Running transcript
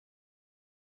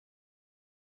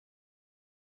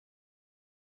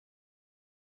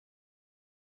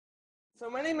So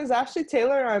my name is Ashley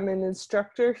Taylor. I'm an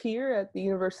instructor here at the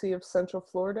University of Central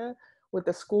Florida with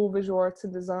the School of Visual Arts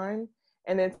and Design.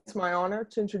 And it's my honor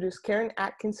to introduce Karen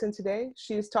Atkinson today.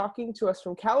 She is talking to us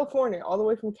from California, all the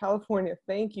way from California.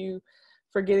 Thank you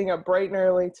for getting up bright and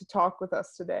early to talk with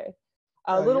us today.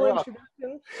 A little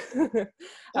introduction.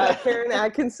 Karen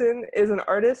Atkinson is an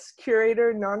artist,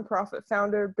 curator, nonprofit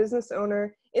founder, business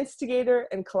owner, instigator,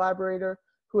 and collaborator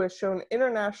who has shown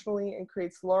internationally and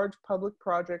creates large public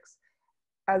projects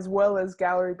as well as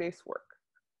gallery-based work.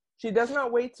 She does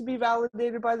not wait to be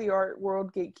validated by the art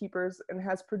world gatekeepers and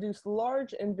has produced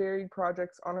large and varied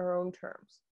projects on her own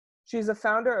terms. She's a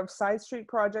founder of Side Street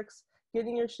Projects,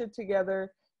 Getting Your Shit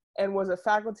Together, and was a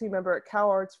faculty member at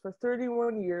CalArts for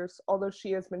 31 years, although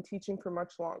she has been teaching for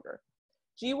much longer.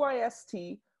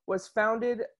 GYST was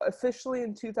founded officially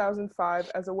in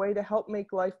 2005 as a way to help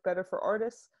make life better for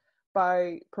artists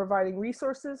by providing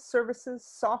resources, services,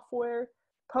 software,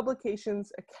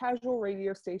 publications, a casual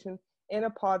radio station, and a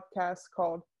podcast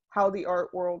called How the Art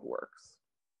World Works.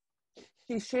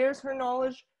 She shares her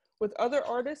knowledge with other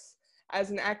artists as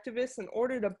an activist in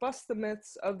order to bust the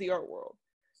myths of the art world.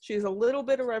 She is a little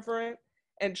bit irreverent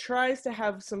and tries to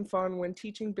have some fun when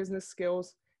teaching business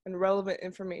skills and relevant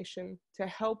information to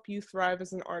help you thrive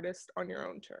as an artist on your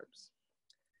own terms.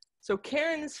 So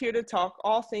Karen is here to talk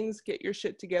all things Get Your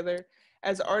Shit Together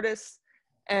as artists.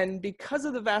 And because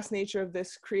of the vast nature of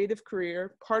this creative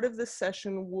career, part of this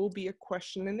session will be a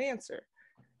question and answer.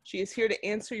 She is here to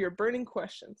answer your burning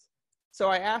questions. So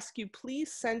I ask you,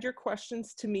 please send your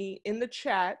questions to me in the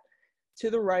chat to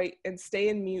the right and stay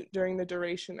in mute during the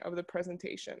duration of the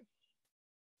presentation.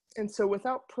 And so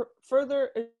without further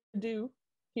ado,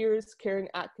 here's Karen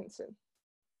Atkinson.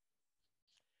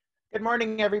 Good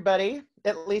morning, everybody,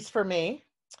 at least for me.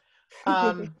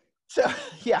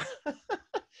 Yeah.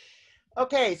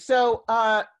 Okay, so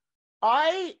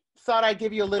I thought I'd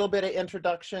give you a little bit of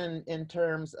introduction in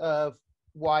terms of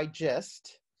why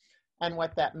GYST and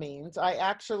what that means. I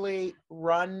actually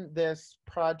run this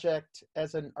project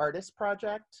as an artist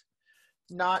project,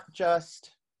 not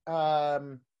just a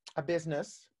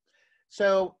business.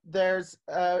 So there's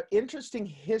an interesting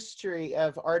history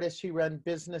of artists who run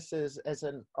businesses as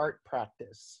an art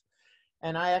practice.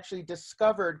 And I actually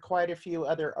discovered quite a few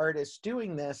other artists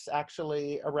doing this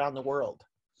actually around the world.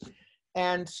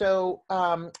 And so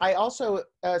I also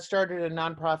started a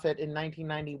nonprofit in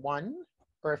 1991,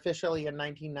 or officially in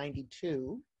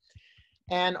 1992,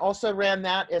 and also ran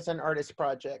that as an artist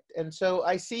project. And so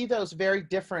I see those very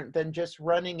different than just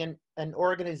running an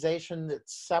organization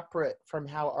that's separate from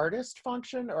how artists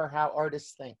function or how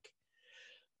artists think.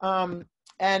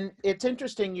 And it's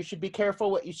interesting, you should be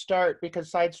careful what you start, because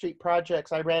Side Street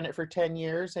Projects, I ran it for 10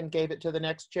 years and gave it to the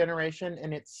next generation,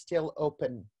 and it's still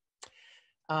open,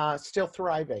 still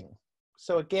thriving.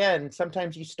 So again,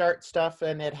 sometimes you start stuff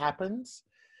and it happens.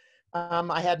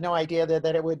 I had no idea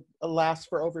that it would last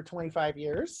for over 25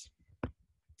 years.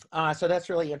 So that's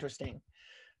really interesting.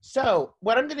 So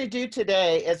what I'm going to do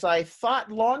today is I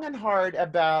thought long and hard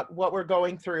about what we're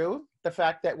going through, the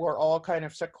fact that we're all kind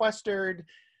of sequestered,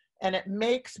 and it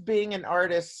makes being an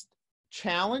artist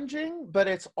challenging, but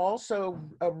it's also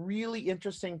a really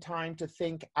interesting time to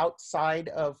think outside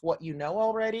of what you know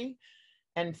already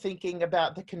and thinking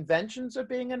about the conventions of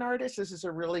being an artist. This is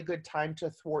a really good time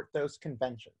to thwart those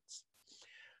conventions.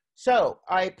 So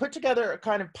I put together a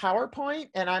kind of PowerPoint,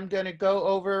 and I'm going to go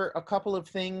over a couple of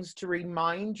things to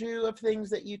remind you of things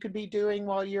that you could be doing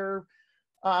while you're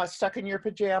stuck in your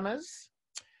pajamas,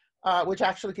 which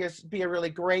actually can be a really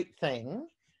great thing.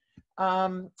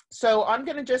 So I'm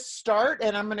going to just start,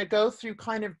 and I'm going to go through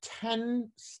kind of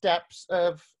 10 steps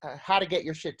of how to get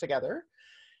your shit together.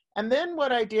 And then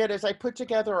what I did is I put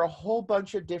together a whole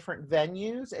bunch of different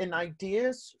venues and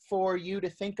ideas for you to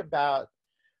think about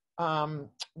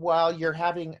while you're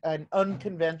having an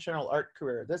unconventional art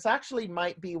career. This actually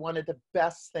might be one of the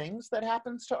best things that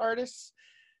happens to artists,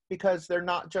 because they're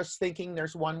not just thinking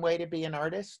there's one way to be an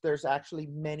artist. There's actually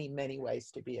many, many ways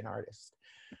to be an artist.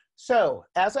 So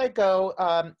as I go,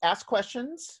 ask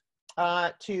questions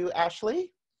to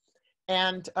Ashley,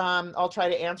 and I'll try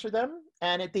to answer them.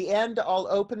 And at the end, I'll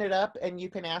open it up and you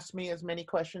can ask me as many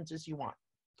questions as you want.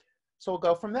 So we'll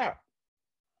go from there.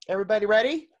 Everybody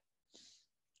ready?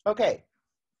 Okay,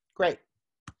 great.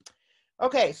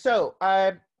 Okay, so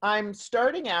I'm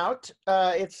starting out.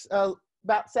 It's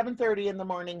about 7:30 in the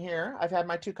morning here. I've had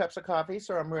my 2 cups of coffee,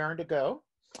 so I'm raring to go.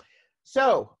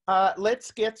 So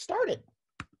let's get started.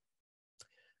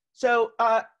 So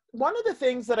one of the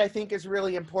things that I think is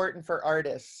really important for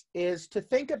artists is to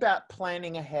think about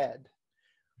planning ahead.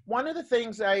 One of the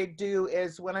things I do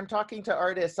is when I'm talking to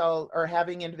artists or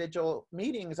having individual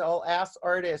meetings, I'll ask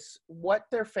artists what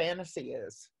their fantasy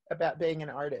is about being an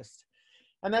artist.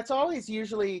 And that's always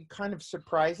usually kind of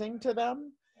surprising to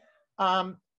them.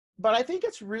 But I think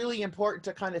it's really important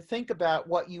to kind of think about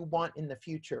what you want in the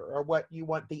future or what you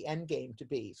want the end game to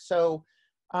be. So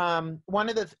one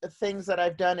of the things that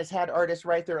I've done is had artists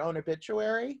write their own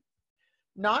obituary,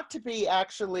 not to be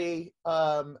actually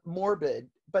morbid,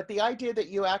 but the idea that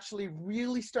you actually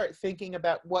really start thinking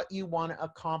about what you want to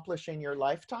accomplish in your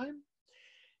lifetime.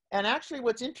 And actually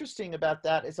what's interesting about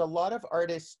that is a lot of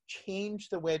artists change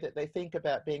the way that they think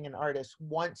about being an artist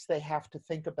once they have to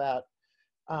think about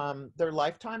their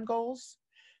lifetime goals.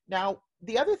 Now,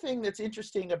 the other thing that's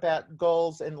interesting about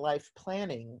goals and life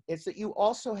planning is that you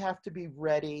also have to be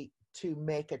ready to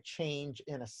make a change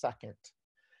in a second.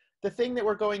 The thing that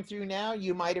we're going through now,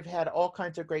 you might have had all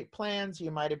kinds of great plans.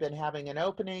 You might have been having an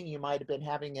opening. You might have been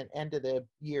having an end of the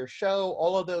year show.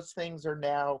 All of those things are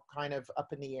now kind of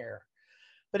up in the air.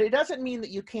 But it doesn't mean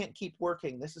that you can't keep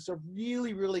working. This is a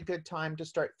really, really good time to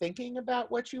start thinking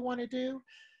about what you want to do.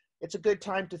 It's a good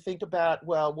time to think about,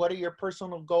 well, what are your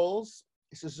personal goals?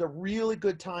 This is a really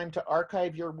good time to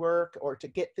archive your work or to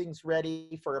get things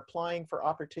ready for applying for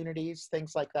opportunities,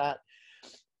 things like that.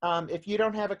 If you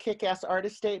don't have a kick-ass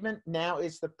artist statement, now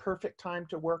is the perfect time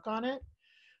to work on it.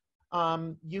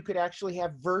 You could actually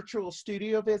have virtual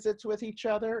studio visits with each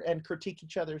other and critique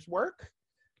each other's work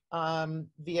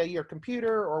via your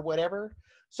computer or whatever.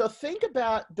 So think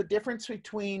about the difference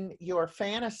between your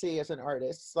fantasy as an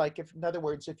artist, like if, in other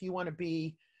words, if you want to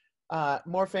be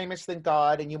more famous than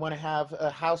God and you want to have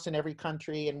a house in every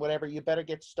country and whatever, you better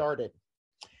get started.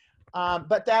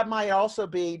 But that might also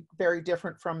be very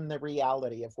different from the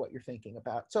reality of what you're thinking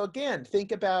about. So again,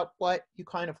 think about what you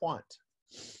kind of want.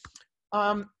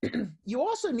 You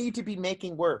also need to be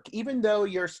making work, even though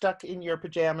you're stuck in your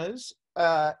pajamas.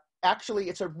 Actually,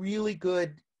 it's a really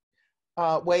good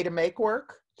way to make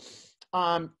work.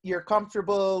 You're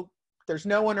comfortable. There's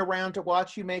no one around to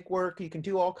watch you make work. You can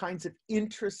do all kinds of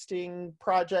interesting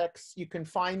projects. You can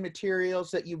find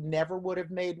materials that you never would have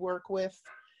made work with.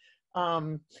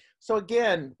 So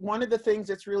again, one of the things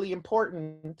that's really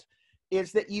important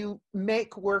is that you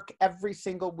make work every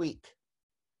single week.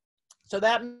 So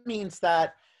that means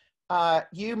that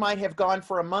you might have gone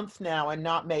for a month now and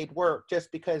not made work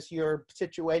just because your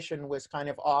situation was kind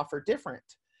of off or different.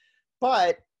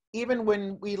 But even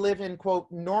when we live in, quote,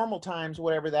 normal times,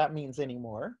 whatever that means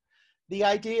anymore, the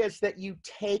idea is that you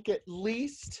take at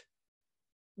least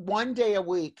one day a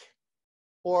week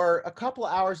or a couple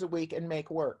hours a week and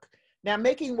make work. Now,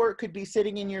 making work could be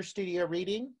sitting in your studio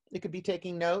reading. It could be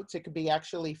taking notes. It could be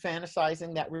actually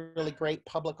fantasizing that really great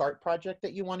public art project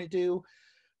that you want to do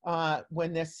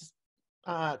when this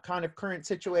kind of current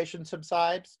situation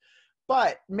subsides.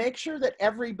 But make sure that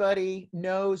everybody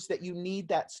knows that you need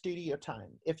that studio time.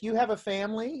 If you have a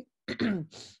family,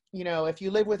 you know, if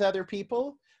you live with other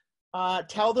people,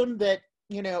 tell them that,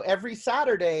 you know, every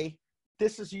Saturday,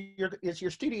 this is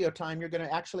your studio time. You're going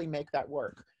to actually make that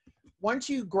work. Once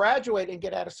you graduate and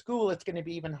get out of school, it's going to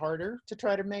be even harder to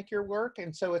try to make your work.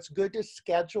 And so it's good to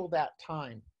schedule that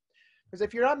time. Because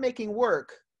if you're not making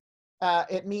work,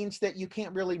 it means that you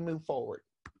can't really move forward.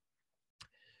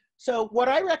 So what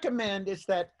I recommend is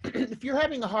that if you're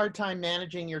having a hard time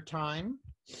managing your time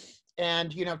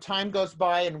and, you know, time goes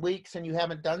by in weeks and you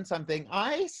haven't done something,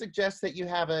 I suggest that you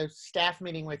have a staff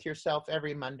meeting with yourself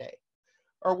every Monday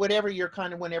or whatever your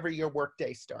kind of, whenever your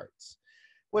workday starts.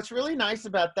 What's really nice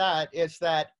about that is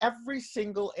that every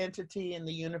single entity in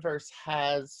the universe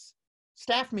has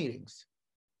staff meetings,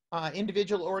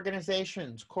 individual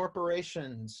organizations,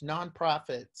 corporations,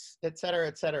 nonprofits, et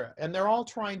cetera, and they're all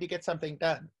trying to get something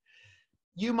done.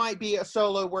 You might be a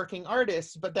solo working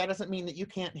artist, but that doesn't mean that you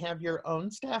can't have your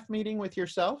own staff meeting with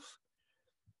yourself.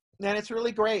 And it's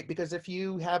really great because if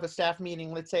you have a staff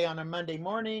meeting, let's say on a Monday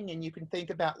morning, and you can think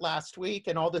about last week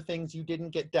and all the things you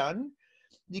didn't get done,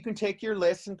 you can take your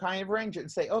list and kind of arrange it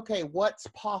and say, okay, what's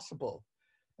possible?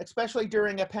 Especially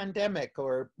during a pandemic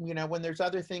or, you know, when there's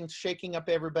other things shaking up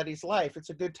everybody's life, it's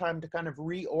a good time to kind of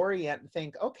reorient and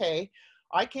think, okay,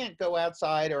 I can't go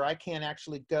outside or I can't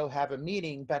actually go have a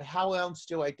meeting, but how else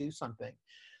do I do something?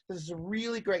 This is a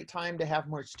really great time to have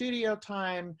more studio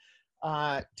time,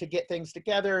 to get things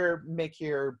together, make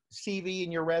your CV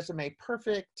and your resume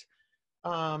perfect,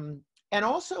 and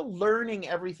also learning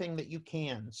everything that you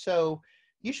can. So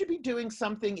you should be doing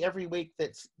something every week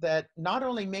that not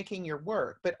only making your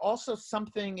work, but also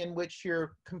something in which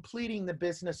you're completing the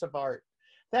business of art.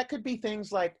 That could be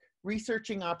things like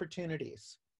researching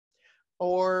opportunities,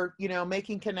 or, you know,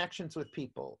 making connections with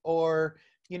people, or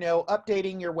you know,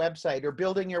 updating your website or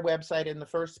building your website in the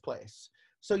first place.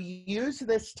 So use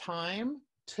this time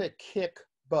to kick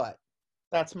butt.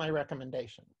 That's my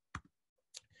recommendation.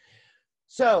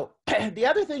 So the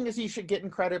other thing is you should get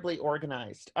incredibly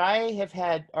organized. I have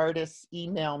had artists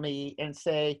email me and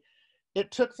say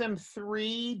it took them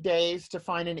 3 days to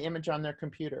find an image on their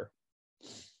computer.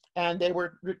 And they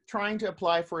were trying to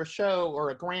apply for a show or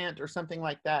a grant or something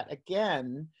like that.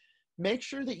 Again, make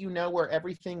sure that you know where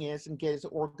everything is and get as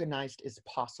organized as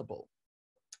possible.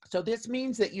 So this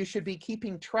means that you should be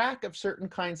keeping track of certain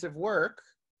kinds of work.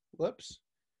 Whoops.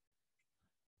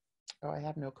 Oh, I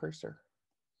have no cursor.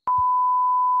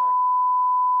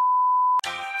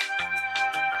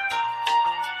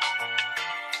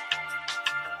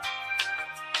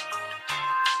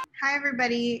 Hi,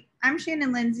 everybody. I'm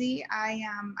Shannon Lindsay. I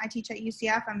teach at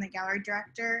UCF. I'm the gallery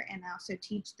director, and I also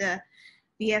teach the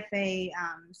BFA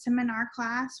seminar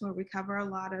class where we cover a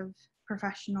lot of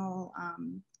professional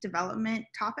development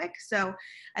topics. So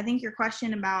I think your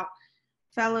question about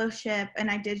fellowship,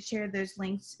 and I did share those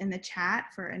links in the chat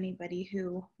for anybody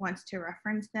who wants to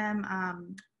reference them.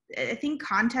 I think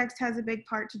context has a big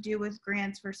part to do with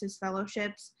grants versus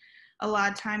fellowships. A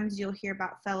lot of times you'll hear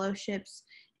about fellowships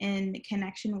in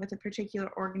connection with a particular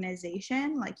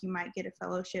organization, like you might get a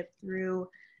fellowship through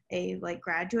a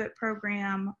graduate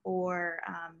program, or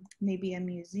maybe a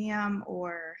museum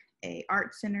or a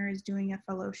art center is doing a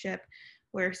fellowship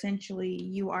where essentially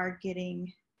you are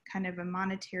getting kind of a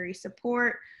monetary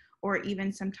support, or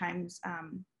even sometimes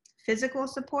physical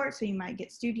support. So you might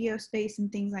get studio space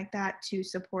and things like that to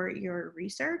support your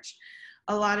research.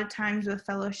 A lot of times with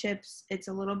fellowships, it's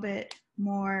a little bit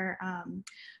more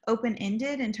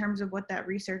open-ended in terms of what that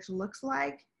research looks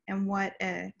like and what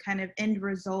a kind of end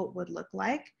result would look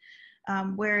like.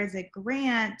 Whereas a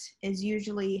grant is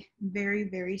usually very,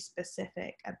 very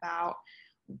specific about,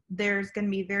 there's going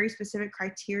to be very specific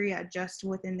criteria just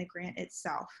within the grant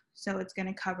itself. So it's going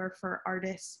to cover for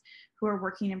artists who are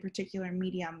working in particular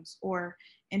mediums or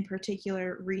in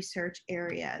particular research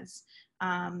areas.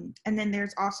 And then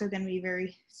there's also going to be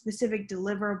very specific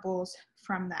deliverables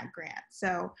from that grant.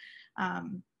 So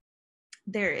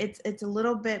it's a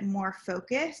little bit more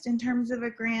focused in terms of a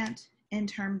grant, in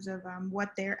terms of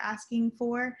what they're asking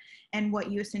for and what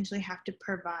you essentially have to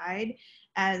provide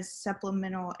as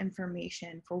supplemental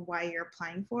information for why you're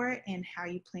applying for it and how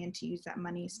you plan to use that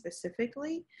money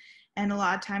specifically. And a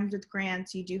lot of times with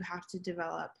grants, you do have to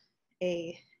develop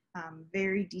a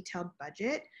very detailed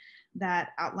budget that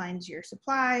outlines your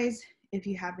supplies, if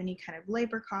you have any kind of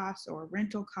labor costs or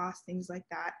rental costs, things like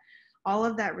that. All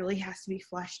of that really has to be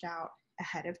fleshed out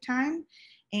ahead of time.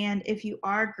 And if you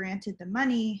are granted the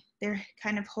money, they're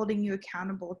kind of holding you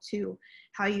accountable to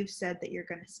how you've said that you're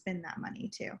going to spend that money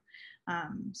too.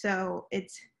 So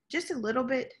it's just a little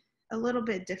bit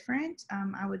different.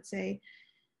 I would say,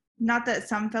 not that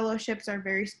some fellowships are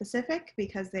very specific,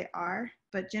 because they are,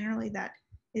 but generally that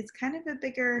is kind of a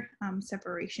bigger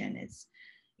separation. It's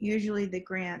usually the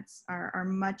grants are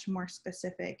much more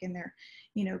specific, and they're,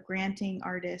 granting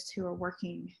artists who are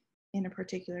working in a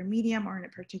particular medium or in a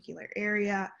particular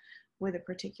area with a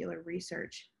particular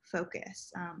research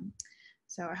focus.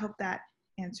 So I hope that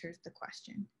answers the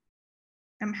question.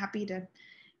 I'm happy to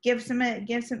give some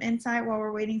insight while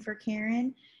we're waiting for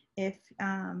Karen, if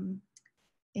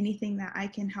anything that I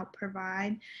can help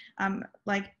provide.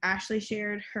 Like Ashley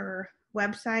shared, her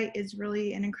website is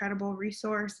really an incredible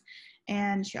resource,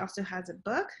 and she also has a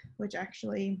book, which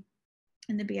actually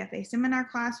in the BFA seminar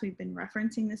class, we've been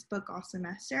referencing this book all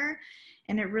semester,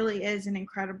 and it really is an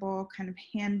incredible kind of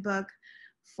handbook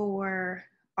for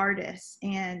artists,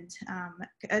 and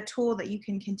a tool that you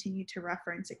can continue to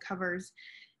reference. It covers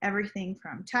everything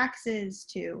from taxes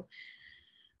to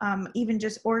even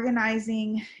just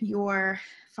organizing your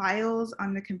files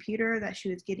on the computer that she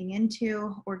was getting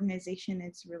into. Organization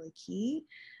is really key.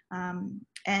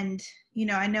 And,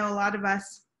 I know a lot of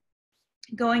us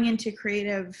going into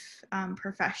creative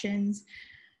professions,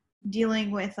 dealing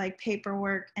with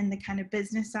paperwork and the kind of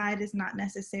business side is not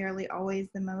necessarily always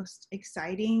the most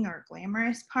exciting or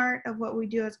glamorous part of what we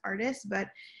do as artists, but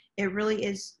it really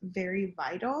is very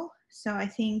vital. So I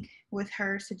think with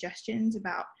her suggestions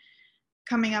about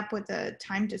coming up with a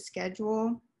time to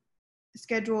schedule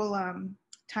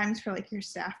times for your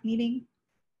staff meeting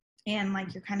and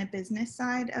your kind of business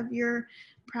side of your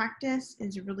practice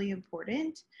is really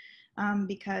important,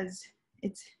 because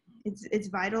it's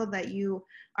vital that you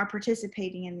are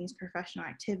participating in these professional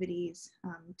activities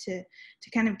to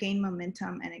kind of gain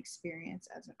momentum and experience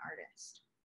as an artist.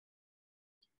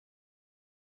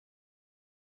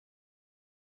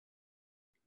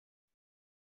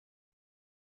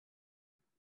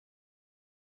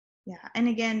 Yeah, and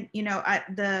again, you know,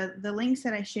 the links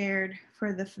that I shared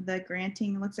for the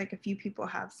granting, looks like a few people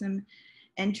have some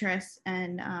interest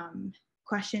and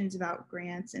questions about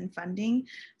grants and funding.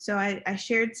 So I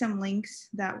shared some links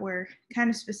that were kind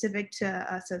of specific to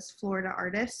us as Florida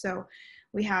artists. So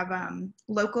we have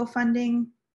local funding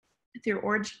through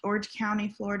Orange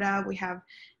County, Florida. We have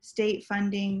state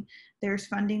funding. There's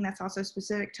funding that's also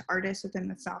specific to artists within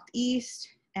the Southeast.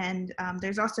 And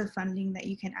there's also funding that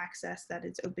you can access that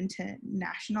is open to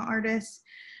national artists.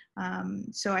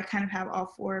 So I kind of have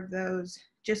all four of those.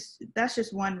 That's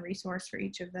just one resource for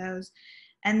each of those.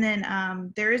 And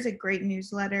then there is a great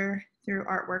newsletter through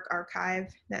Artwork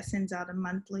Archive that sends out a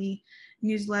monthly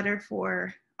newsletter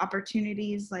for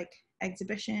opportunities like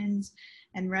exhibitions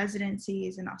and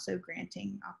residencies and also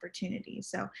granting opportunities.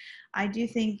 So I do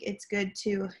think it's good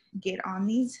to get on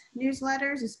these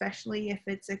newsletters, especially if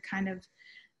it's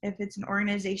if it's an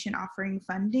organization offering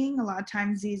funding. A lot of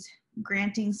times these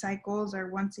granting cycles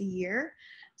are once a year.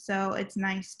 So it's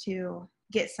nice to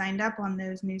get signed up on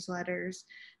those newsletters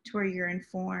to where you're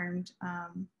informed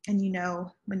and you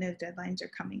know when those deadlines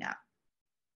are coming up.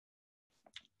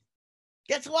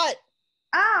 Guess what?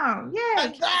 Oh, yeah.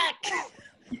 I'm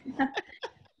back.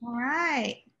 All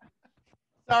right.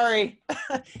 Sorry.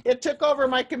 It took over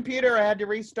my computer. I had to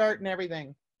restart and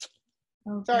everything.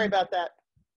 Okay. Sorry about that.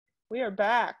 We are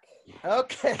back.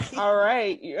 Okay. All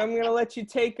right. I'm going to let you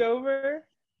take over.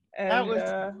 And, That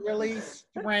was really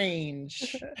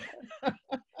strange.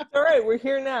 all right. We're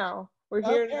here now. We're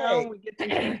here now. Okay. And we get to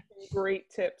give some great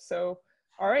tips. So,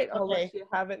 all right. I'll Okay. let you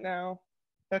have it now.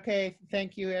 Okay.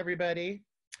 Thank you, everybody.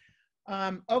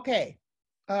 Okay.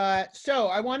 So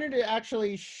I wanted to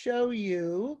actually show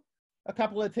you a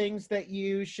couple of things that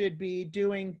you should be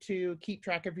doing to keep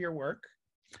track of your work.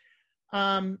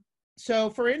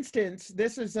 So for instance,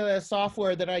 this is a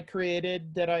software that I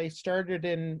created that I started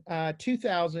in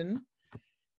 2000.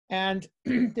 And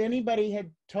if anybody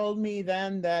had told me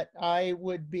then that I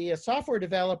would be a software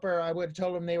developer, I would have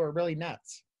told them they were really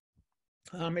nuts.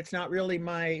 It's not really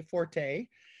my forte.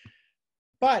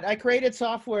 But I created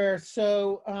software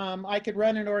so I could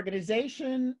run an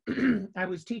organization. I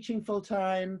was teaching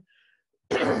full-time,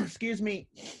 excuse me,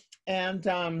 and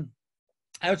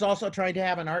I was also trying to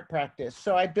have an art practice.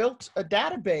 So I built a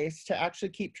database to actually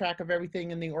keep track of everything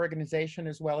in the organization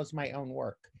as well as my own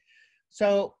work.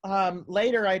 So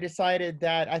later I decided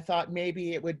that I thought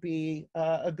maybe it would be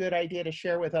a good idea to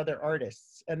share with other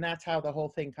artists. And that's how the whole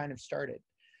thing kind of started.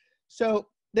 So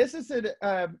this is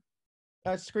a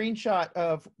screenshot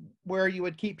of where you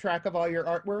would keep track of all your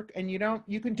artwork. And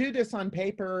you can do this on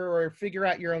paper or figure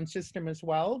out your own system as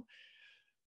well.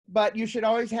 But you should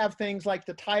always have things like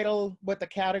the title, what the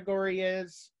category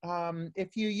is.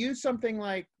 If you use something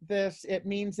like this, it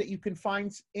means that you can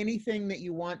find anything that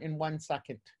you want in 1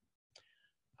 second.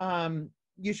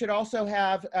 You should also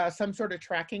have some sort of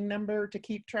tracking number to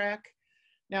keep track.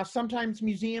 Now, sometimes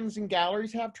museums and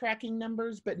galleries have tracking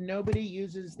numbers, but nobody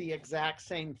uses the exact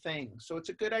same thing. So it's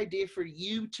a good idea for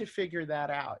you to figure that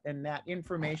out, and that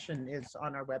information is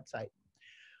on our website.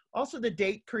 Also, the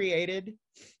date created,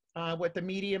 what the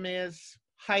medium is,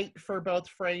 height for both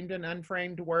framed and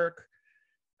unframed work.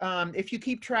 If you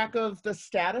keep track of the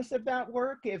status of that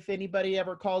work, if anybody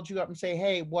ever called you up and say,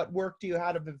 hey, what work do you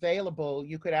have available?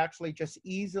 You could actually just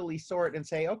easily sort and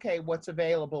say, okay, what's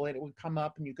available? And it would come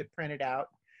up and you could print it out.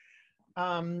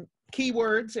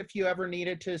 Keywords, if you ever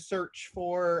needed to search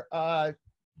for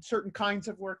certain kinds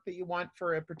of work that you want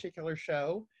for a particular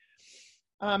show.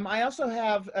 I also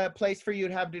have a place for you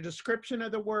to have the description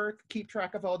of the work, keep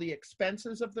track of all the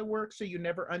expenses of the work so you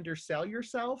never undersell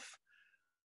yourself.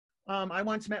 I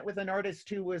once met with an artist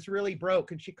who was really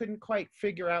broke and she couldn't quite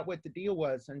figure out what the deal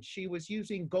was, and she was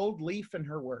using gold leaf in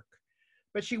her work,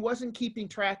 but she wasn't keeping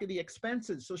track of the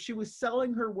expenses. So she was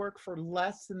selling her work for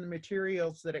less than the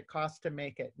materials that it cost to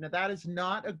make it. Now that is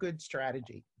not a good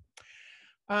strategy.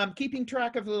 Keeping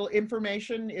track of little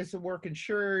information, is the work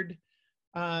insured?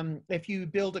 If you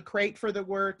build a crate for the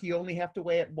work, you only have to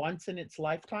weigh it once in its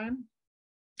lifetime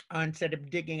instead of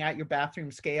digging out your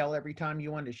bathroom scale every time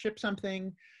you want to ship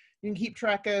something. You can keep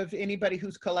track of anybody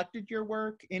who's collected your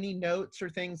work, any notes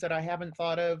or things that I haven't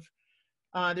thought of.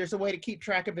 There's a way to keep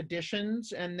track of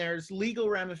editions, and there's legal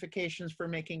ramifications for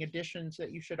making editions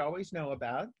that you should always know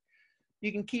about.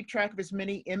 You can keep track of as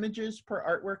many images per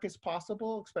artwork as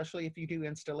possible, especially if you do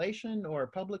installation or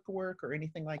public work or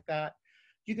anything like that.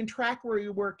 You can track where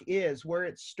your work is, where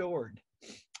it's stored.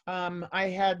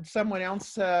 I had someone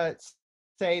else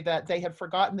say that they had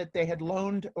forgotten that they had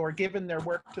loaned or given their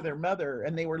work to their mother,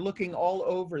 and they were looking all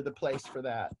over the place for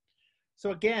that. So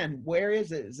again, where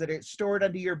is it? Is it stored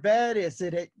under your bed? Is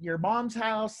it at your mom's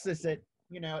house? Is it,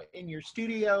 you know, in your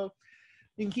studio?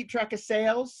 You can keep track of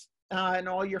sales and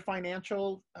all your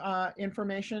financial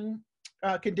information.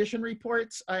 Condition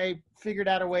reports, I figured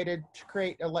out a way to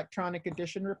create electronic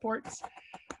condition reports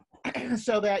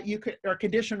so that you could, or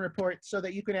condition reports, so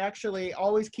that you can actually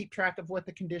always keep track of what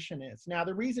the condition is. Now,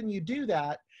 the reason you do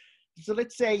that, so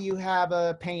let's say you have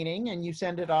a painting and you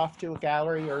send it off to a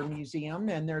gallery or a museum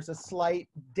and there's a slight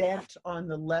dent on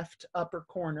the left upper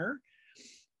corner.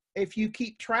 If you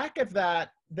keep track of that,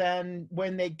 then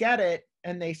when they get it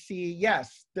and they see,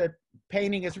 yes, the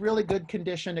painting is really good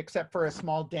condition except for a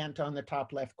small dent on the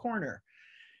top left corner.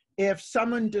 If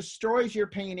someone destroys your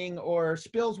painting or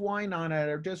spills wine on it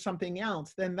or does something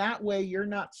else, then that way you're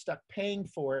not stuck paying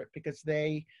for it because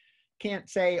they can't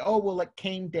say, oh, well, it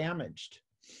came damaged.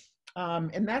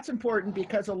 And that's important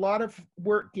because a lot of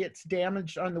work gets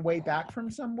damaged on the way back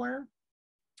from somewhere.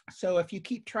 So if you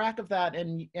keep track of that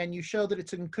and you show that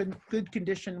it's in good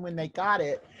condition when they got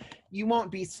it, you won't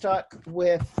be stuck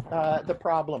with the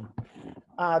problem.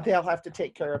 They'll have to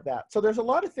take care of that. So there's a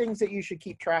lot of things that you should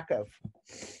keep track of.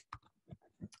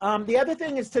 The other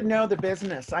thing is to know the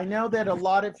business. I know that a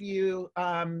lot of you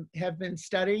have been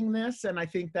studying this, and I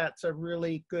think that's a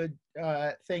really good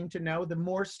thing to know. The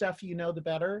more stuff you know, the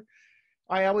better.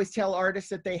 I always tell artists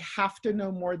that they have to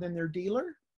know more than their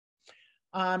dealer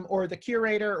or the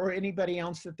curator or anybody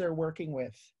else that they're working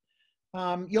with.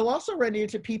 You'll also run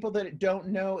into people that don't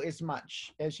know as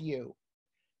much as you.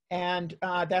 And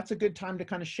that's a good time to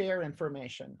kind of share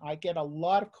information. I get a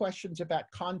lot of questions about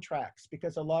contracts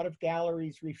because a lot of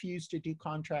galleries refuse to do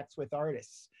contracts with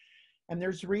artists. And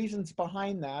there's reasons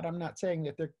behind that. I'm not saying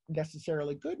that they're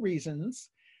necessarily good reasons,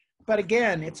 but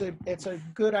again, it's a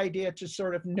good idea to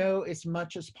sort of know as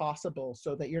much as possible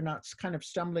so that you're not kind of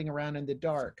stumbling around in the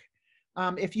dark.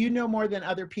 If you know more than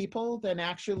other people, then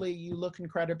actually you look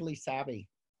incredibly savvy.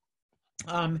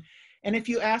 And if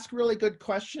you ask really good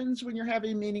questions when you're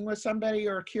having a meeting with somebody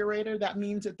or a curator, that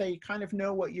means that they kind of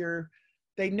know what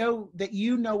they know that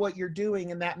you know what you're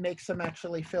doing, and that makes them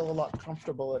actually feel a lot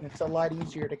comfortable, and it's a lot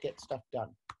easier to get stuff done.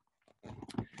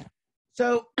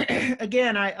 So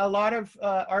again, a lot of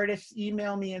artists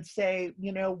email me and say,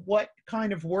 you know, what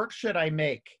kind of work should I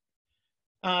make?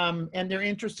 And they're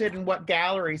interested in what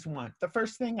galleries want. The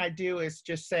first thing I do is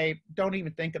just say, don't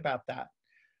even think about that.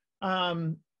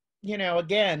 You know,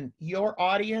 again, your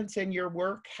audience and your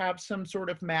work have some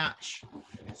sort of match.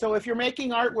 So if you're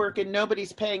making artwork and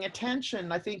nobody's paying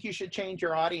attention, I think you should change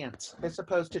your audience as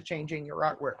opposed to changing your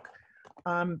artwork.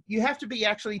 You have to be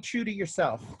actually true to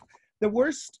yourself. The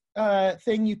worst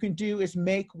thing you can do is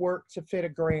make work to fit a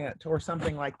grant or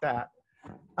something like that.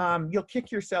 You'll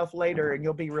kick yourself later and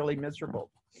you'll be really miserable.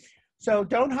 So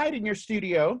don't hide in your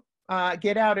studio.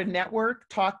 Get out and network,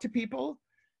 talk to people.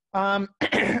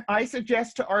 I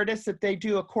suggest to artists that they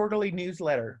do a quarterly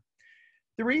newsletter.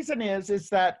 The reason is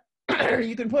that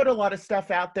you can put a lot of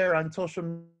stuff out there on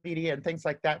social media and things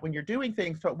like that when you're doing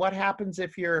things, but what happens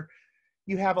if you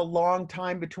have a long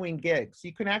time between gigs?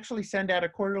 You can actually send out a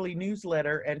quarterly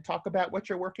newsletter and talk about what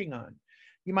you're working on.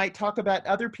 You might talk about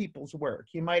other people's work.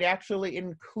 You might actually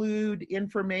include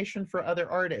information for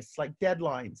other artists, like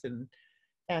deadlines and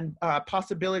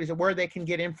possibilities of where they can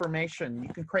get information. You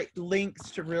can create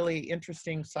links to really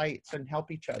interesting sites and help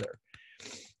each other.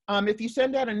 If you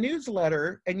send out a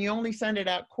newsletter and you only send it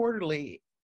out quarterly,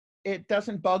 it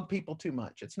doesn't bug people too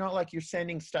much. It's not like you're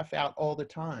sending stuff out all the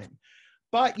time.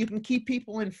 But you can keep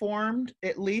people informed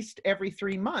at least every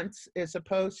 3 months as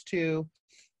opposed to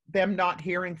them not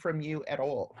hearing from you at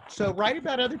all. So write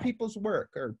about other people's work,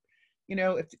 or, you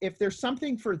know, if there's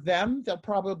something for them, they'll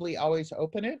probably always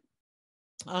open it.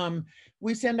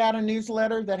 We send out a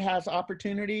newsletter that has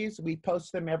opportunities. We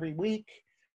post them every week.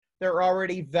 They're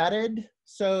already vetted,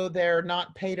 so they're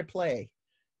not pay to play.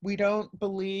 We don't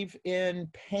believe in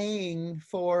paying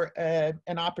for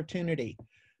an opportunity.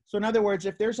 So in other words,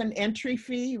 if there's an entry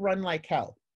fee, run like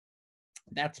hell.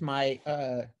 That's my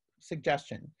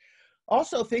suggestion.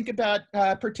 Also think about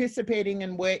participating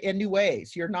in new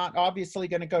ways. You're not obviously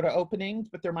going to go to openings,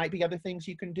 but there might be other things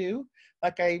you can do.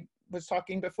 Like I was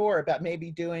talking before about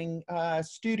maybe doing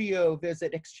studio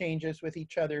visit exchanges with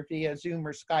each other via Zoom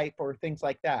or Skype or things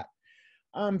like that.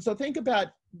 So think about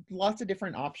lots of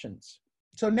different options.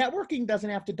 So networking doesn't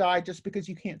have to die just because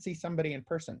you can't see somebody in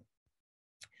person.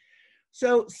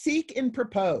 So seek and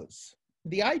propose.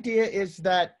 The idea is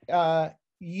that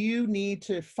you need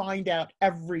to find out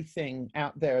everything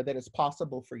out there that is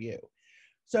possible for you.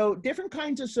 So different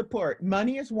kinds of support.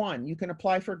 Money is one. You can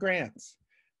apply for grants.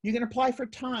 You can apply for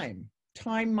time.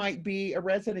 time might be a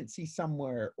residency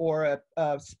somewhere, or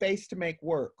a space to make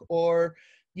work, or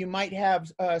you might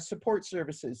have support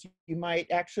services. You might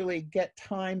actually get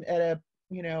time at a,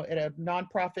 you know, at a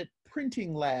nonprofit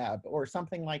printing lab or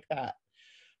something like that.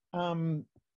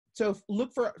 So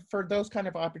look for those kind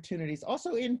of opportunities.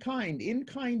 Also in kind. In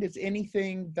kind is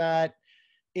anything that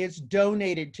is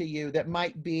donated to you that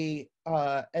might be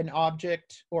an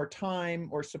object or time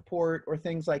or support or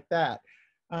things like that.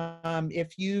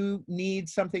 If you need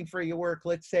something for your work,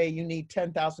 let's say you need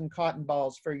 10,000 cotton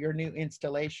balls for your new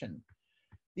installation.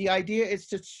 The idea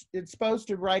is it's opposed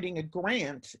to writing a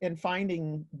grant and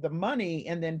finding the money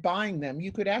and then buying them.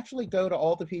 You could actually go to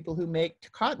all the people who make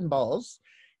cotton balls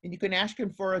and you can ask them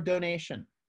for a donation.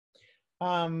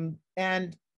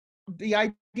 And the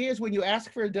idea is when you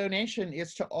ask for a donation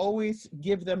is to always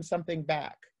give them something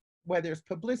back, whether it's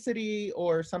publicity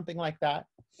or something like that.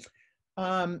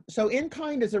 So in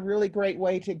kind is a really great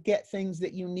way to get things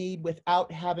that you need without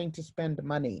having to spend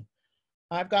money.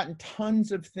 I've gotten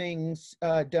tons of things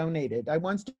donated. I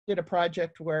once did a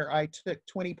project where I took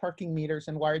 20 parking meters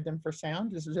and wired them for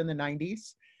sound. This was in the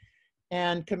 90s.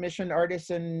 And commissioned artists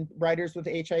and writers with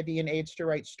HIV and AIDS to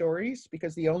write stories,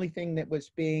 because the only thing that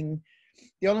was the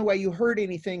only way you heard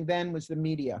anything then was the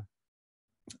media.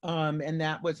 And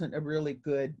that wasn't a really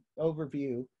good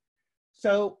overview.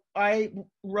 So I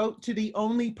wrote to the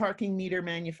only parking meter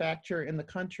manufacturer in the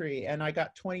country, and I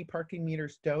got 20 parking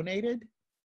meters donated.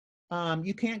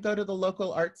 You can't go to the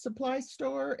local art supply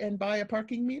store and buy a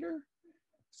parking meter.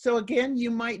 So again,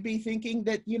 you might be thinking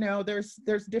that, you know, there's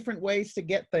different ways to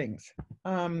get things.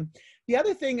 The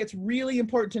other thing that's really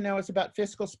important to know is about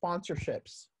fiscal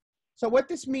sponsorships. So what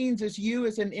this means is you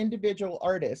as an individual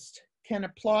artist can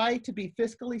apply to be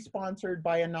fiscally sponsored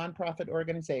by a nonprofit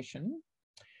organization.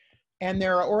 And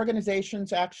there are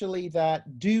organizations actually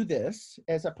that do this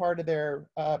as a part of their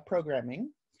programming.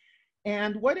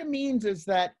 And what it means is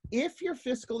that if you're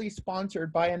fiscally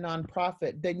sponsored by a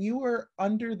nonprofit, then you are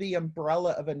under the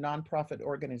umbrella of a nonprofit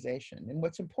organization. And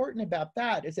what's important about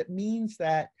that is it means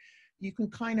that you can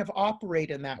kind of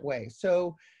operate in that way.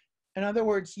 So in other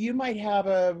words, you might have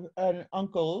an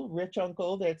uncle, rich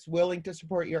uncle, that's willing to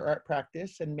support your art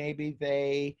practice, and maybe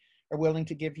they are willing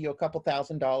to give you a couple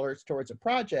 $1,000s towards a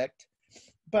project.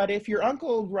 But if your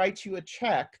uncle writes you a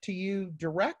check to you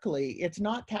directly, it's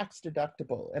not tax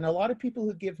deductible. And a lot of people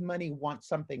who give money want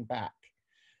something back.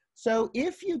 So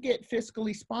if you get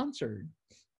fiscally sponsored,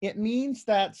 it means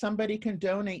that somebody can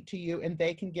donate to you and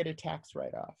they can get a tax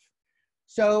write-off.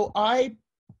 So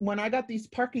when I got these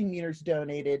parking meters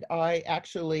donated, I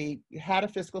actually had a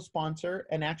fiscal sponsor,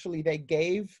 and actually they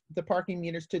gave the parking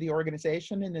meters to the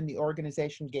organization, and then the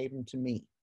organization gave them to me.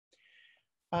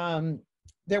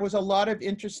 There was a lot of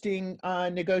interesting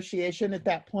negotiation at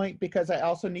that point, because I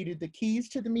also needed the keys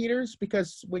to the meters,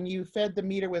 because when you fed the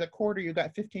meter with a quarter, you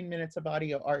got 15 minutes of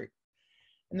audio art.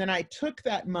 And then I took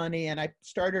that money and I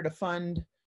started a fund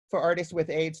for artists with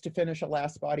AIDS to finish a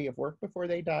last body of work before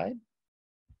they died.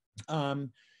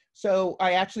 So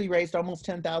I actually raised almost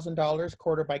 $10,000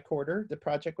 quarter by quarter. The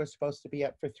project was supposed to be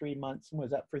up for 3 months and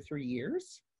was up for 3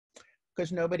 years,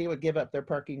 because nobody would give up their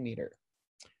parking meter.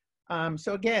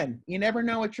 So again, you never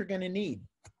know what you're going to need.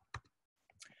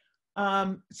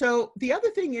 So the other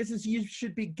thing is you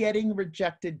should be getting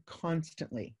rejected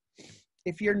constantly.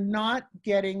 If you're not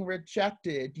getting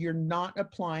rejected, you're not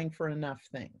applying for enough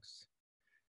things.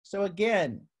 So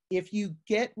again, if you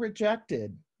get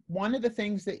rejected, one of the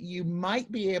things that you might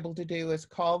be able to do is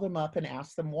call them up and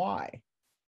ask them why.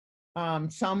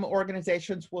 Some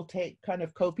organizations will take kind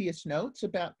of copious notes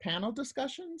about panel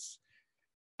discussions.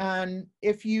 And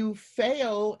if you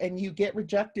fail and you get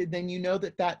rejected, then you know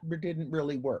that that didn't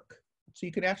really work. So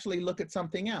you can actually look at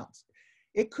something else.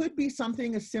 It could be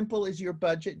something as simple as your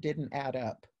budget didn't add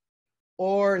up,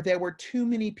 or there were too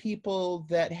many people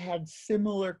that had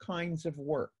similar kinds of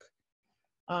work.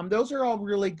 Those are all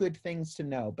really good things to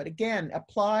know. But again,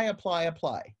 apply, apply,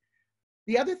 apply.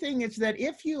 The other thing is that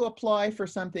if you apply for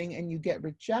something and you get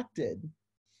rejected,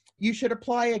 you should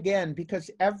apply again,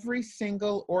 because every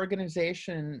single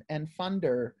organization and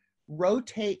funder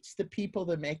rotates the people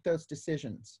that make those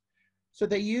decisions. So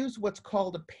they use what's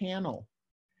called a panel,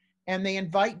 and they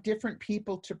invite different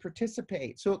people to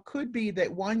participate. So it could be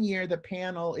that one year the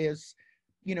panel is,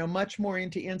 you know, much more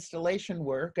into installation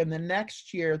work, and the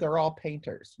next year they're all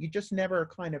painters. You just never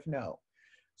kind of know.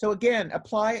 So again,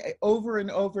 apply over and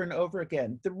over and over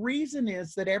again. The reason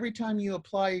is that every time you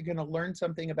apply, you're going to learn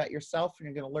something about yourself, and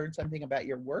you're going to learn something about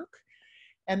your work.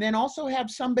 And then also have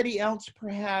somebody else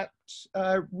perhaps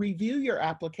review your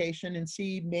application and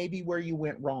see maybe where you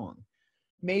went wrong.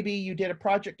 maybe you did a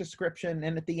project description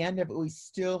and at the end of it, we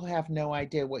still have no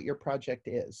idea what your project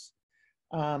is.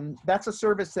 That's a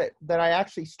service that I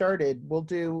actually started. We'll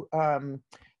do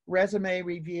resume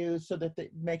reviews so that they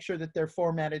make sure that they're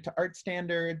formatted to art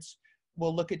standards.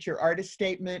 We'll look at your artist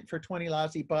statement for 20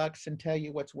 lousy bucks and tell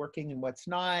you what's working and what's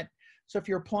not. So if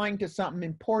you're applying to something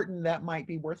important, that might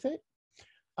be worth it.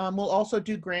 We'll also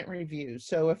do grant reviews.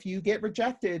 So if you get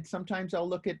rejected, sometimes I'll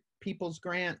look at people's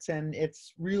grants and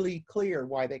it's really clear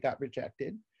why they got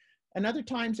rejected. And other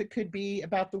times it could be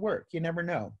about the work. You never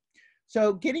know.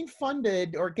 So getting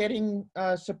funded or getting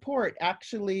support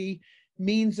actually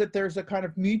means that there's a kind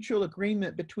of mutual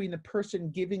agreement between the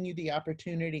person giving you the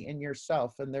opportunity and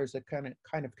yourself, and there's a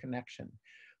kind of connection.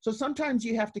 So sometimes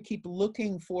you have to keep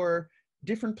looking for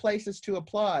different places to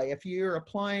apply. If you're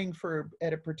applying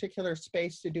at a particular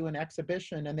space to do an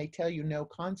exhibition and they tell you no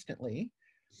constantly,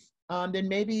 then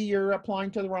maybe you're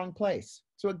applying to the wrong place.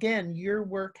 So again, your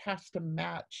work has to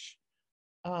match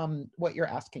what you're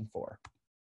asking for.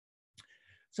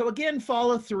 So again,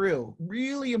 follow through,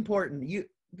 really important.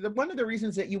 One of the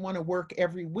reasons that you want to work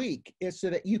every week is so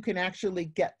that you can actually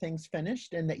get things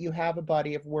finished and that you have a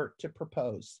body of work to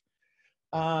propose.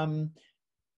 You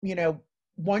know,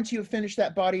 once you've finished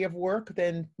that body of work,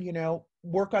 then, you know,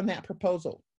 work on that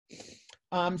proposal.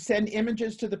 Send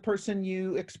images to the person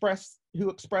who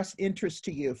expressed interest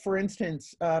to you. For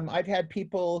instance, I've had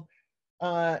people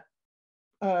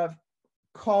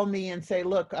call me and say,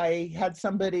 look, I had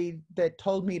somebody that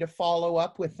told me to follow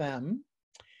up with them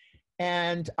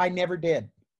and I never did.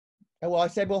 Well, I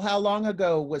said, well, how long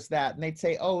ago was that? And they'd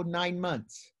say, oh, 9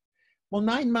 months. Well,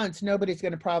 9 months, nobody's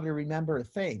going to probably remember a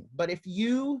thing. But if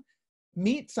you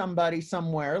meet somebody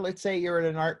somewhere, let's say you're at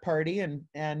an art party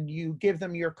and you give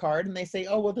them your card and they say,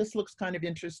 oh, well, this looks kind of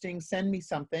interesting. Send me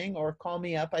something or call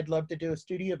me up. I'd love to do a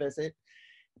studio visit.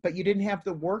 But you didn't have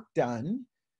the work done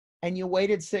and you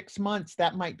waited 6 months,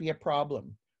 that might be a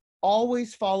problem.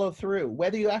 Always follow through,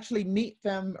 whether you actually meet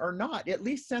them or not. At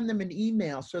least send them an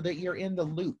email so that you're in the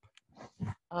loop.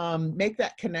 Make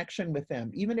that connection with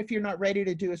them. Even if you're not ready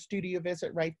to do a studio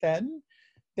visit right then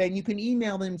you can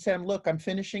email them and say, look, I'm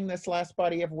finishing this last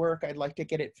body of work. I'd like to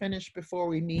get it finished before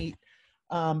we meet.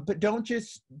 But don't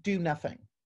just do nothing.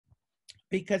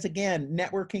 Because again,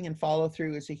 networking and follow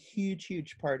through is a huge,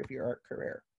 huge part of your art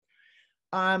career.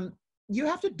 You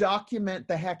have to document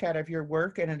the heck out of your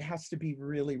work and it has to be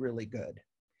really, really good.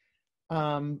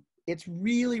 It's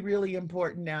really, really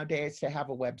important nowadays to have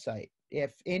a website.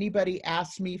 If anybody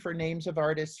asks me for names of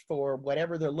artists for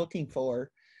whatever they're looking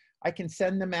for, I can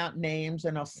send them out names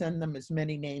and I'll send them as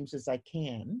many names as I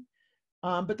can.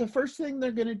 But the first thing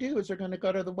they're going to do is they're going to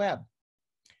go to the web.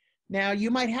 Now,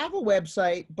 you might have a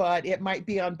website, but it might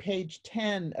be on page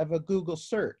 10 of a Google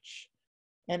search.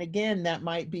 And again, that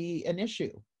might be an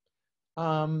issue.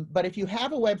 But if you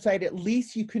have a website, at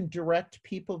least you can direct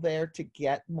people there to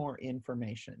get more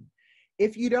information.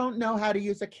 If you don't know how to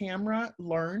use a camera,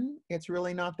 learn. It's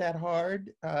really not that hard.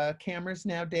 Cameras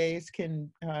nowadays can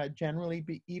generally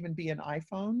even be an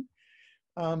iPhone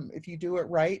if you do it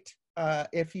right.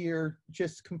 If you're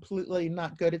just completely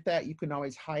not good at that, you can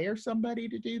always hire somebody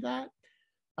to do that.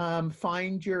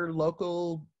 Find your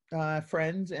local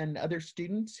friends and other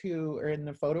students who are in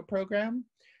the photo program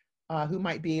who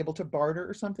might be able to barter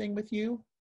or something with you.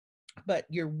 But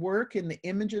your work and the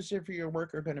images of your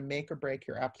work are going to make or break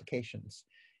your applications.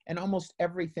 And almost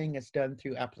everything is done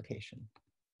through application.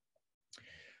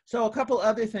 So a couple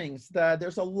other things.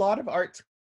 There's a lot of art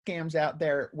scams out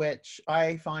there, which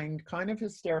I find kind of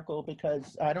hysterical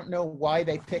because I don't know why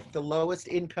they picked the lowest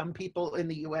income people in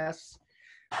the US,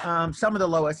 some of the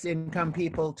lowest income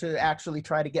people to actually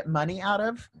try to get money out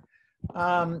of.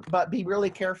 But be really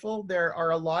careful. There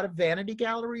are a lot of vanity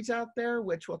galleries out there,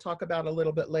 which we'll talk about a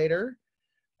little bit later,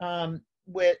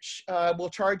 which will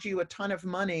charge you a ton of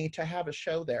money to have a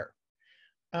show there.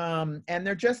 And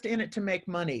they're just in it to make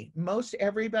money. Most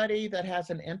everybody that has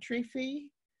an entry fee,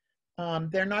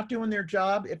 they're not doing their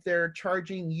job if they're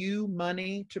charging you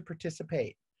money to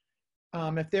participate.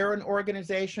 If they're an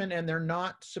organization and they're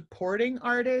not supporting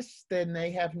artists, then they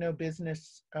have no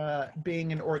business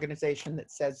being an organization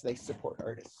that says they support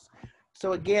artists.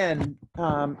 So again,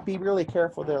 be really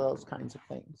careful of those kinds of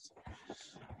things.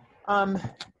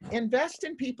 Invest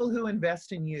in people who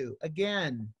invest in you.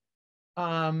 Again,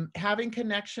 having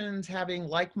connections, having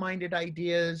like-minded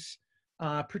ideas,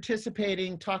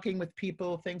 participating, talking with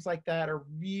people, things like that are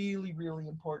really, really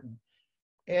important.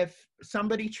 If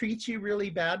somebody treats you really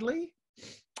badly,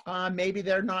 maybe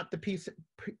they're not the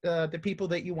people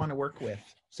that you want to work with.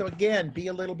 So again, be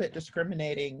a little bit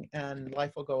discriminating and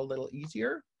life will go a little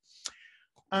easier.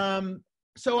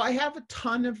 So I have a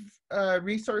ton of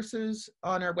resources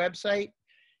on our website.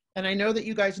 And I know that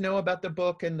you guys know about the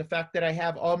book and the fact that I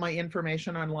have all my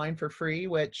information online for free,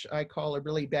 which I call a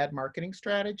really bad marketing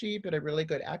strategy, but a really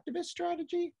good activist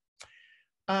strategy.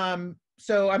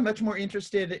 So I'm much more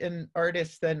interested in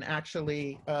artists than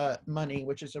actually money,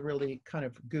 which is a really kind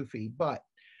of goofy, but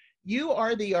you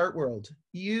are the art world.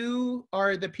 You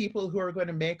are the people who are going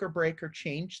to make or break or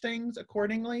change things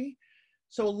accordingly.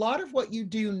 So a lot of what you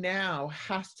do now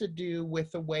has to do with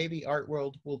the way the art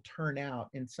world will turn out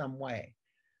in some way.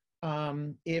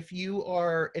 If you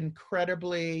are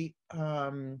incredibly,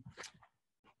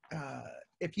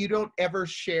 if you don't ever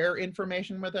share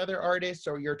information with other artists,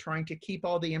 or you're trying to keep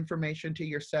all the information to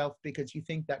yourself because you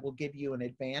think that will give you an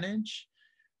advantage,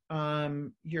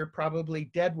 you're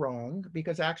probably dead wrong,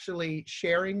 because actually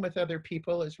sharing with other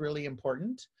people is really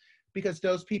important, because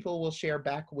those people will share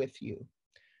back with you.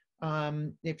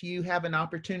 If you have an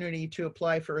opportunity to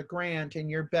apply for a grant and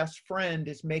your best friend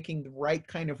is making the right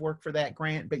kind of work for that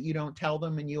grant, but you don't tell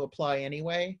them and you apply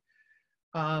anyway,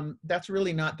 that's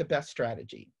really not the best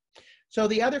strategy. So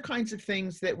the other kinds of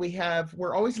things that we have,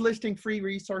 we're always listing free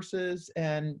resources,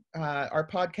 and our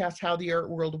podcast, How the Art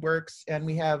World Works, and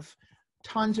we have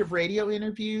tons of radio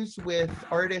interviews with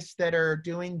artists that are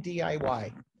doing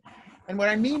DIY. And what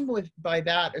I mean by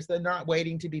that is they're not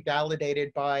waiting to be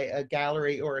validated by a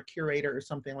gallery or a curator or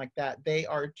something like that. They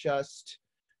are just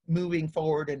moving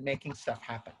forward and making stuff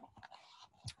happen.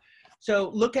 So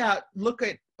look at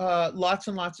lots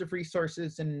and lots of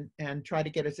resources, and try to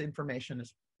get as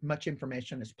much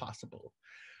information as possible.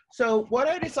 So what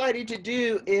I decided to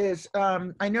do is,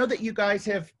 I know that you guys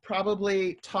have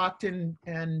probably talked and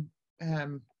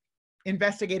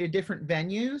investigated different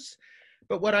venues.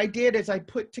 But what I did is I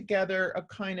put together a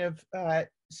kind of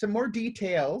some more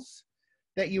details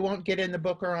that you won't get in the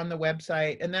book or on the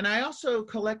website. And then I also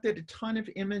collected a ton of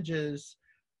images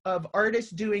of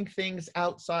artists doing things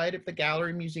outside of the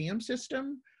gallery museum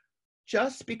system,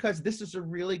 just because this is a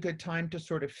really good time to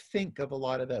sort of think of a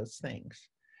lot of those things.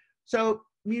 So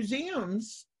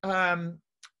museums,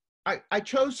 I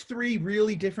chose 3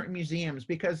 really different museums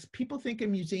because people think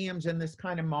of museums in this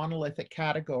kind of monolithic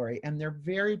category, and they're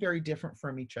very, very different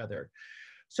from each other.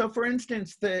 So for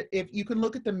instance, if you can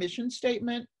look at the mission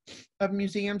statement of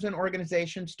museums and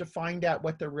organizations to find out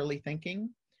what they're really thinking.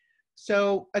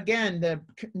 So again, the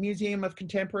Museum of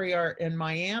Contemporary Art in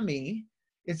Miami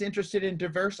is interested in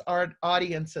diverse art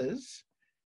audiences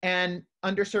and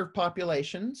underserved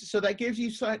populations. So that gives you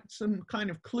some kind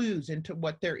of clues into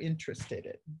what they're interested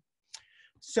in.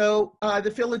 So the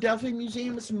Philadelphia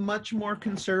Museum is much more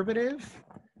conservative,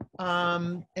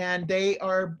 and they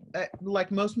are, like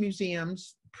most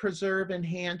museums, preserve,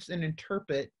 enhance, and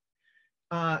interpret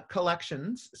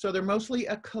collections. So they're mostly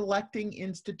a collecting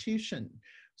institution.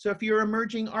 So if you're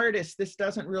emerging artists, this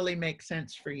doesn't really make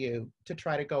sense for you to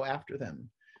try to go after them.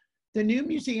 The New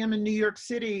Museum in New York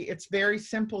City, it's very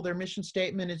simple. Their mission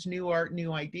statement is new art,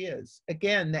 new ideas.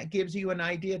 Again, that gives you an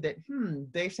idea that,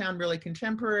 they sound really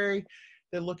contemporary.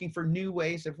 They're looking for new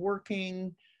ways of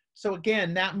working. So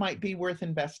again, that might be worth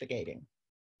investigating.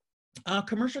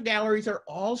 Commercial galleries are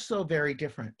also very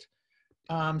different.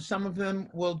 Some of them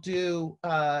will do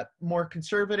more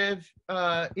conservative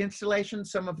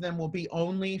installations. Some of them will be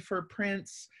only for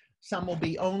prints. Some will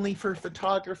be only for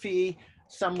photography.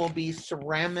 Some will be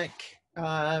ceramic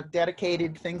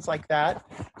dedicated, things like that.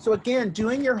 So again,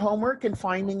 doing your homework and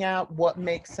finding out what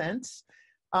makes sense.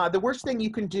 The worst thing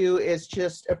you can do is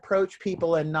just approach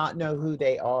people and not know who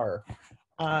they are.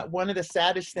 One of the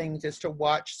saddest things is to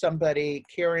watch somebody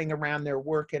carrying around their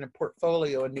work in a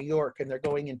portfolio in New York, and they're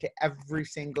going into every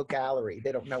single gallery.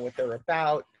 They don't know what they're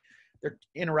about. They're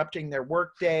interrupting their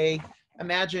work day.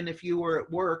 Imagine if you were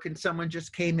at work and someone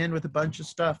just came in with a bunch of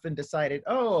stuff and decided,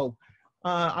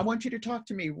 I want you to talk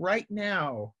to me right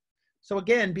now. So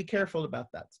again, be careful about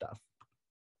that stuff.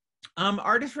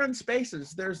 Artist-run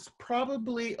spaces. There's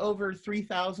probably over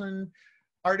 3,000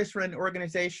 artist-run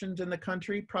organizations in the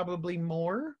country, probably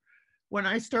more. When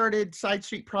I started Side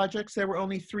Street Projects, there were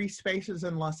only 3 spaces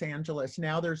in Los Angeles.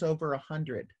 Now there's over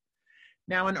 100.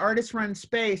 Now an artist-run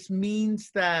space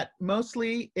means that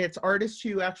mostly it's artists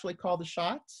who actually call the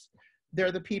shots.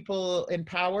 They're the people in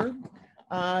power,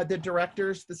 the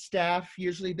directors, the staff.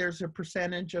 Usually there's a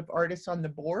percentage of artists on the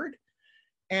board.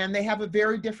 And they have a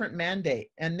very different mandate,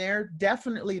 and they're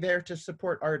definitely there to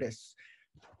support artists.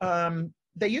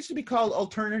 They used to be called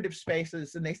alternative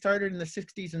spaces, and they started in the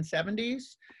 60s and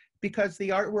 70s because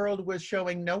the art world was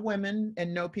showing no women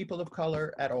and no people of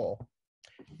color at all.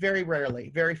 Very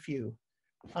rarely, very few.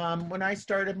 When I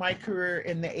started my career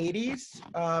in the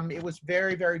 80s, it was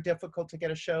very, very difficult to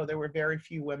get a show. There were very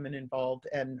few women involved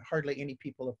and hardly any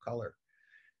people of color.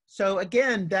 So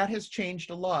again, that has changed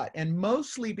a lot, and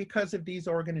mostly because of these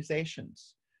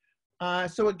organizations.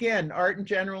 So again, Art in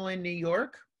General in New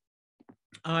York,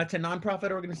 it's a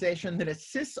nonprofit organization that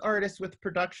assists artists with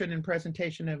production and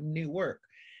presentation of new work.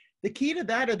 The key to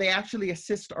that are they actually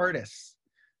assist artists.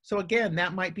 So again,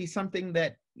 that might be something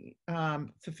that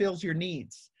fulfills your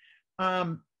needs.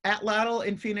 Atlatl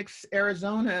in Phoenix,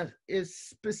 Arizona is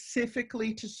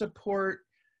specifically to support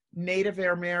Native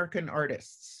American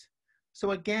artists.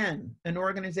 So again, an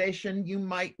organization, you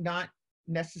might not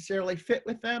necessarily fit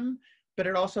with them, but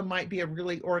it also might be a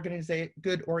really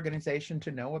good organization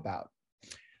to know about.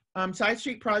 Side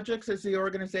Street Projects is the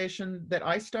organization that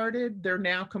I started. They're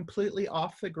now completely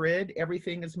off the grid.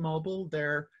 Everything is mobile.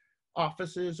 Their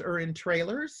offices are in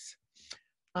trailers.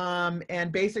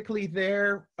 And basically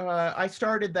I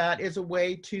started that as a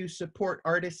way to support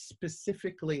artists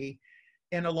specifically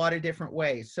in a lot of different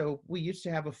ways. So we used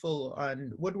to have a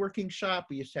full-on woodworking shop.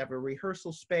 We used to have a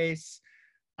rehearsal space.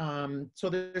 So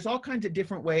there's all kinds of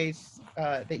different ways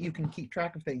that you can keep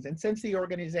track of things. And since the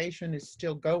organization is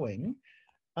still going,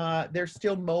 they're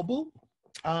still mobile.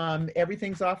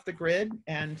 Everything's off the grid.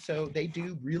 And so they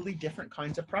do really different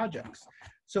kinds of projects.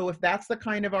 So if that's the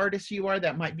kind of artist you are,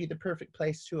 that might be the perfect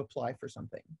place to apply for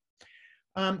something.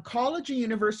 College and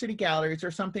university galleries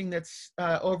are something that's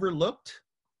overlooked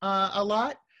a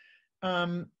lot.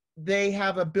 They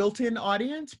have a built-in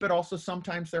audience, but also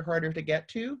sometimes they're harder to get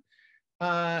to.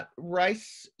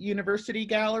 Rice University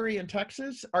Gallery in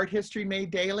Texas, Art History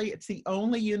Made Daily. It's the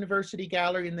only university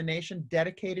gallery in the nation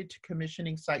dedicated to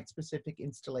commissioning site-specific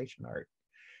installation art.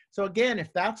 So again,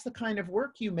 if that's the kind of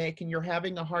work you make and you're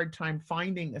having a hard time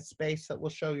finding a space that will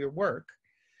show your work,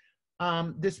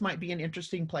 this might be an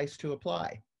interesting place to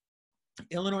apply.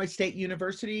 Illinois State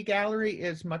University Gallery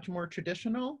is much more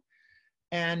traditional,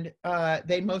 and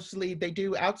they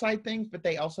do outside things, but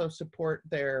they also support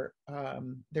their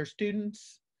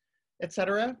students,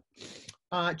 etc.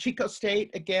 Chico State,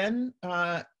 again,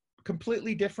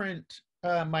 completely different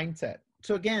mindset.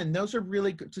 So again, those are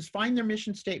really good. Just find their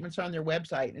mission statements on their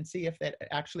website and see if that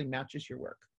actually matches your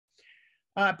work.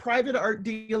 Private art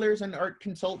dealers and art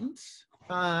consultants.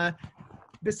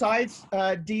 Besides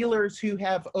dealers who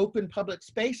have open public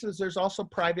spaces, there's also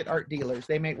private art dealers.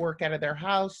 They may work out of their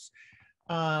house.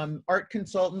 Art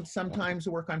consultants sometimes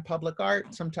work on public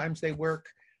art. Sometimes they work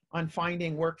on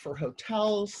finding work for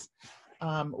hotels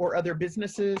or other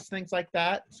businesses, things like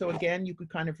that. So again, you could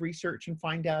kind of research and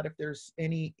find out if there's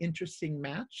any interesting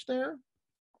match there.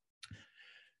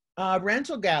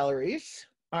 Rental galleries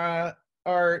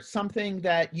are something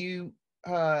that you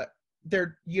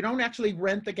don't actually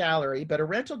rent the gallery, but a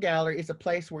rental gallery is a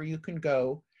place where you can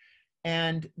go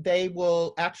and they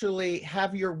will actually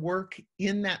have your work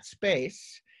in that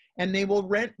space, and they will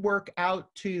rent work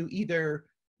out to either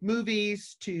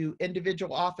movies, to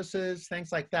individual offices,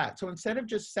 things like that. So instead of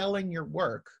just selling your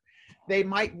work, they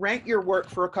might rent your work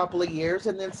for a couple of years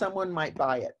and then someone might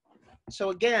buy it. So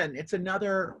again, it's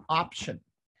another option.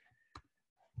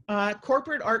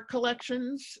 Corporate art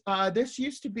collections. This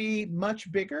used to be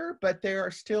much bigger, but there are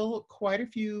still quite a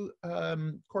few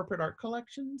corporate art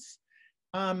collections.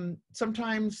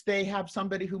 Sometimes they have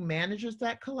somebody who manages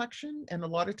that collection, and a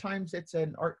lot of times it's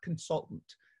an art consultant.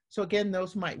 So again,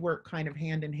 those might work kind of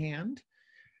hand in hand.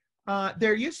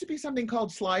 There used to be something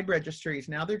called slide registries.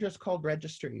 Now they're just called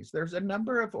registries. There's a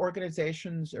number of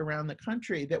organizations around the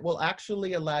country that will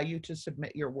actually allow you to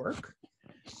submit your work.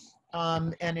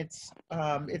 And it's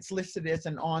listed as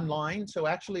an online. So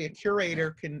actually a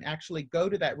curator can actually go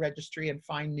to that registry and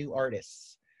find new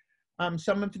artists.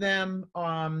 Some of them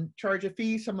charge a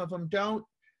fee, some of them don't.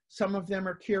 Some of them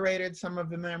are curated, some of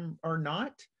them are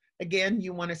not. Again,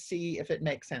 you want to see if it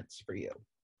makes sense for you.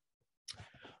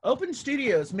 Open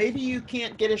studios. Maybe you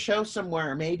can't get a show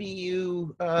somewhere. Maybe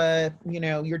you're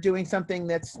doing something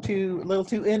that's a little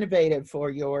too innovative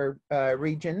for your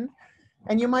region,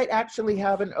 and you might actually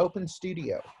have an open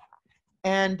studio.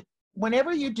 And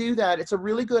whenever you do that, it's a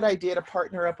really good idea to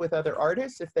partner up with other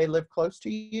artists if they live close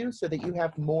to you so that you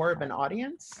have more of an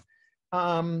audience.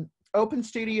 Open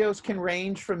studios can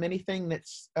range from anything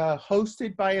that's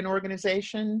hosted by an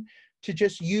organization to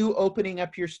just you opening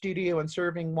up your studio and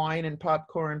serving wine and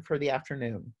popcorn for the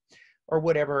afternoon or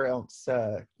whatever else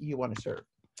you want to serve.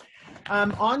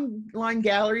 Online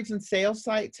galleries and sales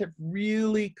sites have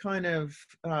really kind of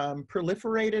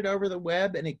proliferated over the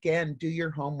web. And again, do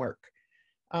your homework.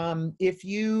 If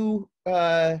you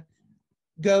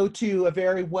go to a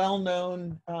very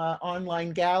well-known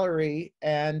online gallery,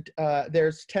 and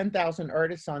there's 10,000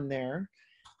 artists on there.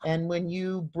 And when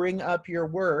you bring up your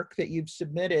work that you've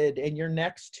submitted and you're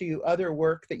next to other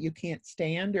work that you can't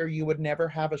stand or you would never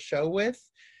have a show with,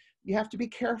 you have to be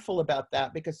careful about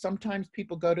that, because sometimes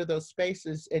people go to those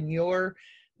spaces and you're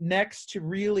next to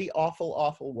really awful,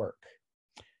 awful work.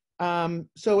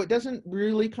 So it doesn't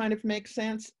really kind of make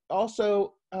sense.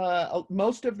 Also,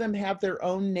 most of them have their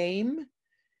own name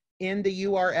in the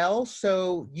URL,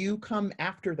 so you come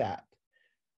after that.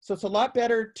 So it's a lot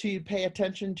better to pay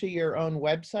attention to your own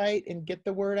website and get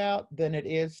the word out than it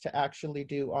is to actually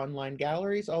do online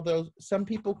galleries, although some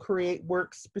people create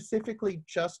work specifically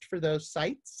just for those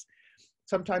sites.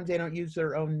 Sometimes they don't use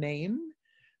their own name.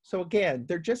 So again,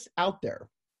 they're just out there.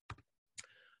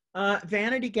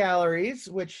 Vanity galleries,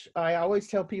 which I always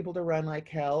tell people to run like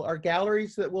hell, are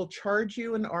galleries that will charge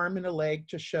you an arm and a leg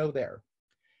to show there.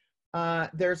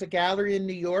 There's a gallery in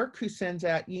New York who sends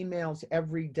out emails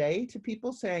every day to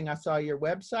people saying, I saw your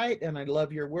website and I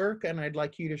love your work and I'd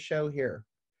like you to show here.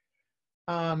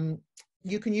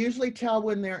 You can usually tell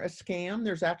when they're a scam.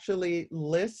 There's actually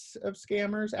lists of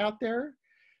scammers out there.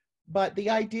 But the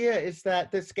idea is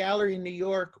that this gallery in New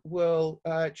York will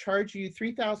charge you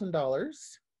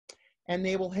 $3,000, and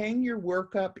they will hang your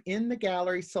work up in the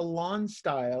gallery salon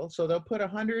style. So they'll put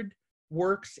 100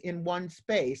 works in one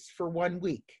space for 1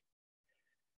 week.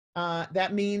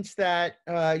 That means that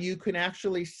you can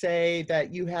actually say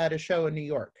that you had a show in New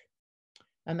York,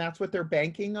 and that's what they're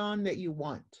banking on that you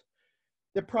want.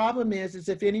 The problem is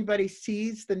if anybody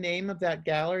sees the name of that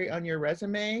gallery on your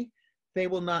resume, they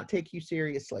will not take you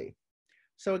seriously.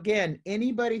 So again,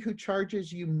 anybody who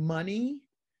charges you money,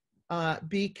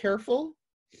 be careful.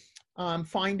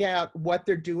 Find out what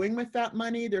they're doing with that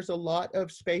money. There's a lot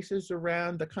of spaces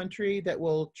around the country that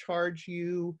will charge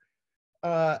you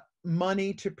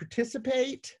money to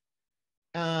participate,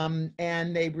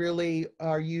 and they really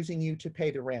are using you to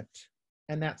pay the rent.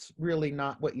 And that's really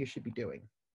not what you should be doing.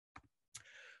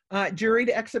 Juried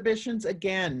exhibitions,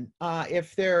 again,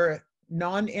 if they're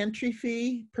non-entry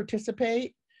fee,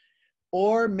 participate,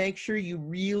 or make sure you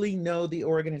really know the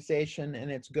organization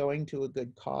and it's going to a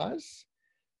good cause.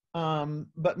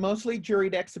 But mostly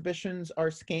juried exhibitions are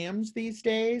scams these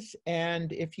days.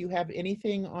 And if you have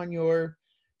anything on your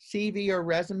CV or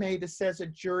resume that says a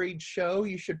juried show,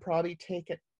 you should probably take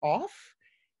it off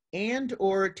and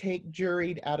or take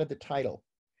juried out of the title.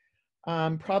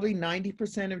 Probably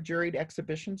 90% of juried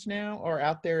exhibitions now are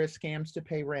out there as scams to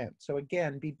pay rent. So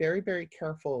again, be very, very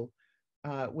careful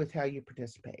with how you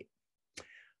participate.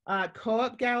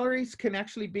 Co-op galleries can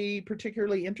actually be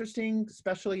particularly interesting,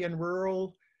 especially in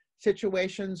rural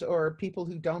situations or people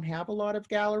who don't have a lot of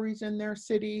galleries in their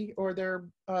city or their,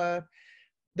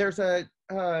 there's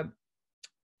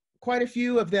quite a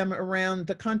few of them around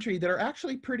the country that are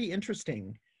actually pretty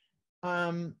interesting.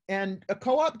 And a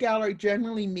co-op gallery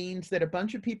generally means that a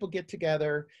bunch of people get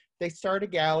together, they start a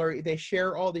gallery, they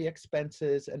share all the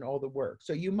expenses and all the work.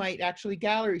 So you might actually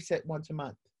gallery sit once a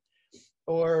month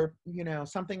or, you know,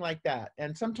 something like that.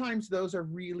 And sometimes those are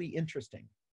really interesting.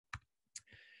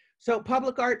 So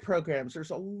public art programs,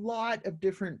 there's a lot of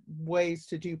different ways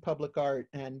to do public art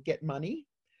and get money.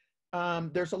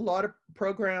 There's a lot of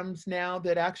programs now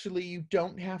that actually you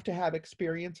don't have to have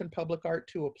experience in public art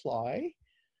to apply.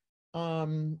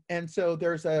 And so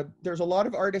there's a lot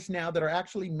of artists now that are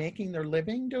actually making their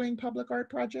living doing public art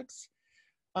projects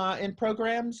and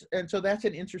programs. And so that's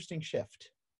an interesting shift.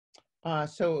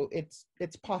 So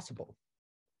it's possible.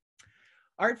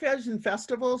 Art fairs and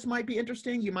festivals might be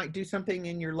interesting. You might do something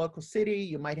in your local city.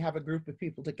 You might have a group of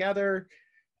people together.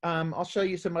 I'll show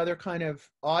you some other kind of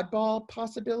oddball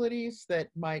possibilities that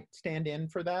might stand in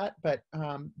for that, but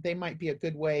they might be a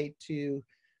good way to,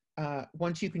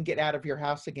 once you can get out of your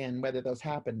house again, whether those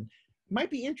happen, it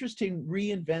might be interesting to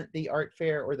reinvent the art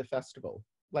fair or the festival.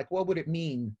 Like, what would it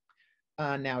mean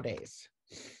nowadays?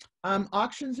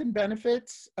 Auctions and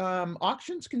benefits.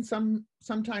 Auctions can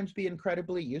sometimes be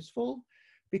incredibly useful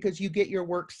because you get your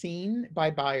work seen by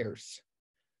buyers.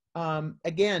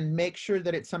 Again, make sure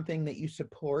that it's something that you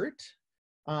support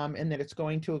and that it's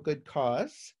going to a good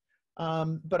cause.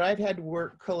 But I've had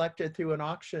work collected through an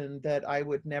auction that I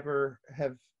would never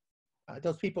have,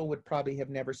 those people would probably have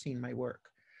never seen my work.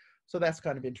 So that's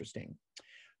kind of interesting.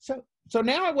 So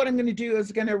now what I'm going to do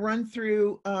is going to run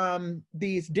through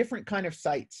these different kind of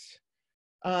sites.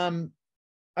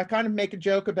 I kind of make a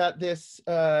joke about this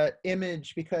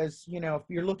image because, you know, if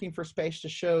you're looking for space to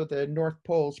show, the North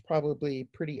Pole's probably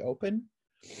pretty open.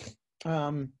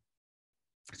 So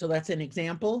that's an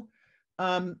example.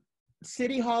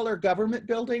 City Hall or government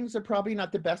buildings are probably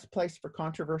not the best place for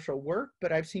controversial work,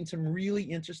 but I've seen some really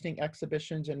interesting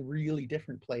exhibitions in really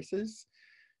different places.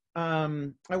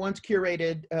 I once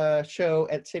curated a show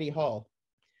at City Hall,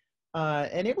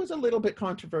 and it was a little bit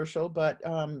controversial, but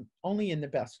only in the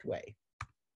best way.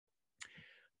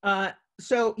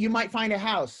 So you might find a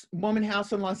house, Woman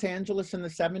House in Los Angeles in the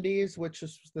 70s, which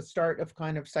is the start of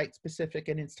kind of site-specific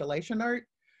and installation art.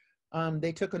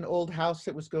 They took an old house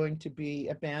that was going to be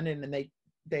abandoned, and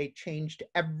they changed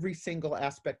every single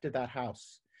aspect of that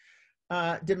house.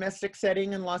 Domestic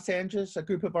setting in Los Angeles, a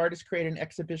group of artists created an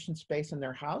exhibition space in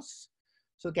their house.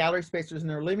 So the gallery space was in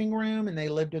their living room, and they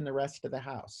lived in the rest of the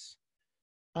house.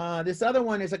 This other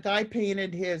one is a guy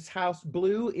painted his house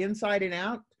blue inside and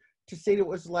out to see what it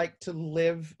was like to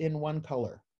live in one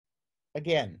color.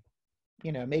 Again,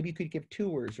 you know, maybe you could give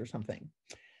tours or something.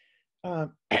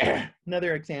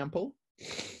 Another example,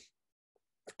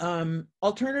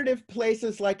 alternative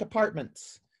places like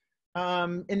apartments.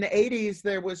 In the 80s,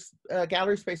 there was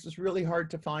gallery space was really hard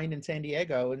to find in San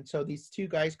Diego. And so these two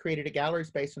guys created a gallery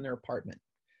space in their apartment.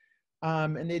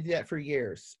 And they did that for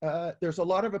years. There's a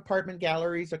lot of apartment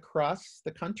galleries across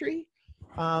the country.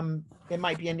 It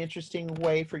might be an interesting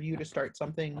way for you to start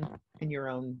something in your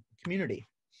own community.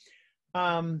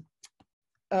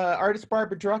 Artist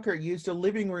Barbara Drucker used a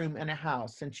living room in a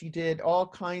house, and she did all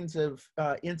kinds of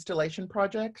installation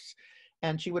projects,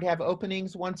 and she would have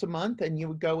openings once a month, and you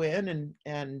would go in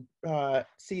and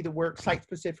see the work,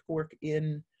 site-specific work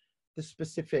in the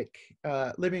specific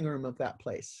living room of that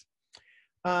place.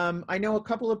 I know a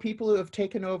couple of people who have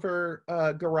taken over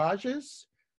garages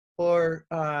or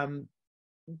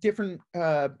different,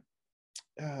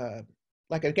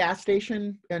 like a gas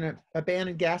station and an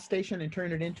abandoned gas station, and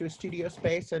turn it into a studio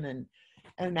space and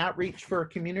an outreach for a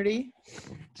community.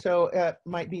 So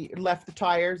might be left the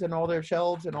tires and all their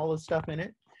shelves and all the stuff in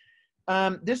it.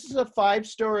 This is a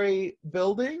 5-story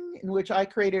building in which I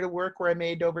created a work where I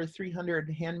made over 300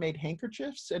 handmade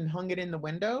handkerchiefs and hung it in the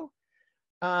window.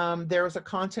 There was a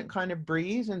constant kind of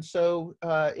breeze, and so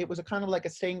it was a kind of like a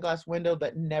stained glass window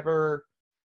that never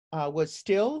was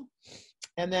still.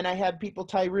 And then I had people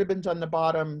tie ribbons on the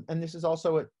bottom, and this is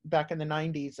also back in the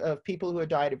 90s, of people who had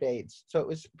died of AIDS. So it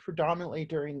was predominantly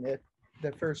during the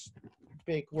first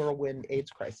big whirlwind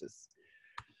AIDS crisis.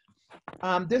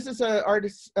 This is an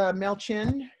artist, Mel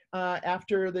Chin,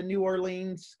 after the New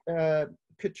Orleans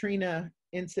Katrina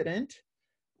incident.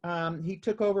 He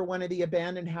took over one of the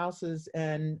abandoned houses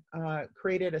and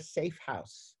created a safe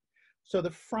house. So the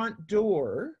front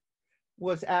door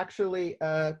was actually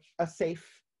a safe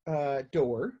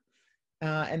door,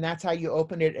 and that's how you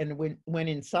opened it and went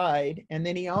inside. And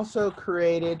then he also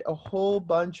created a whole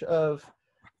bunch of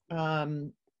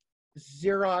Xeroxed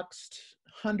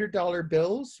 $100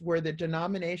 bills where the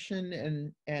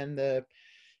denomination and the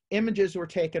images were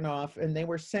taken off, and they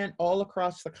were sent all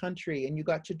across the country, and you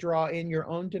got to draw in your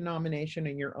own denomination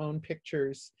and your own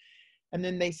pictures. And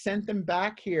then they sent them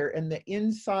back here, and the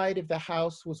inside of the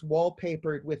house was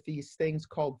wallpapered with these things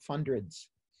called fundreds.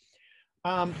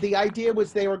 The idea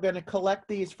was they were going to collect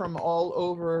these from all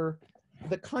over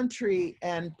the country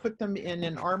and put them in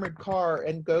an armored car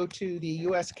and go to the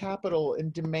US Capitol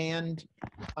and demand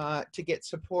to get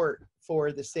support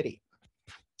for the city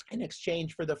in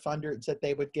exchange for the funders that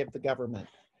they would give the government.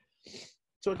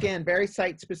 So again, very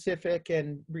site specific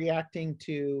and reacting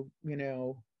to, you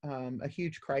know, a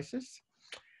huge crisis.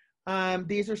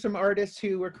 These are some artists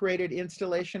who were created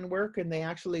installation work, and they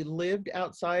actually lived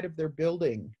outside of their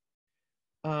building.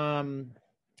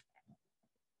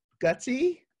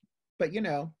 Gutsy, but you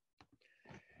know.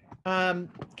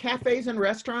 Cafes and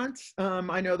restaurants,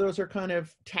 I know those are kind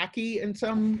of tacky in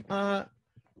some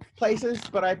places,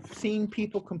 but I've seen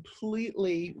people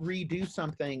completely redo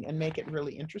something and make it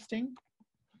really interesting.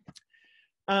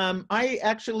 I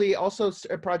actually also,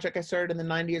 a project I started in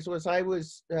the 90s was I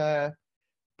was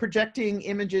projecting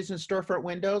images in storefront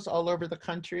windows all over the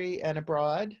country and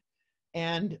abroad.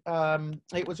 And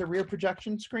it was a rear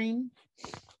projection screen.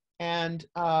 And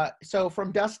so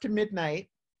from dusk to midnight,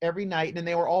 every night, and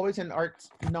they were always in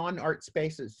non-art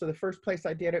spaces. So the first place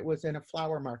I did it was in a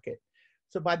flower market.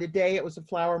 So by the day it was a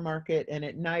flower market, and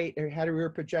at night it had a rear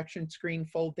projection screen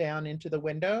fold down into the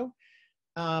window.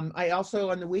 I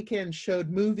also on the weekend showed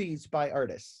movies by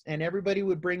artists, and everybody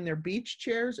would bring their beach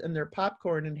chairs and their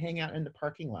popcorn and hang out in the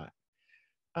parking lot.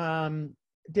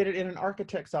 Did it in an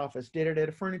architect's office, did it at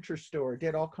a furniture store,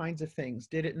 did all kinds of things,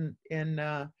 did it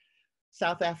in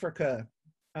South Africa,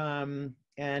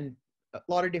 and a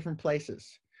lot of different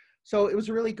places. So it was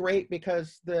really great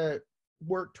because the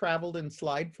work traveled in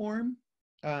slide form,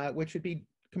 which would be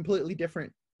completely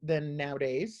different than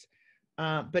nowadays.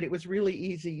 but it was really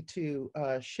easy to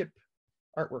ship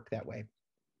artwork that way.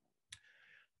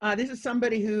 This is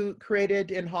somebody who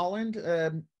created in Holland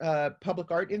a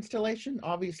public art installation.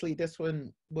 Obviously, this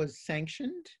one was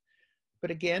sanctioned,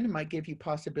 but again, it might give you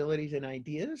possibilities and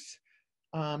ideas.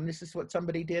 This is what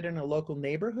somebody did in a local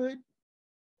neighborhood.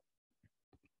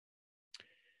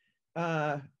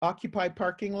 Occupied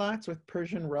parking lots with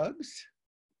Persian rugs.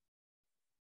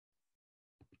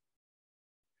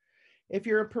 If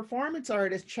you're a performance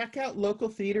artist, check out local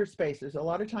theater spaces. A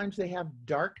lot of times they have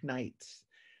dark nights.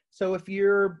 So if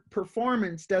your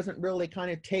performance doesn't really kind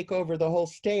of take over the whole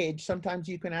stage, sometimes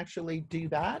you can actually do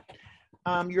that.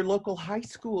 Your local high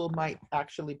school might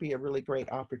actually be a really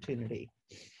great opportunity.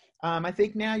 I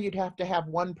think now you'd have to have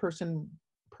one person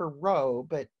per row,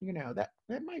 but you know, that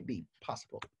might be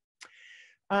possible.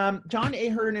 John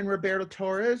Ahern and Roberto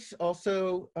Torres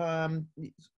also,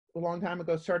 a long time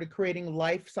ago, started creating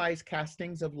life-size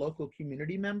castings of local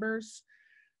community members.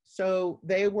 So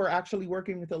they were actually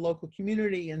working with the local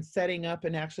community and setting up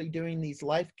and actually doing these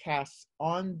life casts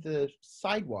on the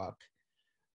sidewalk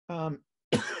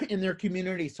in their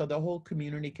community, so the whole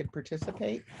community could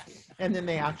participate. And then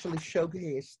they actually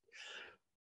showcased,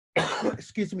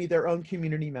 excuse me, their own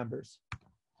community members.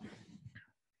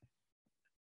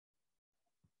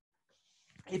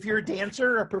 If you're a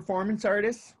dancer or a performance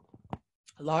artist,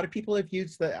 a lot of people have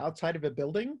used the outside of a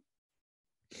building,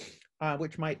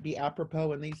 which might be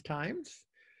apropos in these times.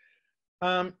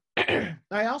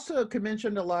 I also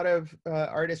commissioned a lot of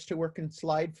artists to work in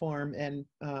slide form and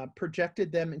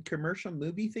projected them in commercial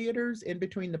movie theaters in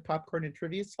between the popcorn and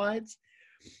trivia slides.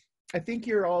 I think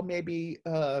you're all maybe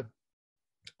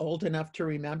old enough to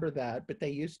remember that, but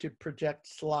they used to project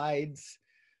slides,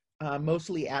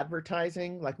 mostly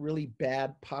advertising, like really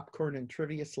bad popcorn and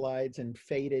trivia slides and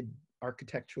faded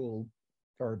architectural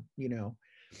or, you know,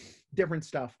 different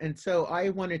stuff. And so I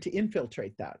wanted to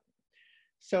infiltrate that.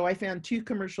 So I found 2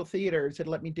 commercial theaters that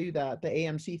let me do that. The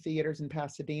AMC theaters in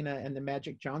Pasadena and the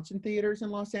Magic Johnson theaters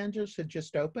in Los Angeles had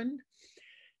just opened.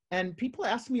 And people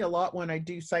ask me a lot when I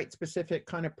do site-specific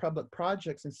kind of public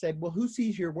projects and said, well, who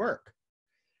sees your work?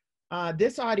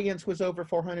 This audience was over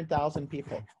 400,000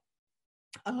 people.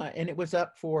 And it was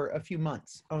up for a few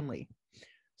months only.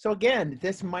 So again,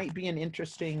 this might be an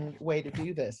interesting way to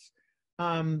do this.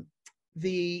 I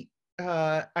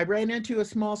ran into a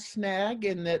small snag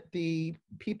in that the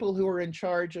people who were in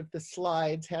charge of the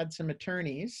slides had some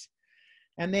attorneys,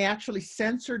 and they actually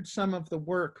censored some of the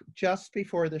work just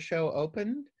before the show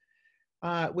opened,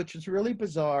 which is really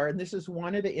bizarre. And this is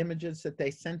one of the images that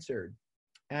they censored.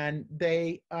 And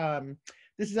they,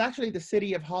 this is actually the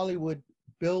city of Hollywood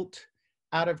built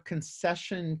out of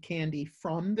concession candy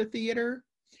from the theater.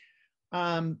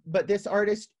 But this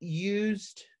artist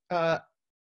used a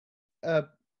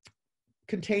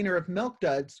container of Milk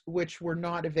Duds, which were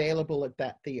not available at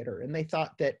that theater. And they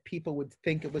thought that people would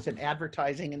think it was an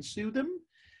advertising and sue them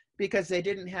because they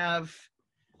didn't have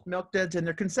Milk Duds in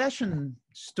their concession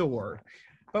store.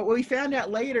 But what we found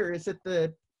out later is that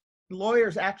the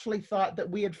lawyers actually thought that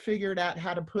we had figured out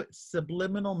how to put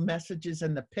subliminal messages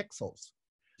in the pixels.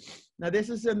 Now, this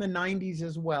is in the 90s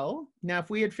as well. Now, if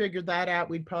we had figured that out,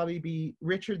 we'd probably be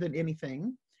richer than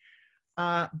anything.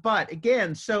 But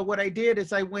again, so what I did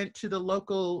is I went to the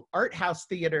local art house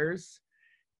theaters,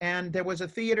 and there was a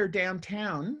theater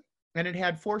downtown, and it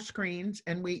had 4 screens,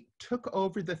 and we took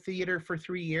over the theater for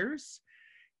 3 years.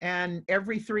 And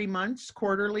every 3 months,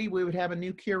 quarterly, we would have a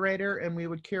new curator, and we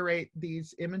would curate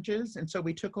these images. And so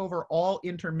we took over all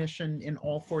intermission in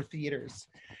all 4 theaters.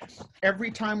 Every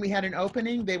time we had an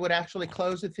opening, they would actually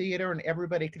close the theater and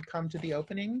everybody could come to the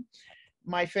opening.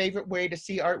 My favorite way to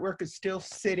see artwork is still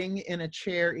sitting in a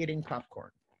chair eating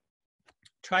popcorn.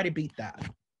 Try to beat that.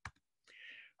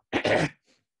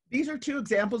 These are 2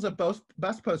 examples of both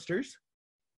bus posters.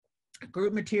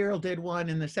 Group Material did one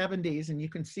in the 70s, and you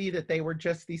can see that they were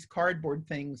just these cardboard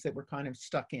things that were kind of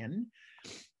stuck in.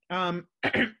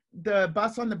 The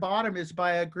bus on the bottom is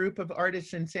by a group of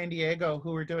artists in San Diego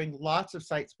who are doing lots of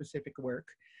site-specific work.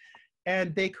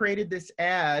 And they created this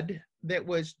ad that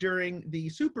was during the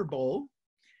Super Bowl.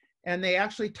 And they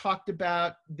actually talked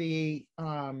about the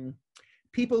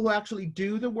people who actually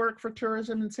do the work for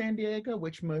tourism in San Diego,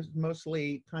 which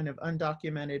mostly kind of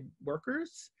undocumented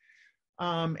workers.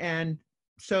 And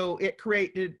so it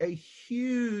created a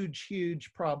huge,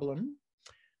 huge problem,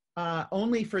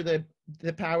 only for the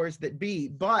powers that be,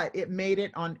 but it made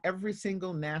it on every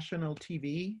single national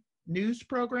TV news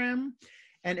program,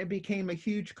 and it became a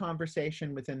huge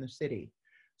conversation within the city.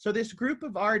 So this group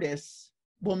of artists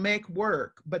will make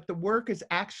work, but the work is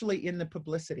actually in the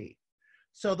publicity.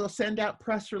 So they'll send out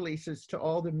press releases to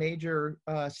all the major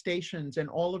stations, and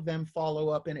all of them follow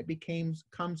up, and it becomes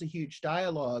a huge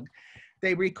dialogue.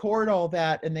 They record all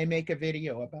that and they make a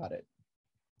video about it.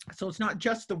 So it's not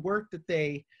just the work that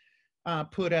they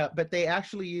put up, but they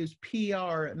actually use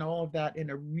PR and all of that in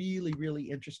a really, really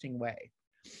interesting way.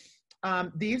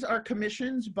 These are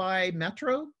commissions by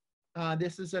Metro.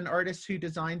 This is an artist who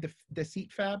designed the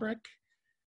seat fabric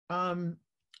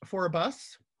for a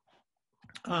bus,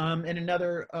 and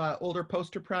another older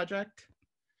poster project.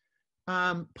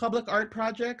 Public art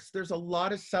projects, there's a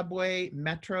lot of subway,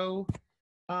 Metro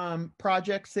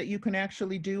projects that you can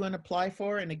actually do and apply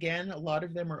for. And again, a lot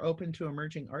of them are open to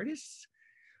emerging artists.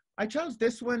 I chose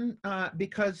this one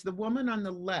because the woman on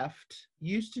the left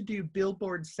used to do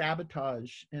billboard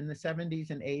sabotage in the 70s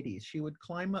and 80s. She would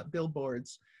climb up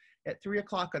billboards at 3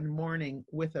 o'clock in the morning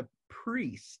with a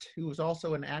priest who was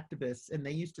also an activist, and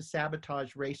they used to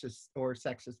sabotage racist or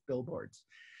sexist billboards.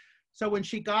 So when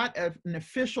she got an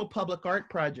official public art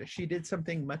project, she did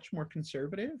something much more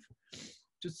conservative,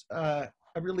 just a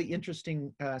really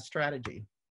interesting strategy.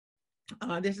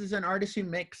 This is an artist who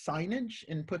makes signage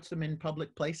and puts them in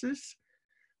public places.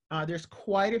 There's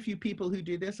quite a few people who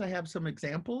do this. I have some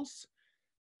examples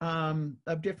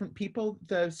of different people.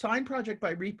 The sign project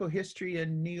by Repo History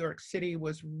in New York City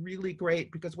was really great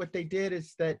because what they did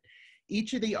is that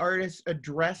each of the artists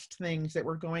addressed things that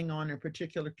were going on in a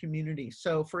particular community.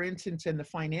 So for instance, in the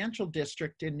financial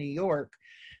district in New York,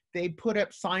 they put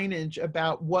up signage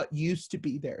about what used to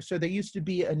be there. So there used to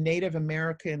be a Native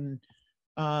American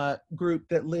group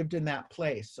that lived in that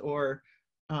place, or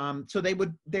so they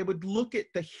would look at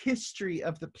the history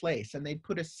of the place, and they'd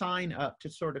put a sign up to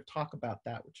sort of talk about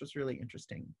that, which was really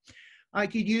interesting. I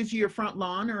could use your front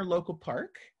lawn or a local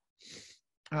park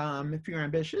if you're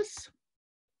ambitious.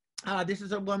 This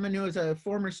is a woman who is a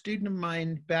former student of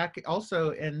mine back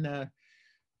also in the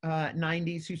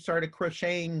 90s who started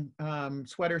crocheting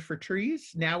sweaters for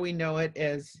trees. Now we know it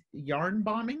as yarn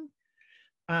bombing,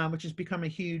 which has become a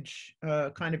huge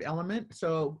kind of element.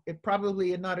 So it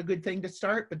probably is not a good thing to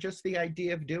start, but just the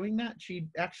idea of doing that. She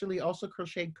actually also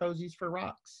crocheted cozies for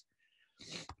rocks.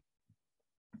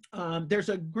 There's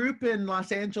a group in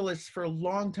Los Angeles for a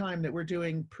long time that were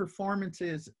doing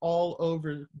performances all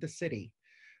over the city.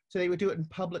 So they would do it in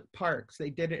public parks. They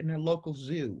did it in a local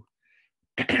zoo.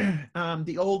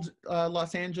 The old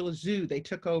Los Angeles Zoo, they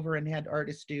took over and had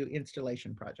artists do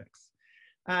installation projects.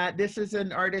 This is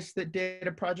an artist that did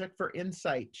a project for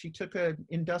Insight. She took an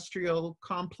industrial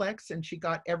complex and she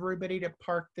got everybody to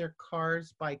park their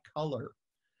cars by color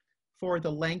for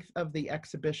the length of the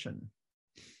exhibition.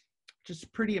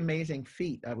 Just pretty amazing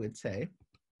feat, I would say.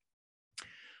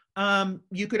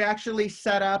 You could actually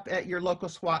set up at your local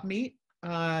swap meet.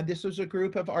 This was a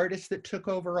group of artists that took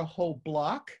over a whole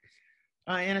block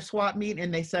in a swap meet,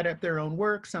 and they set up their own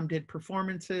work. Some did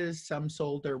performances, some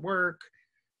sold their work,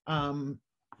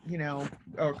 you know,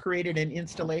 or created an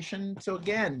installation. So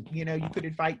again, you know, you could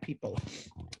invite people.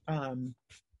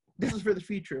 This is for the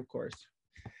future, of course.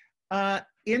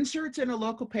 Inserts in a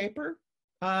local paper.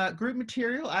 Group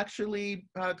Material actually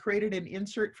created an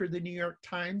insert for the New York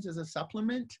Times as a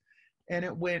supplement, and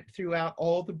it went throughout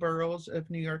all the boroughs of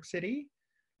New York City.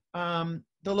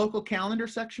 The local calendar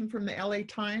section from the LA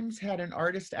Times had an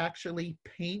artist actually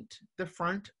paint the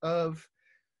front of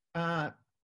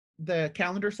the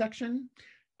calendar section.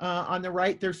 On the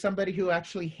right, there's somebody who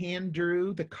actually hand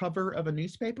drew the cover of a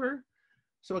newspaper.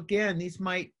 So again, these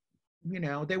might, you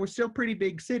know, they were still pretty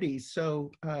big cities.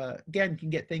 So again, can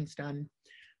get things done.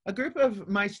 A group of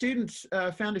my students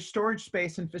found a storage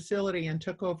space and facility and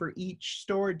took over each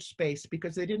storage space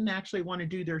because they didn't actually want to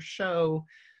do their show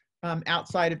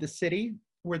outside of the city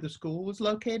where the school was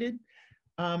located.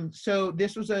 So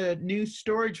this was a new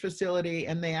storage facility,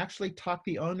 and they actually talked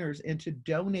the owners into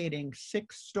donating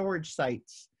 6 storage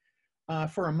sites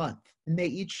for a month. And they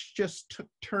each just took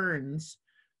turns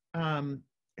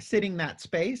sitting that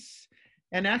space.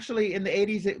 And actually in the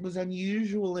 80s, it was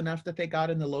unusual enough that they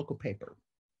got in the local paper.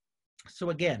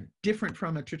 So again, different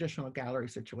from a traditional gallery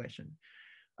situation.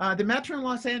 The Metro in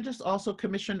Los Angeles also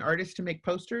commissioned artists to make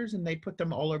posters, and they put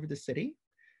them all over the city,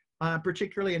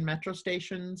 particularly in metro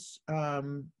stations,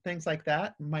 things like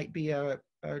that might be an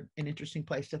interesting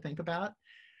place to think about.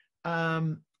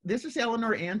 This is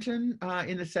Eleanor Anton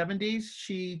in the 70s.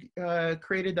 She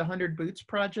created the 100 Boots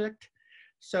Project.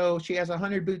 So she has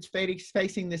 100 boots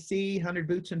facing the sea, 100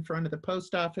 boots in front of the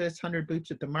post office, 100 boots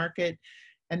at the market.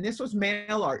 And this was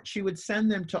mail art. She would send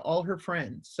them to all her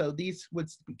friends. So these would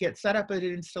get set up at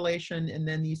an installation, and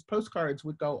then these postcards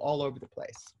would go all over the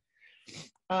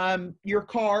place. Your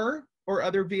car or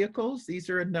other vehicles. These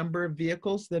are a number of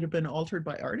vehicles that have been altered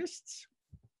by artists.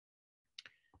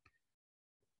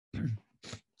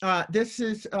 This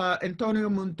is Antonio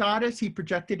Muntares. He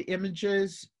projected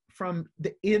images from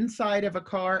the inside of a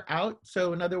car out.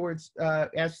 So in other words,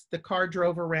 as the car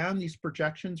drove around, these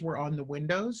projections were on the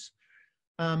windows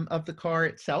of the car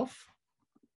itself.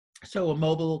 So a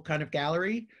mobile kind of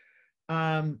gallery.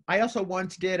 I also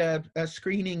once did a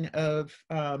screening of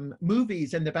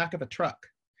movies in the back of a truck.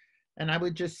 And I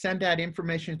would just send out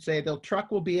information and say, the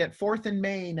truck will be at 4th and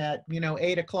Main at,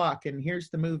 8 o'clock, and here's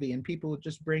the movie. And people would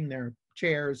just bring their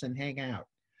chairs and hang out.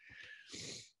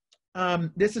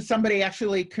 This is somebody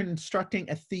actually constructing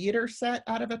a theater set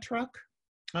out of a truck.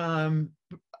 A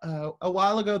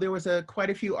while ago, there was quite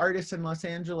a few artists in Los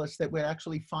Angeles that would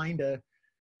actually find a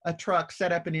truck,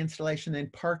 set up an installation, then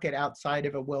park it outside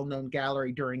of a well-known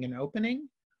gallery during an opening.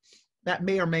 That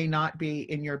may or may not be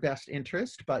in your best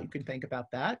interest, but you can think about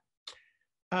that.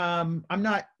 I'm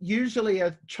not usually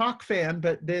a chalk fan,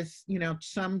 but this,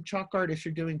 some chalk artists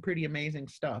are doing pretty amazing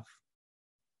stuff.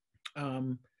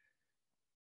 It's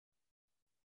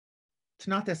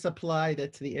not the supply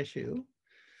that's the issue.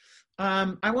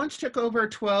 I once took over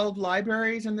 12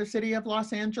 libraries in the city of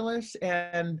Los Angeles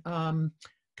and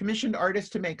commissioned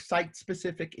artists to make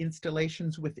site-specific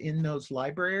installations within those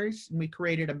libraries. And we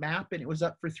created a map, and it was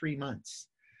up for 3 months.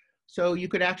 So you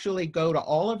could actually go to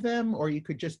all of them, or you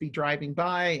could just be driving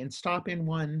by and stop in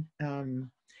one.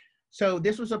 So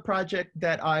this was a project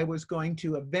that I was going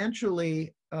to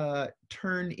eventually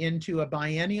turn into a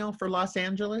biennial for Los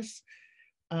Angeles.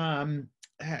 I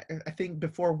think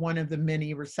before one of the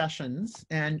many recessions,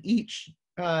 and each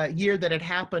year that it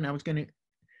happened, I was going to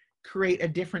create a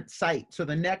different site. So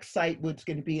the next site was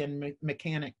going to be in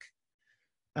mechanic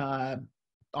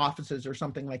offices or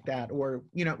something like that, or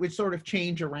it would sort of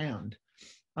change around.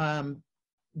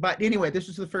 But anyway, this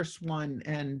was the first one,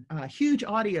 and a huge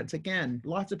audience. Again,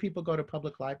 lots of people go to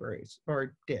public libraries,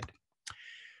 or did.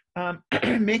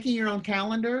 Making your own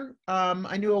calendar.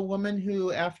 I knew a woman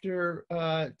who, after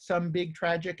some big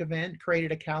tragic event,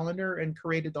 created a calendar and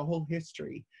created the whole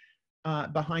history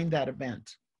behind that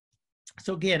event.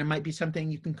 So again, it might be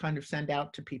something you can kind of send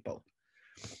out to people.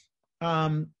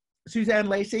 Suzanne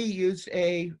Lacey used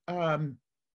a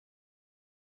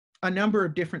number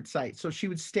of different sites. So she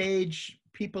would stage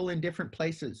people in different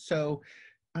places. So,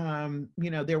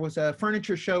 there was a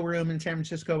furniture showroom in San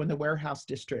Francisco in the warehouse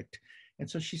district. And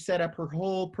so she set up her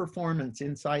whole performance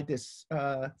inside this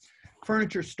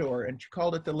furniture store, and she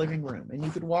called it the living room. And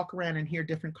you could walk around and hear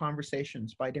different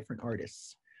conversations by different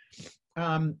artists.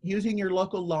 Using your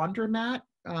local laundromat.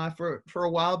 For a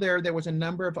while there was a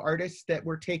number of artists that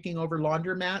were taking over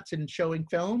laundromats and showing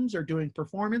films or doing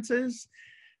performances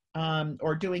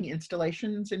or doing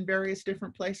installations in various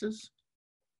different places.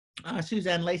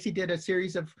 Suzanne Lacey did a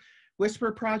series of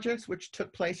whisper projects which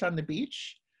took place on the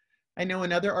beach. I know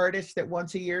another artist that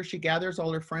once a year she gathers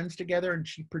all her friends together and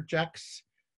she projects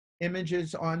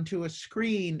images onto a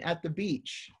screen at the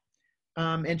beach.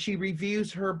 And she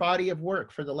reviews her body of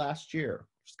work for the last year.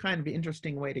 It's kind of an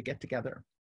interesting way to get together.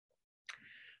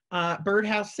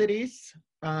 Birdhouse cities.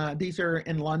 These are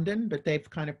in London, but they've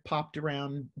kind of popped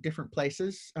around different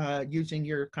places using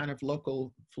your kind of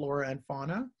local flora and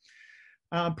fauna.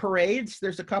 Parades.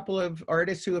 There's a couple of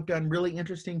artists who have done really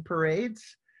interesting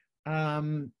parades.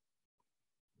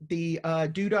 The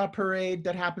Doodah Parade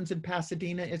that happens in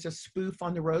Pasadena is a spoof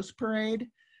on the Rose Parade.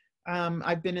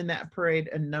 I've been in that parade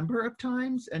a number of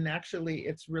times, and actually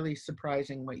it's really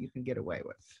surprising what you can get away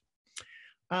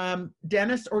with.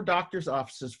 Dentists or doctor's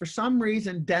offices. For some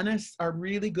reason, dentists are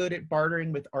really good at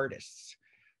bartering with artists.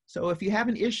 So if you have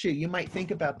an issue, you might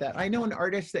think about that. I know an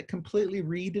artist that completely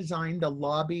redesigned the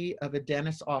lobby of a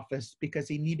dentist's office because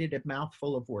he needed a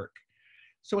mouthful of work.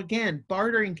 So again,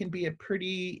 bartering can be a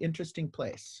pretty interesting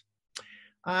place.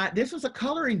 This was a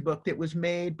coloring book that was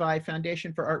made by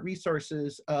Foundation for Art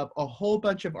Resources of a whole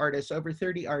bunch of artists, over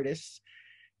 30 artists.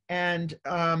 And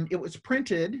it was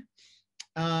printed.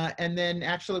 And then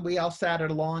actually we all sat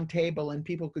at a long table and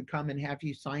people could come and have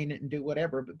you sign it and do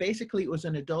whatever. But basically it was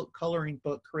an adult coloring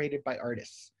book created by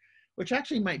artists, which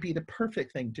actually might be the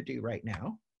perfect thing to do right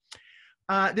now.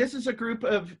 This is a group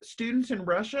of students in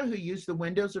Russia who used the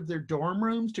windows of their dorm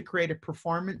rooms to create a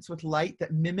performance with light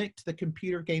that mimicked the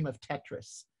computer game of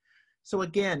Tetris. So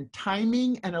again,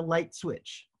 timing and a light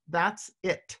switch, that's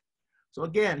it. So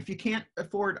again, if you can't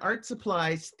afford art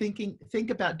supplies, think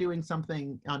about doing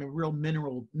something on a real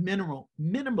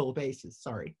minimal basis,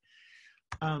 sorry.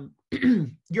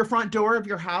 Your front door of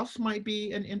your house might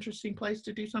be an interesting place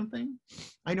to do something.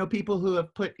 I know people who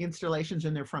have put installations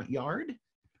in their front yard.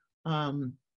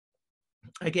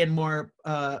 Again, more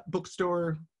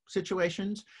bookstore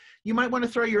situations. You might want to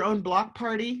throw your own block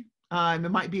party.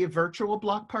 It might be a virtual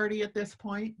block party at this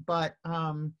point, but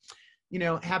you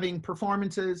know, having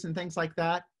performances and things like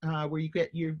that, where you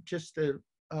get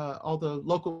all the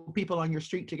local people on your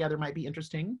street together might be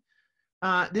interesting.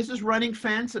 This is Running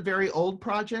Fence, a very old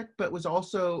project, but was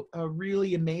also a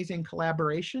really amazing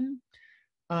collaboration.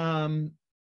 Also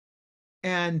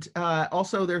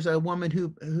there's a woman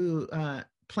who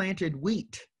planted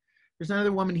wheat. There's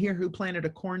another woman here who planted a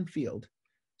cornfield.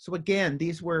 So again,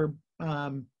 these were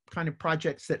kind of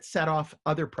projects that set off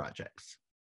other projects.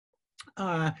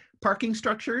 Parking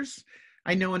structures.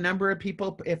 I know a number of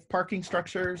people, if parking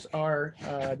structures are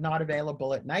not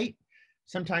available at night,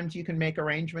 sometimes you can make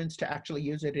arrangements to actually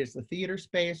use it as the theater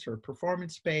space or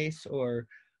performance space, or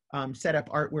set up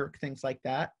artwork, things like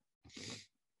that.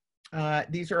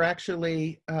 These are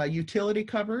actually utility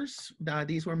covers.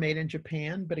 These were made in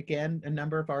Japan, but again, a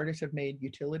number of artists have made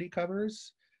utility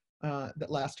covers that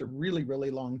last a really, really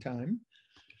long time.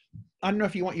 I don't know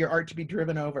if you want your art to be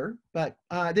driven over, but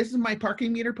this is my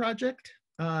parking meter project.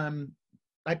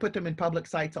 I put them in public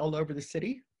sites all over the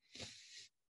city.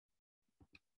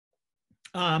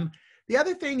 The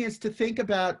other thing is to think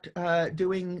about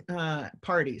doing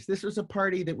parties. This was a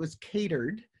party that was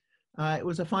catered. It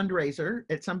was a fundraiser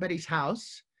at somebody's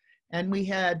house, and we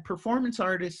had performance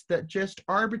artists that just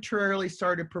arbitrarily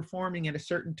started performing at a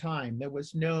certain time. There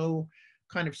was no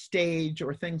kind of stage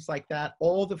or things like that.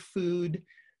 All the food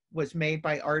was made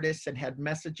by artists and had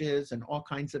messages and all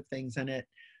kinds of things in it.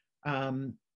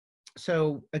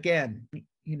 So again,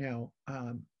 you know,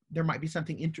 there might be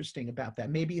something interesting about that.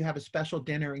 Maybe you have a special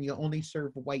dinner and you only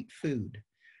serve white food,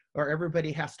 or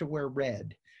everybody has to wear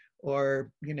red,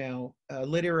 or, you know,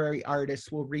 literary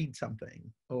artists will read something,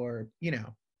 or, you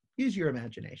know, use your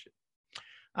imagination.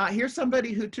 Here's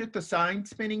somebody who took the sign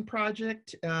spinning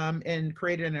project and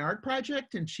created an art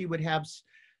project, and she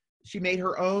made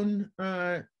her own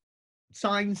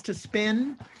signs to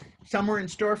spin. Some were in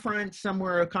storefronts, some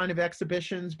were kind of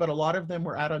exhibitions, but a lot of them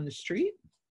were out on the street.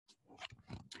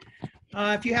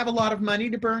 If you have a lot of money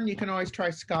to burn, you can always try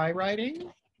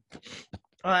skywriting.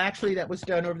 Actually, that was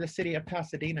done over the city of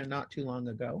Pasadena not too long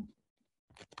ago.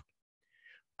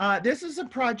 This is a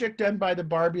project done by the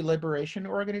Barbie Liberation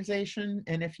Organization,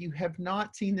 and if you have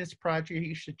not seen this project,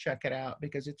 you should check it out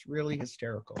because it's really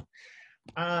hysterical.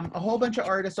 A whole bunch of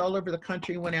artists all over the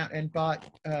country went out and bought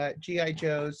G.I.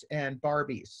 Joes and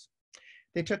Barbies.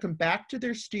 They took them back to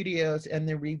their studios and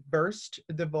they reversed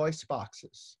the voice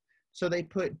boxes. So they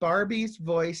put Barbie's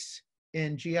voice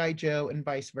in G.I. Joe and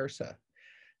vice versa.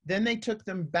 Then they took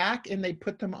them back and they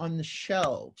put them on the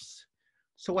shelves.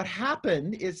 So what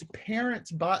happened is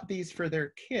parents bought these for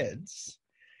their kids.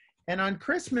 And on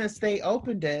Christmas, they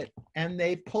opened it and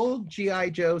they pulled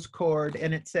G.I. Joe's cord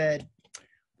and it said,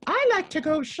 "I like to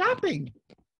go shopping."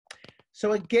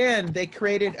 So again, they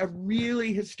created a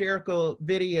really hysterical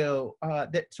video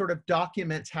that sort of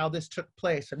documents how this took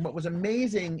place. And what was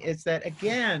amazing is that,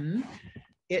 again,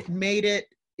 it made it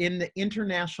in the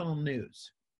international news.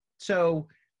 So,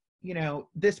 you know,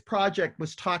 this project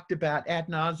was talked about ad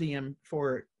nauseum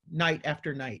for night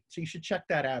after night. So you should check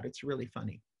that out. It's really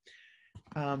funny.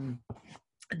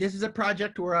 This is a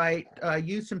project where I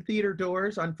used some theater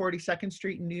doors on 42nd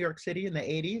Street in New York City in the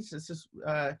 80s. This is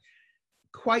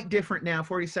quite different now.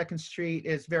 42nd Street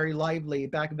is very lively.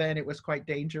 Back then it was quite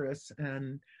dangerous.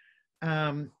 And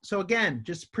so again,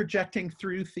 just projecting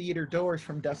through theater doors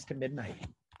from dusk to midnight.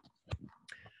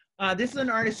 This is an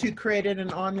artist who created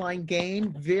an online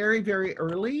game very, very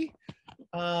early.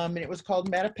 And it was called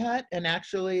MetaPet. And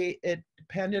actually it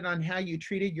depended on how you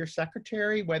treated your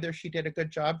secretary, whether she did a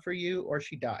good job for you or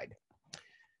she died.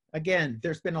 Again,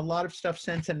 there's been a lot of stuff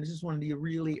since, and this is one of the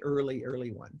really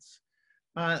early ones.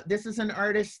 This is an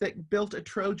artist that built a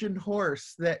Trojan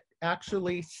horse that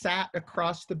actually sat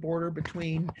across the border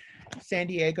between San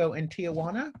Diego and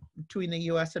Tijuana, between the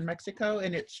US and Mexico,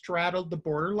 and it straddled the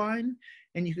borderline.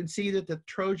 And you can see that the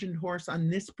Trojan horse on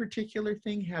this particular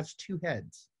thing has two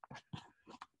heads.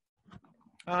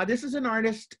 This is an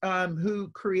artist who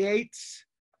creates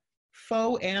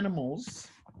faux animals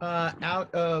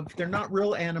out of, they're not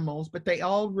real animals, but they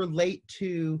all relate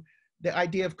to the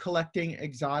idea of collecting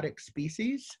exotic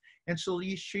species. And she'll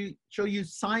use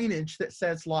signage that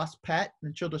says lost pet,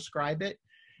 and she'll describe it.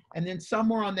 And then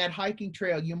somewhere on that hiking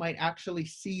trail, you might actually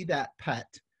see that pet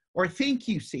or think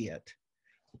you see it.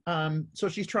 So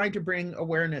she's trying to bring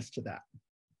awareness to that.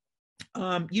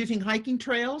 Using hiking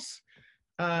trails,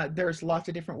 there's lots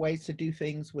of different ways to do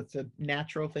things with the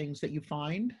natural things that you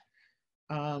find.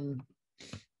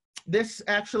 This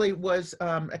actually was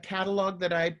a catalog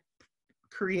that I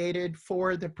created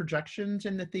for the projections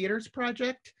in the theaters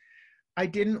project. I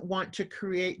didn't want to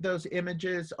create those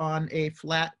images on a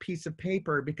flat piece of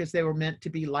paper because they were meant to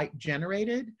be light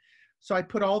generated. So I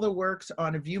put all the works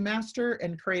on a ViewMaster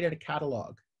and created a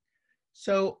catalog.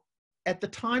 So at the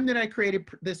time that I created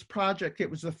this project, it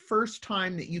was the first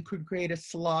time that you could create a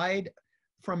slide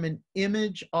from an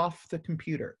image off the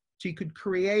computer. So you could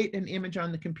create an image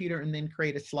on the computer and then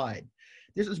create a slide.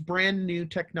 This is brand new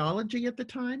technology at the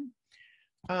time.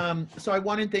 So I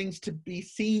wanted things to be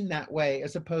seen that way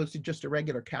as opposed to just a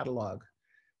regular catalog.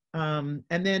 And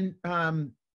then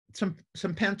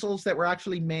some pencils that were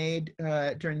actually made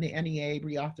during the NEA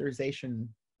reauthorization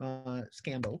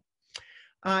scandal.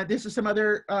 This is some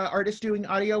other artists doing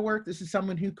audio work. This is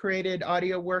someone who created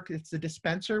audio work. It's a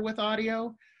dispenser with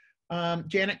audio.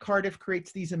 Janet Cardiff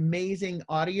creates these amazing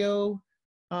audio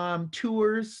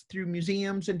tours through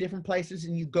museums and different places,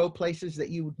 and you go places that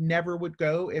you never would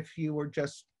go if you were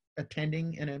just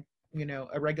attending in a, you know,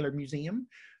 a regular museum.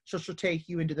 So she'll take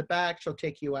you into the back, she'll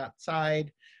take you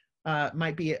outside.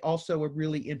 Might be also a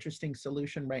really interesting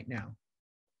solution right now.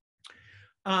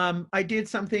 I did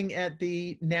something at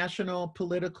the National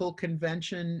Political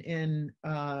Convention in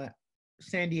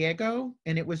San Diego,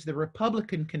 and it was the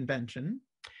Republican Convention.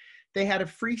 They had a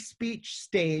free speech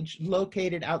stage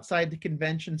located outside the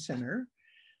convention center.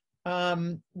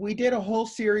 We did a whole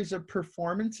series of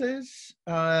performances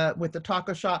with the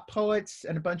Taco Shop Poets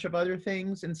and a bunch of other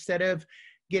things. Instead of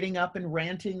getting up and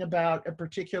ranting about a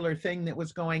particular thing that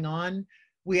was going on,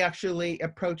 we actually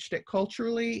approached it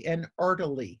culturally and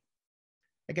artily.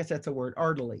 I guess that's a word,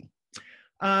 artily.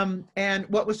 And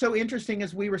what was so interesting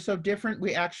is we were so different,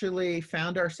 we actually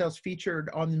found ourselves featured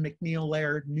on the McNeil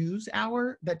Laird News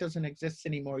Hour. That doesn't exist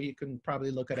anymore. You can probably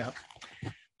look it up.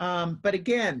 But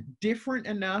again, different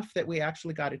enough that we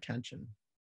actually got attention.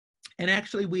 And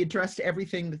actually, we addressed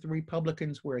everything that the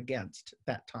Republicans were against at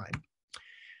that time.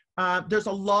 There's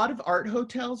a lot of art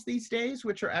hotels these days,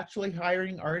 which are actually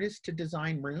hiring artists to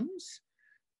design rooms.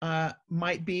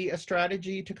 Might be a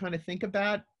strategy to kind of think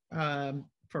about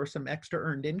for some extra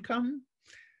earned income.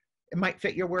 It might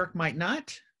fit your work, might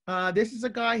not. This is a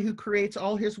guy who creates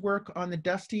all his work on the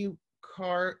dusty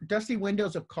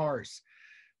windows of cars.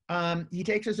 He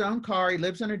takes his own car, he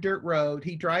lives on a dirt road,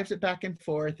 he drives it back and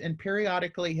forth, and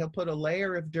periodically he'll put a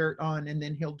layer of dirt on, and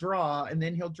then he'll draw, and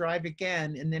then he'll drive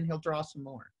again, and then he'll draw some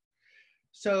more.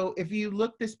 So if you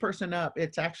look this person up,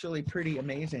 it's actually pretty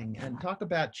amazing. And talk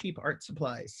about cheap art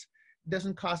supplies. It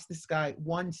doesn't cost this guy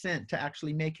 1 cent to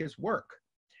actually make his work.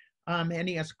 And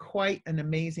he has quite an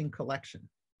amazing collection.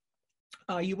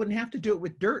 You wouldn't have to do it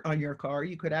with dirt on your car.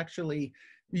 You could actually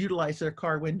utilize their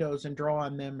car windows and draw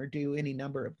on them or do any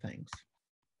number of things.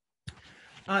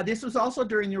 This was also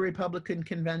during the Republican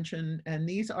convention, and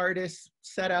these artists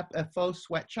set up a faux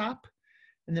sweatshop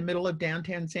in the middle of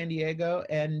downtown San Diego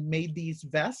and made these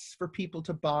vests for people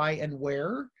to buy and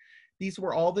wear. These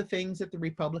were all the things that the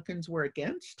Republicans were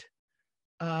against.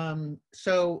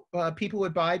 So people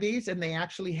would buy these, and they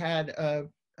actually had a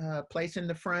place in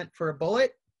the front for a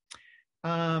bullet.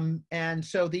 And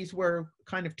so these were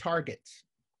kind of targets.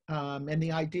 And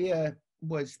the idea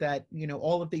was that, you know,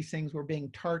 all of these things were being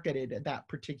targeted at that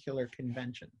particular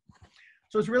convention.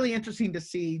 So it's really interesting to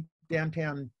see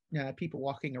downtown people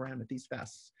walking around with these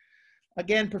vests.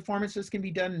 Again, performances can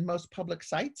be done in most public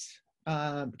sites.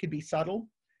 It could be subtle.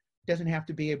 It doesn't have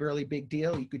to be a really big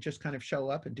deal. You could just kind of show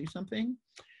up and do something.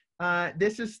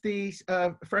 This is the,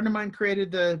 a friend of mine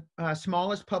created the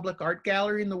smallest public art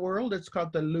gallery in the world. It's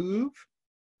called the Louvre.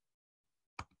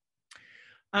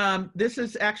 This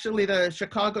is actually the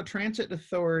Chicago Transit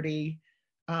Authority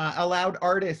allowed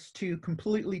artists to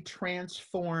completely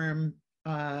transform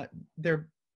their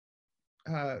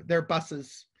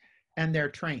buses and their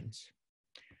trains.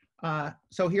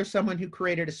 So here's someone who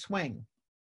created a swing,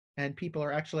 and people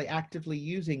are actually actively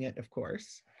using it, of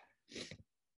course.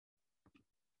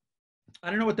 I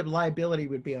don't know what the liability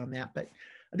would be on that, but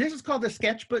this is called the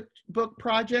Sketchbook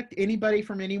Project. Anybody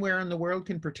from anywhere in the world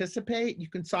can participate. You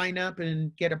can sign up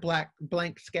and get a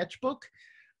blank sketchbook,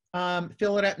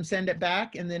 fill it out and send it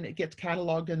back, and then it gets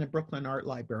cataloged in the Brooklyn Art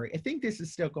Library. I think this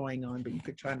is still going on, but you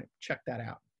could try to check that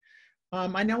out.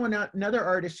 I know another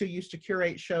artist who used to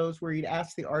curate shows where you'd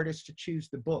ask the artist to choose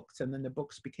the books, and then the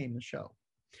books became the show.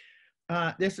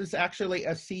 This is actually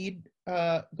a seed,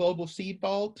 global seed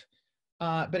vault.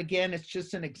 But again, it's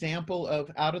just an example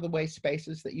of out-of-the-way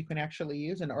spaces that you can actually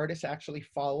use. An artist actually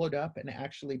followed up and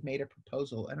actually made a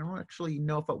proposal. I don't actually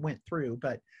know if it went through,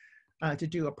 but to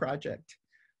do a project.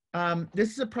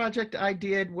 This is a project I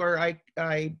did where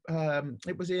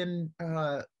it was in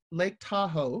Lake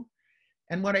Tahoe.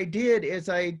 And what I did is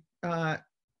their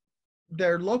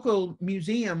local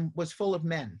museum was full of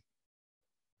men.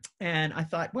 And I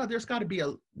thought, well, there's got to be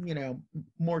a, you know,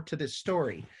 more to this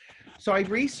story. So I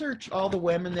researched all the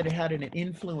women that had an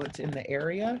influence in the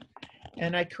area,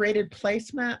 and I created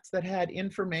placemats that had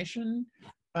information.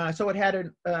 So it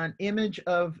had an image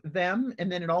of them,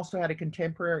 and then it also had a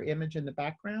contemporary image in the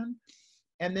background.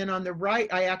 And then on the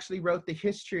right, I actually wrote the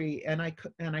history, and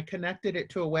I connected it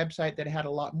to a website that had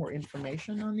a lot more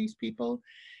information on these people.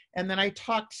 And then I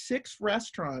talked 6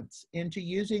 restaurants into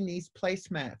using these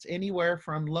placemats, anywhere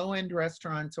from low-end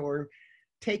restaurants or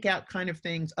takeout kind of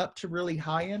things up to really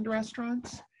high-end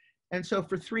restaurants. And so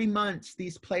for 3 months,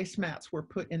 these placemats were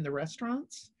put in the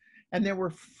restaurants, and there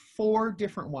were 4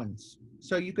 different ones.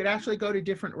 So you could actually go to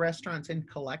different restaurants and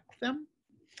collect them.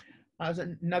 As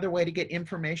another way to get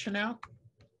information out.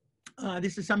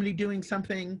 This is somebody doing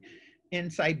something in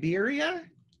Siberia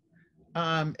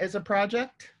as a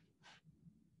project.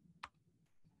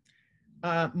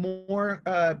 More,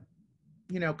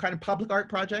 you know, kind of public art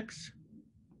projects.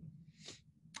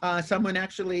 Someone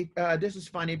actually, this is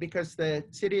funny because the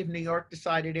city of New York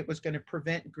decided it was going to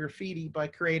prevent graffiti by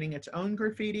creating its own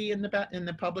graffiti in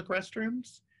the public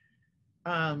restrooms.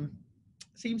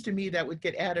 Seems to me that would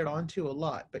get added onto a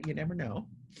lot, but you never know.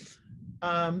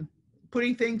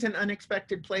 Putting things in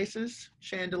unexpected places,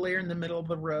 chandelier in the middle of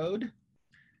the road.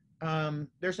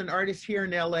 There's an artist here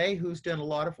in LA who's done a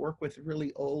lot of work with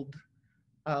really old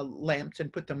lamps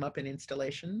and put them up in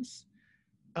installations.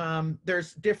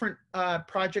 There's different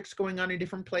projects going on in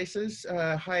different places.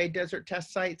 High Desert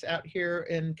Test Sites out here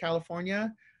in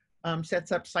California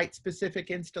sets up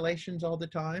site-specific installations all the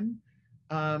time.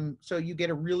 So you get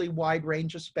a really wide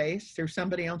range of space. There's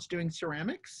somebody else doing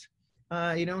ceramics.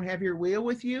 You don't have your wheel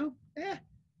with you?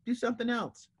 Do something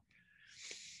else.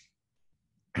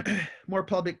 More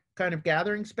public kind of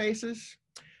gathering spaces.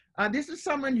 This is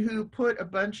someone who put a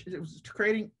bunch, it was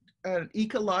creating an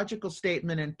ecological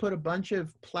statement and put a bunch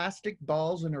of plastic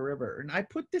balls in a river. And I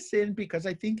put this in because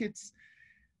I think it's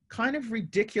kind of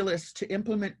ridiculous to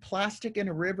implement plastic in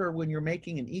a river when you're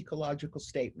making an ecological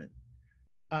statement.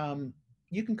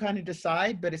 You can kind of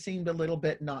decide, but it seemed a little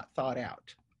bit not thought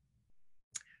out.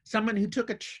 Someone who took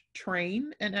a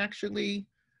train and actually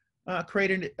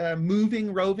created a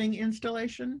moving roving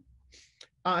installation.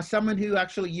 Someone who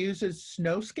actually uses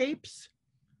snowscapes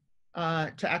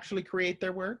to actually create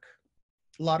their work.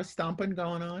 A lot of stomping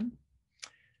going on.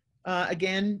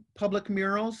 Again, public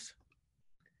murals,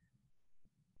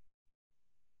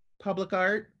 public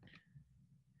art.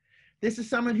 This is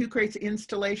someone who creates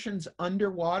installations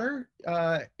underwater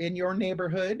in your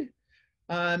neighborhood.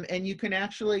 And you can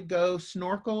actually go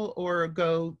snorkel or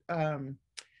go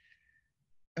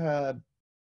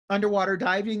underwater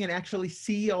diving and actually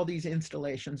see all these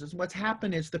installations. And what's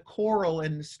happened is the coral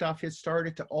and stuff has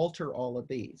started to alter all of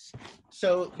these.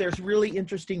 So there's really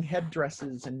interesting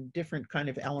headdresses and different kind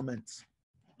of elements.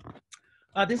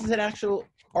 This is an actual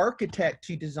architect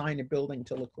who designed a building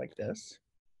to look like this.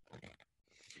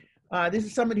 This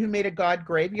is somebody who made a god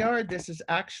graveyard. This is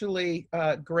actually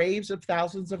graves of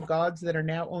thousands of gods that are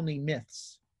now only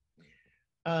myths.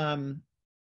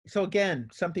 So again,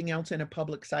 something else in a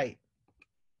public site.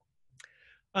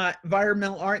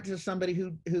 Environmental art is somebody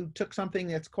who took something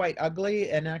that's quite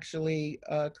ugly and actually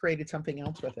created something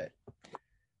else with it.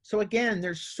 So again,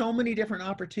 there's so many different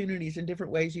opportunities and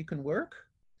different ways you can work.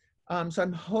 So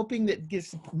I'm hoping that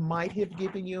this might have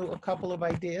given you a couple of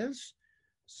ideas.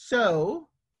 So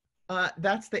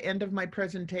that's the end of my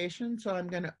presentation. So I'm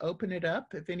going to open it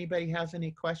up if anybody has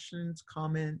any questions,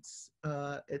 comments,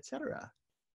 etc.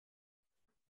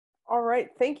 All right,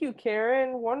 thank you,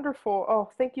 Karen. Wonderful. Oh,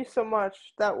 thank you so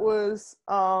much. That was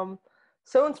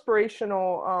so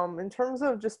inspirational in terms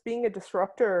of just being a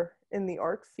disruptor in the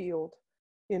art field,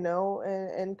 you know,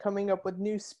 and coming up with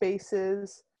new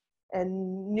spaces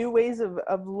and new ways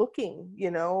of looking,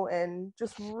 you know, and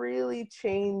just really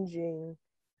changing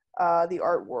the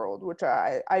art world, which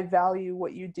I value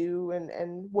what you do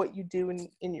and what you do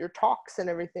in your talks and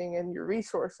everything and your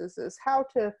resources is how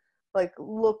to like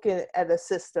look at a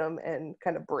system and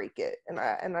kind of break it. And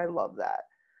I love that.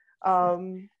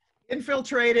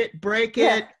 Infiltrate it, break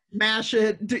it, mash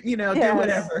it, you know, do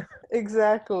whatever.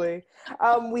 Exactly.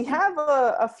 We have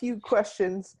a few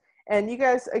questions and you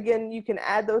guys, again, you can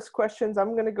add those questions.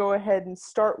 I'm going to go ahead and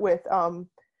start with,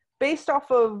 based off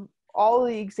of all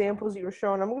the examples you were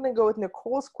showing, I'm going to go with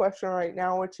Nicole's question right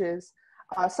now, which is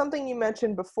something you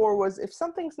mentioned before was if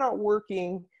something's not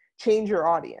working, change your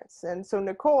audience. And so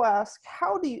Nicole asked,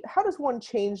 how does one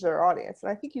change their audience?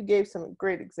 And I think you gave some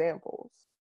great examples.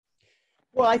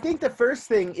 Well, I think the first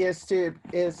thing is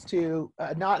to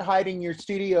not hide in your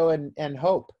studio and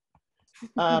hope.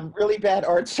 Really bad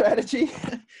art strategy.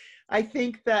 I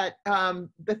think that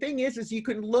the thing is you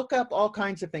can look up all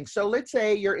kinds of things. So let's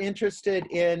say you're interested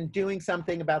in doing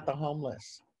something about the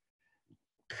homeless.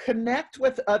 Connect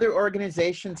with other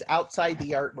organizations outside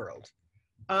the art world.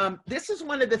 This is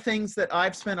one of the things that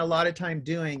I've spent a lot of time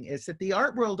doing, is that the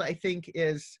art world, I think,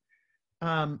 is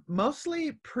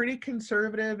mostly pretty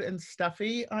conservative and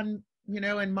stuffy on,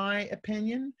 in my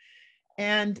opinion.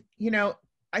 And,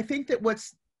 I think that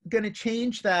what's going to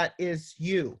change that is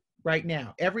you right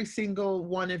now. Every single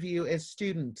one of you as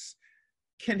students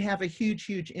can have a huge,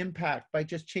 huge impact by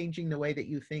just changing the way that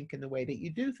you think and the way that you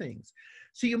do things.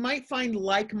 So you might find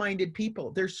like-minded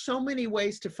people. There's so many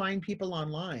ways to find people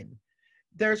online.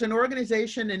 There's an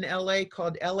organization in LA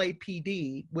called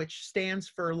LAPD, which stands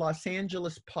for Los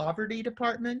Angeles Poverty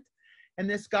Department. And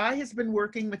this guy has been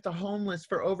working with the homeless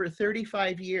for over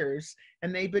 35 years,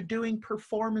 and they've been doing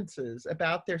performances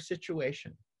about their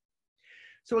situation.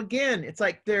 So again, it's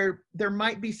like there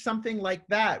might be something like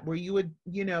that where you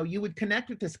would connect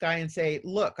with this guy and say,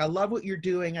 look, I love what you're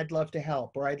doing. I'd love to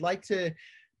help, or I'd like to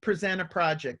present a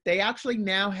project. They actually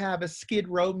now have a Skid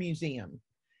Row museum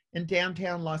in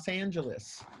downtown Los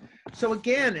Angeles. So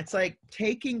again, it's like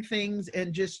taking things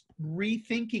and just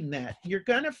rethinking that. You're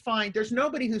going to find there's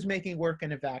nobody who's making work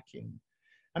in a vacuum.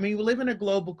 I mean, we live in a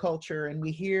global culture and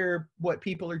we hear what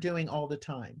people are doing all the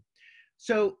time.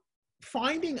 So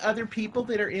finding other people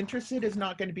that are interested is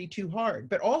not going to be too hard,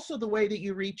 but also the way that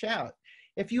you reach out.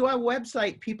 If you have a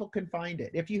website, people can find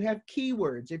it. If you have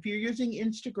keywords, if you're using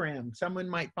Instagram, someone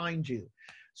might find you.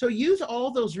 So use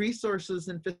all those resources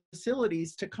and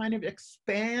facilities to kind of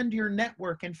expand your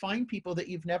network and find people that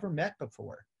you've never met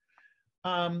before.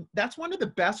 That's one of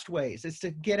the best ways, is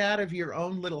to get out of your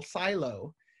own little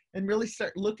silo and really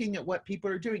start looking at what people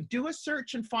are doing. Do a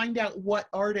search and find out what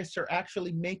artists are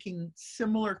actually making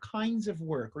similar kinds of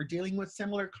work or dealing with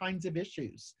similar kinds of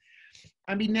issues.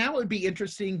 I mean, now it would be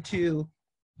interesting to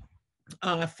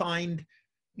find,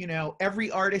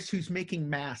 every artist who's making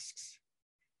masks,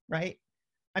 right?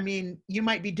 I mean, you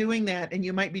might be doing that and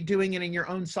you might be doing it in your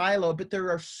own silo, but there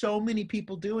are so many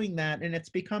people doing that and it's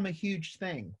become a huge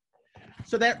thing.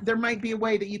 So that there might be a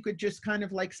way that you could just kind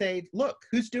of like say, look,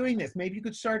 who's doing this? Maybe you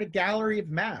could start a gallery of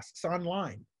masks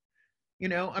online.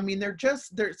 I mean,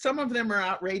 some of them are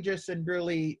outrageous and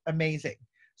really amazing.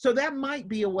 So that might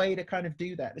be a way to kind of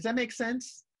do that. Does that make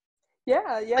sense?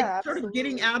 Yeah, Like sort of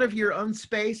getting out of your own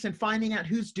space and finding out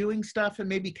who's doing stuff and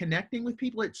maybe connecting with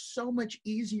people. It's so much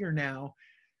easier now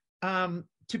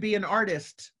to be an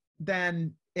artist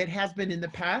than it has been in the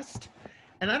past.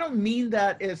 And I don't mean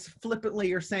that as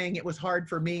flippantly or saying it was hard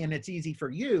for me and it's easy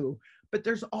for you, but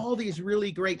there's all these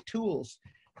really great tools.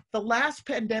 The last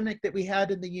pandemic that we had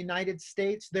in the United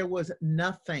States, there was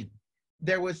nothing.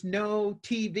 There was no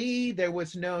TV, there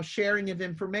was no sharing of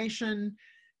information.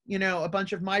 A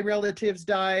bunch of my relatives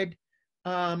died.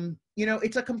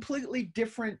 It's a completely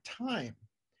different time.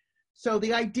 So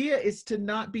the idea is to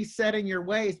not be set in your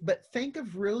ways, but think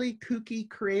of really kooky,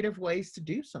 creative ways to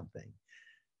do something.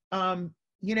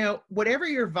 Whatever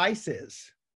your vice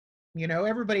is,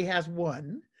 everybody has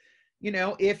one.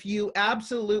 If you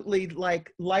absolutely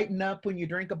like lighten up when you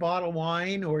drink a bottle of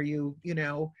wine, or you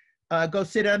go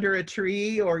sit under a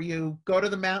tree, or you go to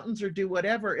the mountains, or do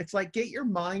whatever, it's like get your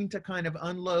mind to kind of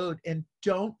unload and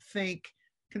don't think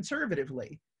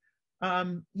conservatively.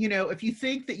 If you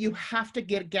think that you have to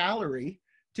get a gallery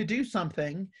to do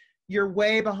something, you're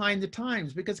way behind the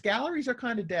times, because galleries are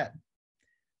kind of dead.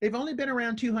 They've only been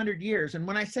around 200 years. And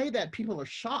when I say that, people are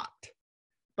shocked,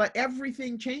 but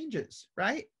everything changes,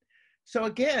 right? So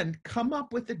again, come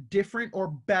up with a different or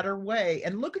better way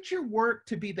and look at your work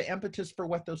to be the impetus for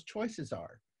what those choices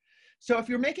are. So if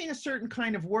you're making a certain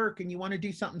kind of work and you want to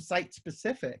do something site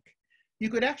specific, you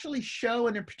could actually show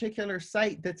in a particular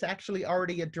site that's actually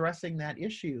already addressing that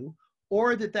issue,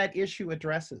 or that issue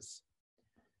addresses.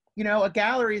 A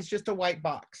gallery is just a white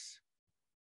box,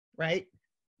 right?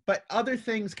 But other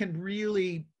things can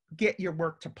really get your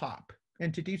work to pop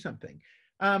and to do something.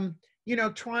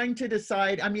 Trying to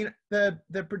decide, I mean,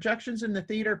 the projections in the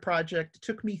theater project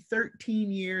took me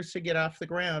 13 years to get off the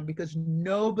ground because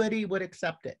nobody would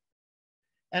accept it.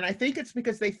 And I think it's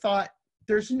because they thought,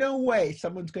 there's no way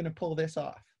someone's going to pull this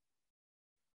off.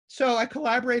 So I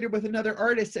collaborated with another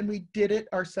artist and we did it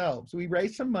ourselves. We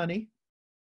raised some money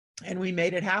and we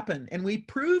made it happen. And we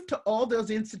proved to all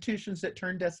those institutions that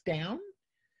turned us down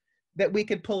that we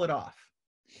could pull it off.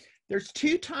 There's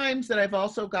 2 times that I've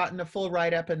also gotten a full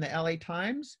write-up in the LA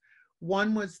Times.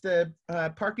 One was the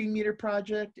parking meter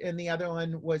project, and the other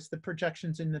one was the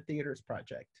projections in the theaters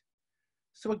project.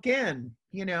 So again,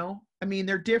 I mean,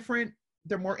 they're different.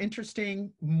 They're more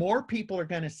interesting. More people are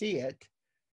going to see it.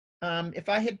 if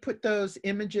I had put those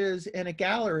images in a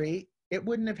gallery, it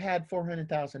wouldn't have had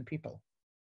 400,000 people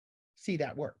see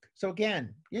that work. So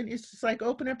again, it's just like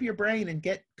open up your brain and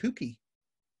get kooky,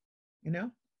 you know?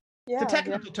 Yeah, it's a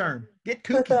technical term. Get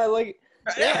kooky. I like it.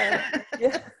 Yeah,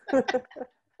 yeah.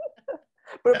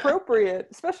 But appropriate,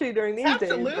 especially during these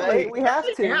days, right? We have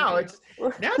to. Now it's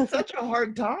such a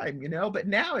hard time, you know, but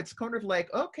now it's kind of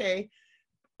like, okay,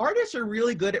 artists are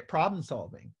really good at problem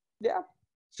solving. Yeah.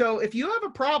 So if you have a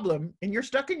problem and you're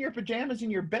stuck in your pajamas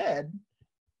in your bed,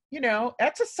 you know,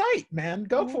 that's a sight, man.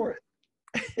 Go for it.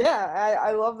 Yeah,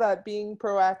 I love that, being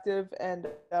proactive. And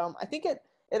I think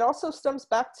it also stems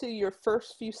back to your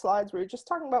first few slides where you're just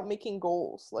talking about making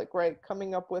goals, like, right,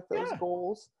 coming up with those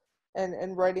goals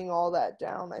and writing all that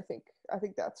down. I think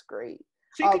that's great.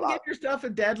 So you can give yourself a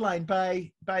deadline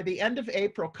by the end of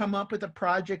April, come up with a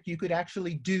project you could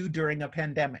actually do during a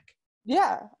pandemic.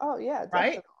 Yeah. Oh yeah, definitely.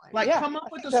 Right? Like, yeah, come up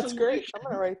with a that's solution. Great. I'm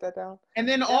gonna write that down. And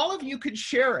then all of you could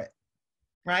share it,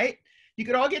 right? You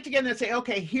could all get together and say,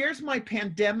 okay, here's my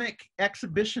pandemic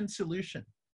exhibition solution,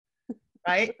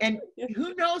 right? And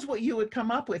who knows what you would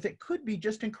come up with? It could be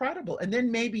just incredible. And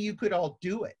then maybe you could all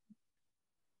do it.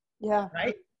 Yeah.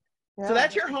 Right? Yeah. So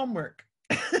that's your homework.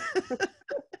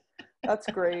 That's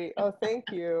great. Oh,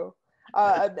 thank you.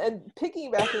 And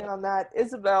piggybacking on that,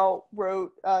 Isabel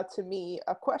wrote to me,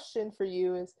 a question for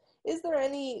you is there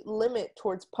any limit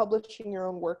towards publishing your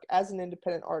own work as an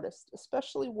independent artist,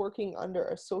 especially working under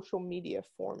a social media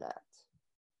format?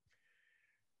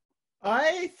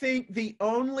 I think the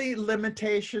only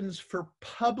limitations for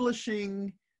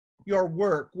publishing your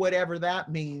work, whatever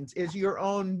that means, is your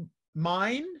own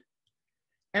mind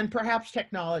and perhaps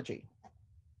technology.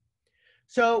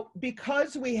 So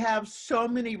because we have so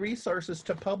many resources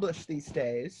to publish these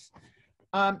days,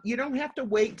 you don't have to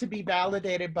wait to be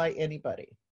validated by anybody.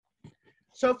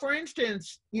 So for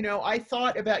instance, you know, I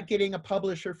thought about getting a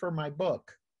publisher for my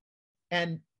book.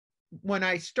 And when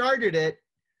I started it,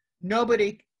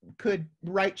 nobody could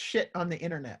write shit on the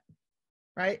internet,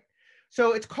 right?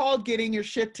 So it's called getting your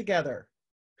shit together.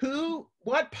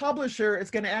 What publisher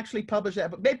is going to actually publish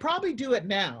that book? They probably do it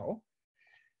now.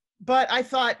 But I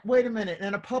thought, wait a minute,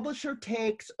 and a publisher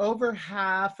takes over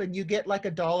half and you get like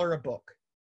 $1 a book.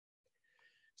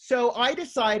 So I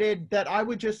decided that I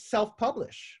would just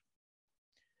self-publish.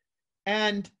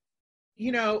 And,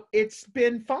 you know, it's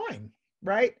been fine,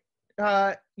 right?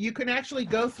 You can actually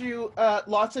go through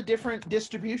lots of different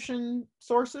distribution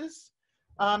sources.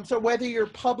 So whether you're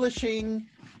publishing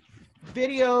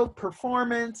video,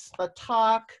 performance, a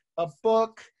talk, a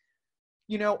book,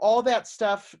 you know, all that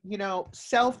stuff, you know,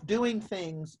 self-doing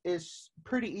things is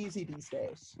pretty easy these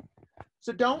days.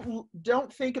 So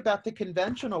don't think about the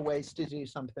conventional ways to do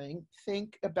something.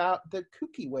 Think about the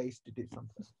kooky ways to do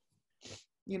something.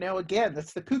 You know, again,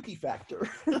 that's the kooky factor.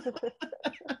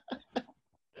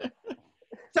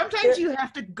 Sometimes you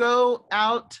have to go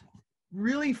out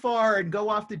really far and go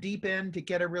off the deep end to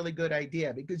get a really good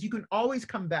idea, because you can always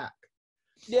come back.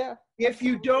 Yeah. If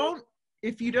you don't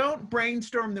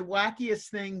brainstorm the wackiest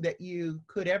thing that you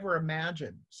could ever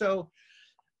imagine. So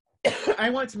I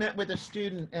once met with a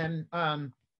student and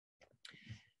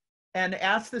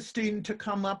asked the student to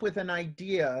come up with an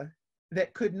idea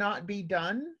that could not be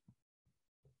done.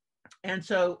 And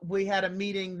so we had a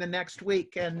meeting the next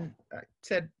week, and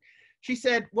she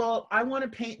said, well, I want to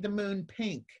paint the moon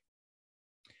pink.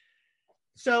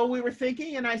 So we were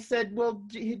thinking, and I said, well,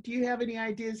 do you have any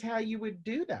ideas how you would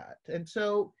do that? And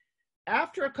so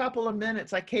after a couple of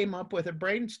minutes, I came up with a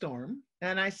brainstorm,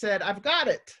 and I said, I've got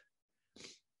it.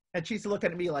 And she's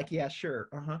looking at me like, yeah, sure.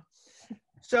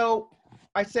 So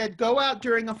I said, go out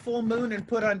during a full moon and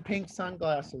put on pink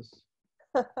sunglasses.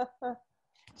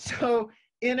 So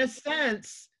in a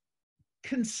sense,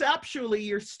 conceptually,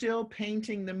 you're still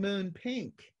painting the moon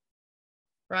pink,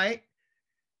 right?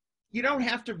 You don't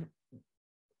have to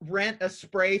rent a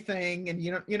spray thing, and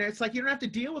you know, it's like you don't have to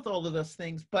deal with all of those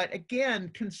things. But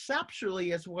again, conceptually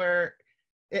is where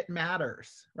it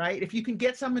matters, right? If you can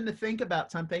get someone to think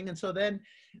about something, and so then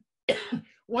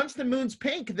once the moon's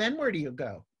pink, then where do you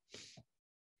go,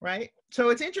 right? So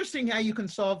it's interesting how you can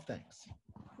solve things.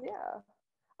 Yeah.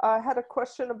 I had a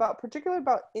question particularly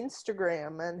about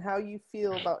Instagram and how you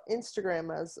feel about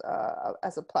Instagram as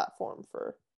a platform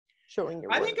for showing your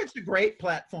work. I think it's a great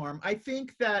platform. I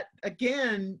think that,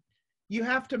 again, you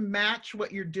have to match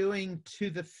what you're doing to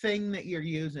the thing that you're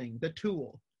using, the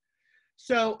tool.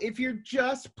 So if you're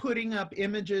just putting up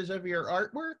images of your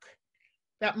artwork,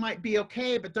 that might be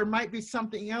okay, but there might be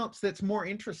something else that's more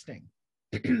interesting.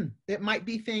 It might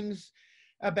be things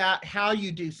about how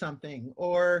you do something,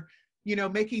 or, you know,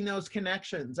 making those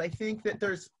connections. I think that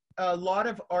there's a lot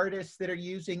of artists that are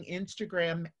using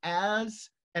Instagram as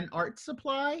an art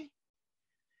supply.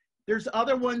 There's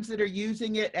other ones that are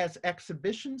using it as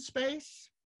exhibition space.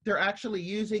 They're actually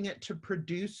using it to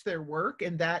produce their work,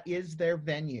 and that is their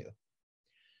venue.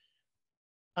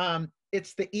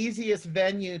 It's the easiest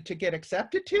venue to get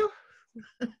accepted to.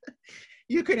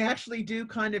 You can actually do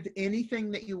kind of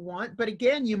anything that you want. But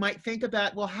again, you might think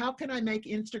about, well, how can I make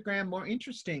Instagram more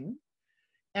interesting?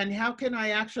 And how can I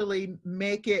actually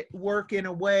make it work in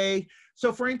a way?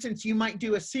 So for instance, you might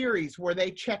do a series where they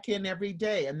check in every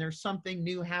day and there's something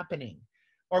new happening,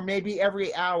 or maybe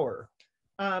every hour.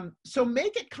 So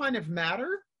make it kind of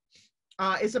matter,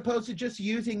 as opposed to just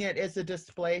using it as a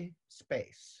display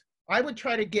space. I would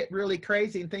try to get really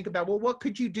crazy and think about, well, what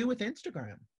could you do with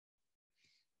Instagram?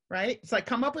 Right? It's like,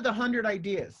 come up with 100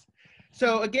 ideas.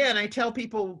 So again, I tell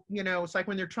people, you know, it's like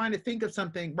when they're trying to think of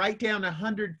something, write down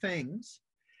 100 things,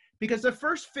 because the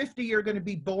first 50 are going to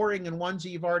be boring and ones that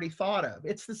you've already thought of.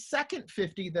 It's the second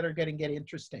 50 that are going to get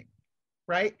interesting,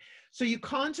 right? So you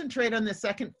concentrate on the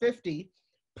second 50,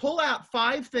 pull out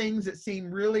 5 things that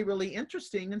seem really, really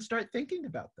interesting and start thinking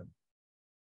about them.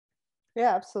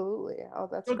 Yeah, absolutely. Oh,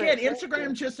 that's so great. again,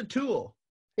 Instagram's just a tool.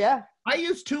 Yeah. I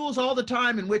use tools all the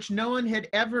time in which no one had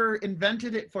ever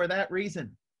invented it for that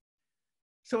reason.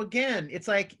 So again, it's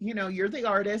like, you know, you're the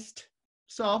artist,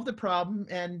 solve the problem,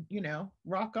 and, you know,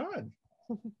 rock on.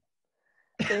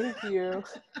 Thank you.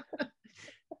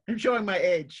 I'm showing my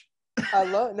age. I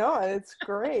love, no, it's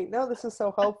great. No, this is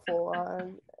so helpful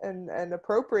and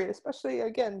appropriate, especially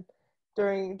again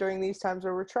during these times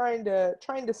where we're trying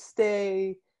to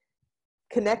stay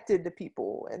connected to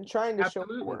people and trying to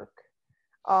Absolutely. show work.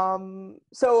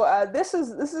 So this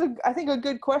is I think a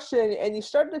good question, and you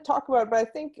started to talk about it, but I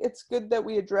think it's good that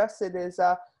we address it. Is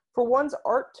for one's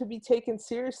art to be taken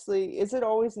seriously, is it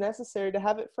always necessary to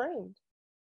have it framed?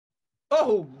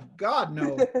 Oh God,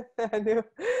 no. I knew.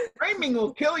 Framing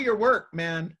will kill your work,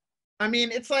 man. I mean,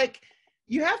 it's like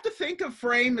you have to think of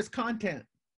frame as content.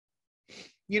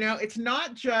 You know, it's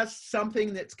not just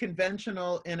something that's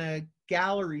conventional in a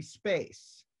gallery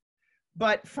space,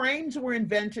 but frames were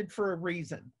invented for a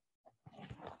reason.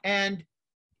 And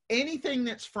anything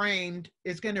that's framed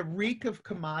is going to reek of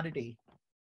commodity.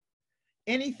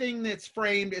 Anything that's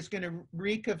framed is going to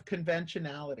reek of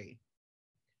conventionality.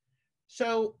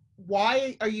 So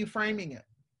why are you framing it?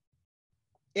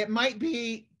 It might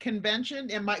be convention.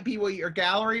 It might be what your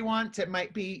gallery wants. It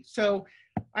might be. So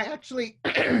I actually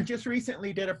just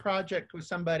recently did a project with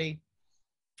somebody.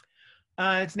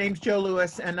 His name's Joe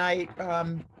Lewis. And I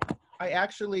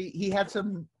actually, he had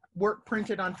some work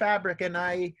printed on fabric, and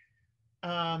I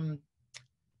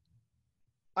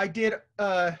did,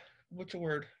 what's the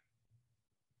word?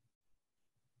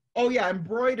 Oh yeah,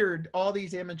 embroidered all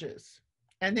these images.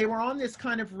 And they were on this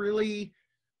kind of really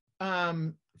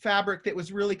fabric that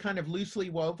was really kind of loosely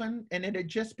woven, and it had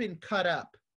just been cut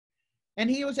up. And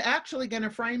he was actually going to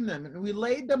frame them. And we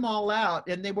laid them all out,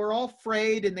 and they were all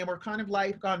frayed, and they were kind of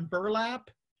like on burlap.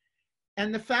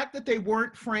 And the fact that they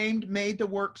weren't framed made the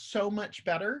work so much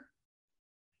better.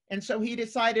 And so he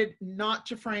decided not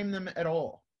to frame them at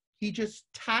all. He just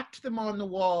tacked them on the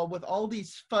wall with all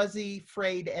these fuzzy,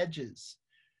 frayed edges,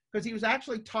 because he was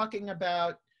actually talking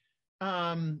about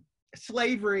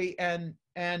slavery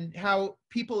and how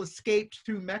people escaped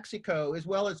through Mexico as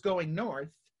well as going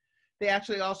north. They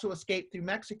actually also escaped through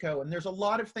Mexico. And there's a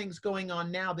lot of things going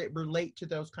on now that relate to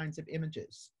those kinds of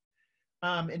images.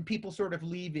 And people sort of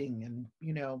leaving, and,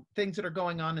 you know, things that are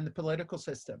going on in the political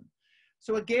system.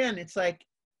 So again, it's like,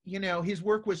 you know, his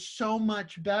work was so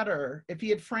much better. If he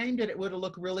had framed it, it would have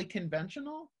looked really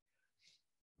conventional.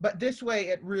 But this way,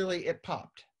 it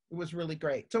popped. It was really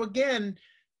great. So again,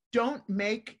 don't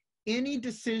make any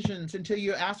decisions until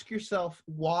you ask yourself,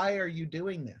 why are you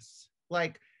doing this?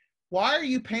 Like, why are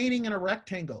you painting in a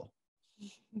rectangle?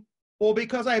 Well,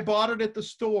 because I bought it at the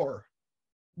store.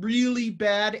 Really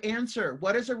bad answer.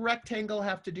 What does a rectangle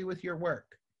have to do with your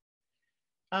work?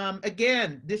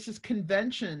 Again, this is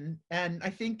convention. And I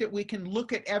think that we can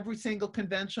look at every single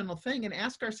conventional thing and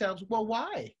ask ourselves, well,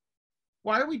 why?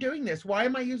 Why are we doing this? Why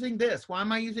am I using this? Why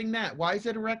am I using that? Why is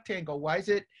it a rectangle? Why is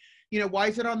it, you know, why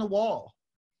is it on the wall?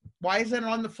 Why isn't it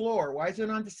on the floor? Why isn't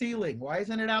it on the ceiling? Why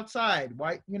isn't it outside?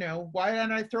 Why, you know, why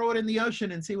don't I throw it in the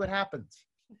ocean and see what happens?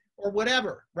 Or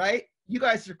whatever, right? You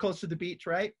guys are close to the beach,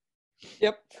 right?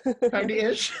 Yep. Kind of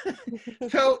ish.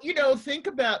 So, you know, think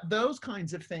about those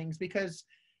kinds of things, because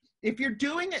if you're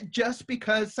doing it just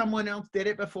because someone else did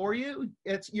it before you,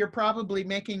 you're probably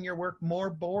making your work more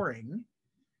boring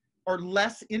or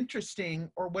less interesting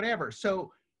or whatever.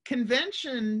 So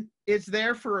convention is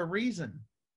there for a reason.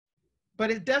 but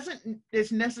it doesn't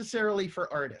is necessarily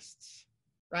for artists,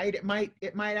 right? It might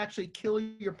actually kill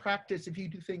your practice if you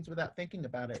do things without thinking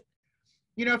about it.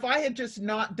 You know, if I had just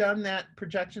not done that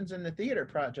projections in the theater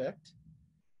project,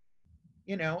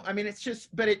 you know, I mean, it's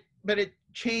just, but it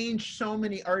changed so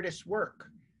many artists' work.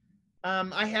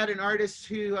 I had an artist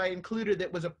who I included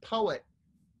that was a poet,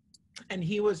 and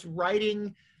he was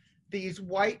writing these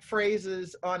white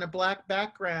phrases on a black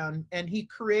background, and he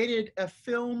created a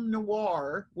film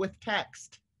noir with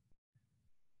text.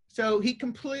 So he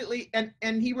completely,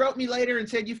 and he wrote me later and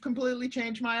said, "You've completely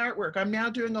changed my artwork. I'm now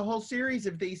doing a whole series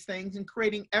of these things and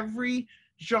creating every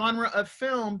genre of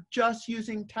film just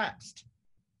using text,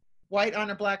 white on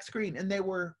a black screen." And they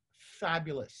were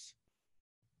fabulous.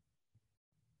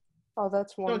 Oh,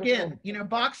 that's wonderful. So again, you know,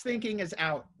 box thinking is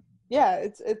out. Yeah,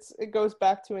 it goes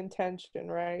back to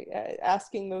intention, right?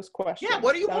 Asking those questions. Yeah,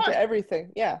 what do you want? To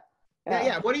everything. Yeah.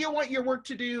 Yeah. What do you want your work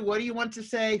to do? What do you want to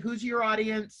say? Who's your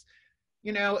audience?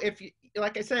 You know, if you,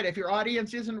 like I said, if your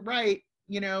audience isn't right,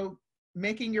 you know,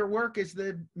 making your work is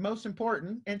the most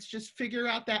important. And it's just figure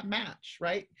out that match,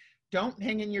 right? Don't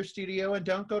hang in your studio and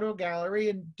don't go to a gallery,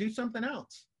 and do something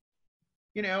else.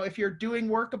 You know, if you're doing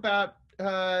work about,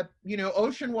 you know,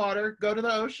 ocean water, go to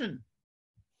the ocean.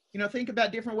 You know, think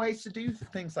about different ways to do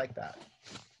things like that.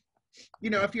 You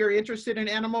know, if you're interested in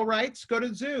animal rights, go to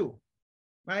the zoo,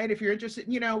 right? If you're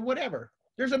interested, you know, whatever.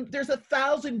 There's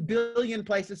 1,000 billion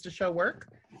places to show work,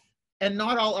 and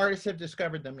not all artists have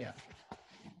discovered them yet.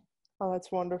 Oh,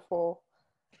 that's wonderful.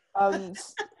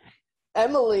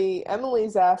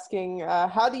 Emily's asking,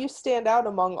 how do you stand out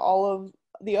among all of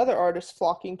the other artists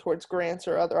flocking towards grants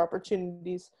or other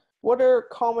opportunities? What are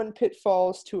common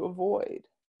pitfalls to avoid?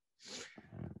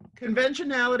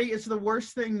 Conventionality is the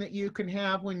worst thing that you can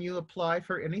have when you apply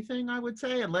for anything, I would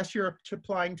say, unless you're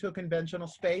applying to a conventional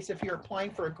space. If you're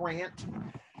applying for a grant,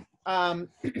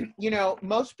 you know,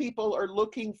 most people are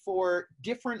looking for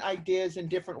different ideas and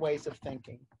different ways of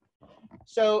thinking.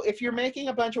 So if you're making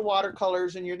a bunch of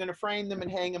watercolors and you're going to frame them and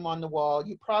hang them on the wall,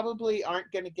 you probably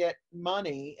aren't going to get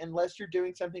money unless you're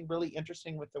doing something really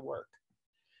interesting with the work.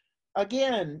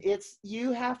 Again,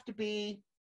 you have to be,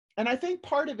 and I think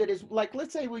part of it is, like,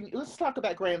 let's talk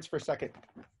about grants for a second.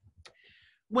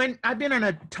 When I've been on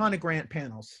a ton of grant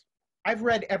panels, I've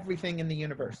read everything in the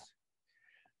universe.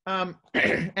 And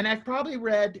I've probably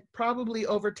read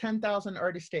over 10,000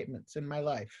 artist statements in my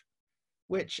life,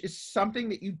 which is something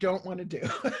that you don't want to do.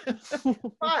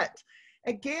 But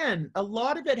again, a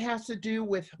lot of it has to do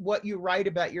with what you write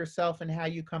about yourself and how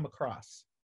you come across.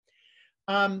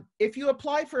 If you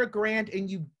apply for a grant and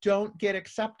you don't get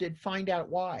accepted, find out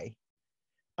why.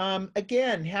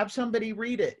 Again, have somebody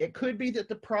read it. It could be that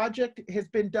the project has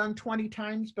been done 20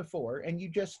 times before and you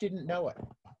just didn't know it.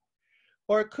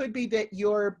 Or it could be that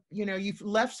you've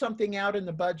left something out in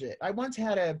the budget. I once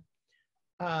had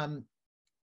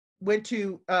went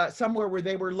to somewhere where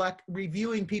they were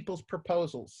reviewing people's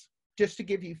proposals just to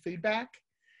give you feedback.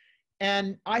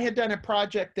 And I had done a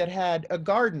project that had a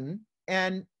garden,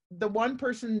 and the one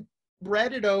person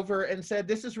read it over and said,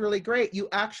 "This is really great. You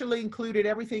actually included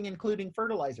everything, including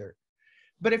fertilizer.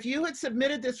 But if you had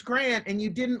submitted this grant and you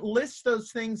didn't list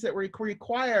those things that were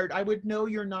required, I would know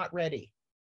you're not ready."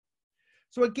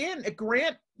 So again, a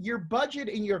grant, your budget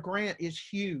in your grant is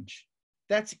huge.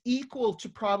 That's equal to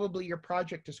probably your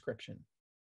project description.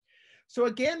 So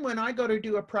again, when I go to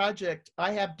do a project,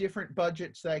 I have different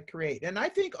budgets that I create. And I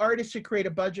think artists should create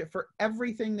a budget for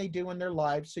everything they do in their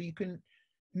lives, so you can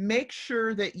make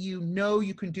sure that you know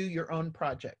you can do your own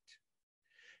project.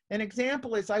 An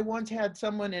example is, I once had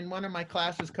someone in one of my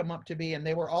classes come up to me, and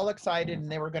they were all excited,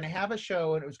 and they were going to have a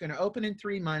show, and it was going to open in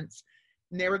 3 months,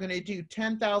 and they were going to do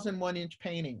 10,000 1-inch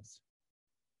paintings.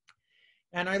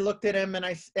 And I looked at him and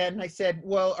I said,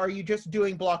 "Well, are you just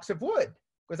doing blocks of wood?"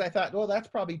 Because I thought, well, that's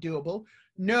probably doable.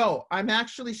 "No, I'm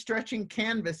actually stretching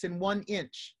canvas in 1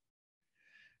 inch.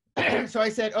 So I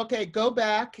said, "Okay, go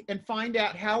back and find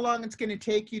out how long it's going to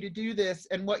take you to do this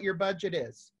and what your budget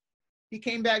is." He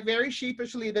came back very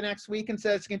sheepishly the next week and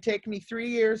said, "It's going to take me 3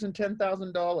 years and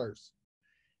 $10,000.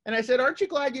 And I said, "Aren't you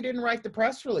glad you didn't write the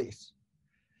press release?"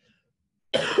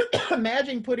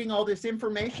 Imagine putting all this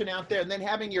information out there and then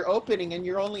having your opening and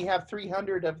you only have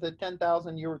 300 of the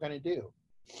 10,000 you were going to do.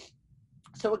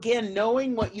 So again,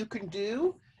 knowing what you can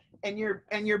do, and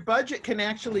your budget can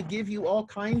actually give you all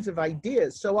kinds of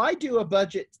ideas. So I do a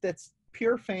budget that's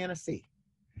pure fantasy.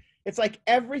 It's like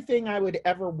everything I would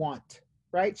ever want,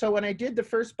 right? So when I did the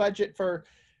first budget for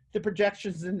the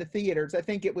projections in the theaters, I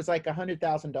think it was like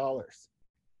 $100,000.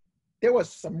 There was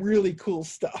some really cool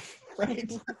stuff,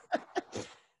 right?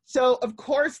 So of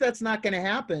course that's not going to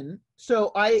happen.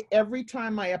 So every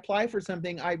time I apply for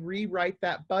something, I rewrite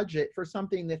that budget for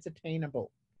something that's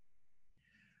attainable.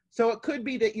 So it could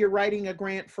be that you're writing a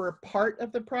grant for a part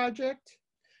of the project.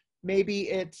 Maybe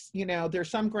it's, you know, there's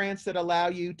some grants that allow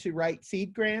you to write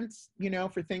seed grants, you know,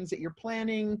 for things that you're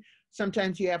planning.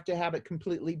 Sometimes you have to have it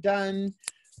completely done.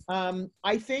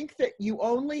 I think that you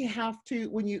only have to,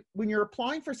 when you're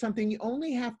applying for something, you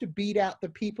only have to beat out the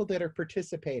people that are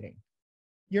participating.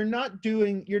 You're not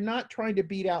trying to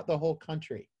beat out the whole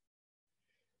country.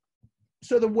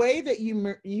 So the way that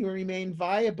you remain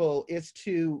viable is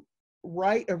to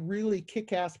write a really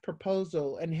kick-ass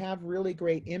proposal and have really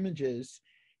great images.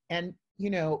 And, you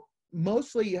know,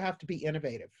 mostly you have to be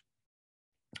innovative.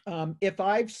 If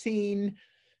I've seen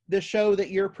the show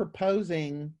that you're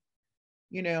proposing,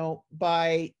 you know,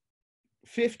 by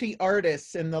 50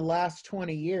 artists in the last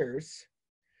 20 years,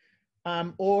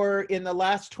 or in the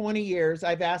last 20 years,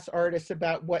 I've asked artists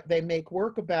about what they make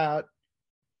work about,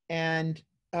 and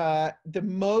the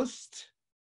most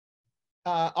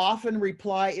often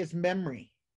reply is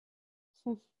memory.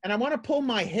 And I want to pull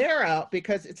my hair out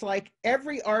because it's like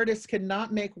every artist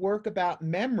cannot make work about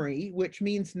memory, which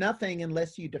means nothing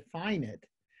unless you define it.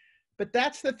 But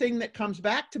that's the thing that comes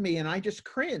back to me, and I just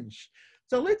cringe.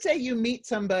 So let's say you meet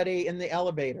somebody in the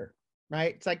elevator,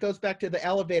 right? It's like goes back to the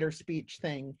elevator speech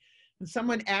thing. And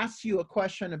someone asks you a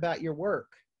question about your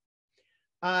work.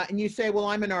 And you say, well,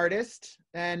 I'm an artist.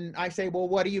 And I say, well,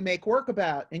 what do you make work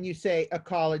about? And you say,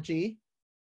 ecology.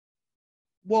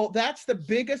 Well, that's the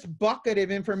biggest bucket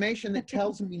of information that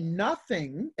tells me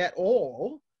nothing at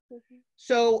all.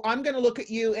 So I'm going to look at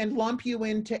you and lump you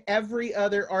into every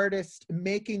other artist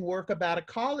making work about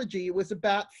ecology. It was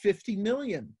about 50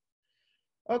 million.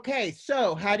 Okay,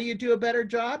 so how do you do a better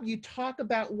job? You talk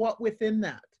about what within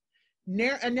that.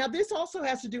 And now this also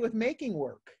has to do with making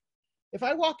work. If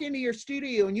I walk into your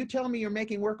studio and you tell me you're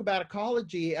making work about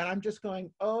ecology, and I'm just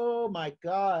going, oh my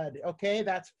God, okay,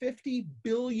 that's 50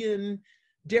 billion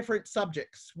different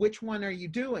subjects. Which one are you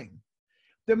doing?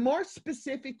 The more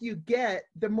specific you get,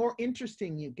 the more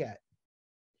interesting you get.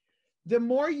 The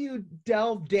more you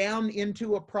delve down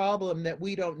into a problem that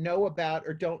we don't know about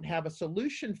or don't have a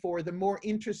solution for, the more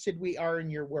interested we are in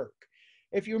your work.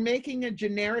 If you're making a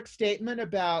generic statement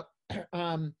about,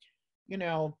 you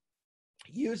know,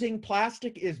 using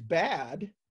plastic is bad,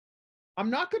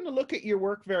 I'm not going to look at your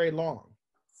work very long,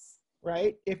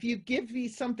 right? If you give me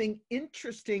something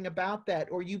interesting about that,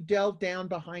 or you delve down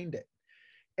behind it.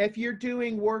 If you're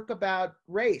doing work about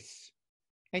race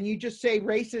and you just say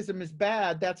racism is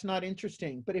bad, that's not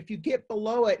interesting. But if you get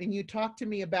below it and you talk to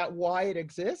me about why it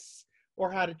exists or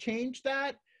how to change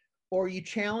that, or you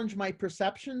challenge my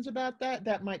perceptions about that,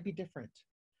 that might be different.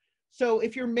 So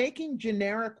if you're making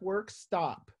generic work,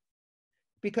 stop.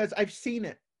 Because I've seen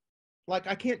it. Like,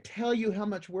 I can't tell you how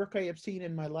much work I have seen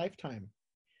in my lifetime.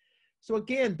 So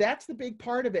again, that's the big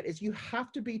part of it, is you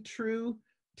have to be true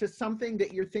to something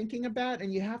that you're thinking about,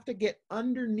 and you have to get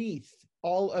underneath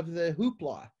all of the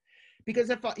hoopla. Because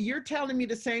if you're telling me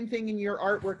the same thing in your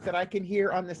artwork that I can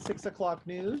hear on the 6 o'clock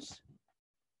news,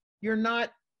 you're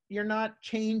not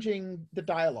changing the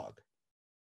dialogue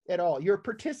at all. You're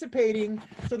participating.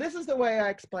 So this is the way I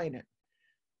explain it.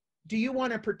 Do you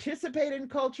want to participate in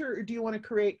culture, or do you want to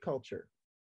create culture?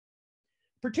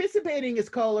 Participating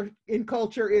in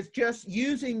culture is just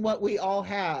using what we all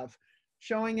have,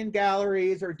 showing in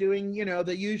galleries or doing, you know,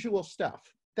 the usual stuff.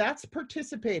 That's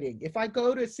participating. If I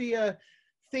go to see a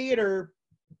theater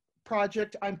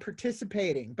project, I'm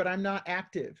participating, but I'm not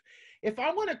active. If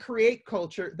I want to create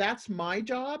culture, that's my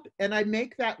job, and I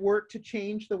make that work to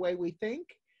change the way we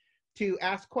think, to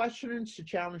ask questions, to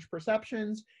challenge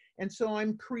perceptions. And so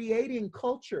I'm creating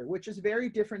culture, which is very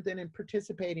different than in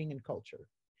participating in culture.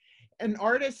 And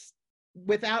artists,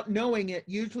 without knowing it,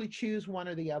 usually choose one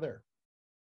or the other.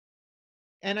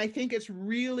 And I think it's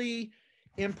really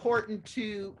important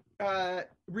to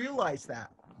realize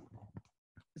that.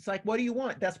 It's like, what do you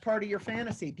want? That's part of your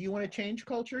fantasy. Do you want to change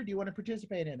culture? Do you want to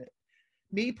participate in it?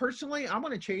 Me personally, I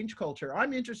want to change culture.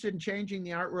 I'm interested in changing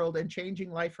the art world and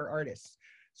changing life for artists.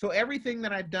 So everything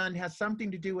that I've done has something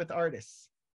to do with artists.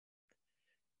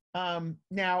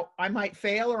 Now, I might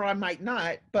fail or I might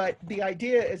not, but the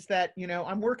idea is that, you know,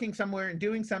 I'm working somewhere and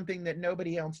doing something that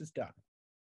nobody else has done.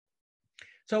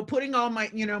 So putting all my,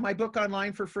 you know, my book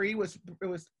online for free was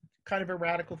kind of a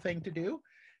radical thing to do,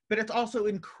 but it's also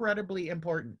incredibly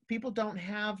important. People don't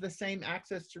have the same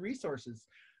access to resources.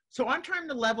 So I'm trying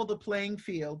to level the playing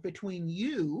field between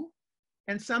you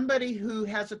and somebody who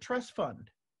has a trust fund,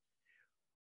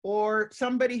 or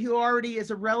somebody who already is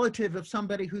a relative of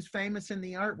somebody who's famous in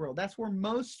the art world. That's where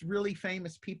most really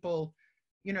famous people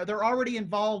You know, they're already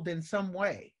involved in some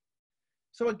way.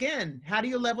 So again, how do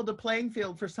you level the playing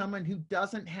field for someone who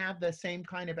doesn't have the same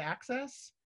kind of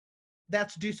access?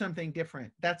 That's do something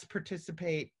different. That's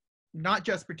participate, not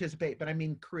just participate, but I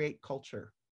mean create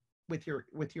culture with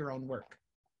your own work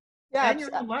Yeah, and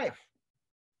your own life.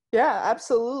 yeah,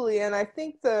 absolutely. And I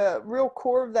think the real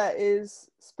core of that is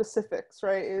specifics,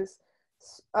 right? Is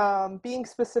being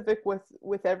specific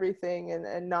with everything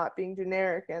and not being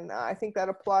generic. And I think that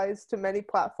applies to many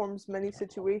platforms, many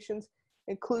situations,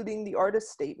 including the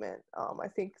artist statement. I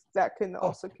think that can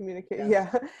also communicate. Yes.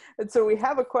 Yeah. And so we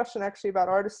have a question actually about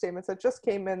artist statements that just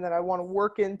came in that I want to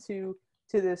work into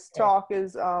this talk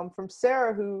is from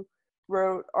Sarah, who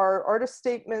wrote, "Are artist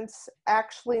statements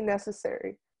actually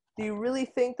necessary? Do you really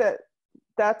think that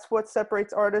that's what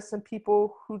separates artists and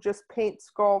people who just paint,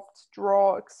 sculpt,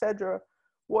 draw, etc.?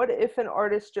 What if an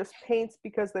artist just paints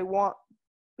because they want,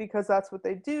 because that's what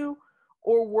they do,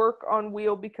 or work on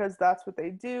wheel because that's what they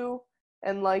do,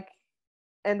 and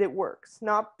it works,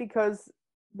 not because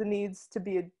there needs to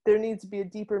be a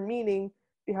deeper meaning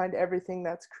behind everything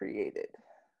that's created?"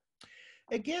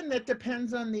 Again, that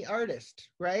depends on the artist,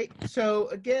 right? So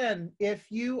again,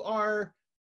 if you are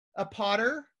a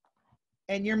potter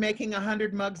and you're making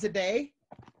 100 mugs a day,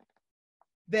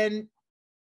 then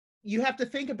you have to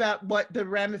think about what the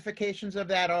ramifications of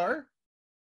that are.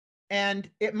 And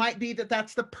it might be that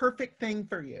that's the perfect thing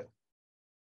for you.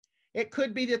 It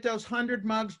could be that those 100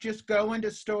 mugs just go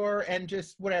into store and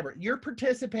just whatever. You're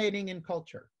participating in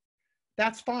culture.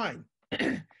 That's fine.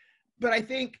 But I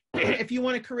think if you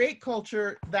want to create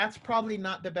culture, that's probably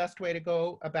not the best way to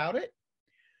go about it.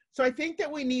 So I think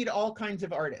that we need all kinds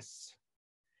of artists.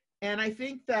 And I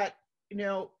think that, you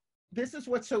know, this is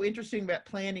what's so interesting about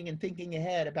planning and thinking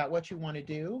ahead about what you want to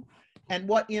do and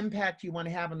what impact you want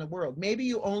to have on the world. Maybe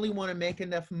you only want to make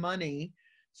enough money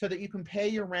so that you can pay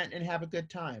your rent and have a good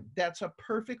time. That's a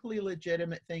perfectly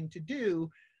legitimate thing to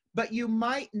do, but you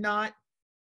might not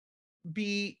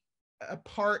be a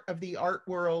part of the art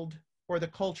world or the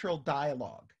cultural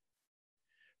dialogue.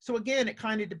 So again, it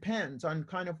kind of depends on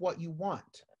kind of what you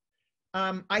want.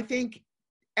 I think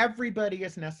everybody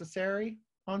is necessary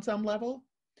on some level.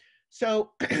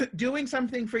 So doing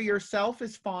something for yourself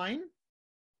is fine,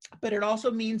 but it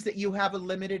also means that you have a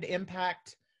limited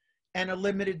impact and a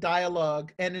limited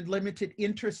dialogue and a limited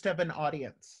interest of an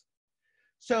audience.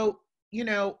 So, you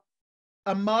know,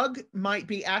 a mug might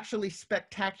be actually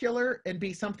spectacular and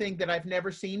be something that I've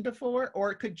never seen before,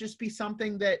 or it could just be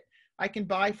something that I can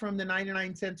buy from the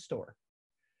 99-cent store.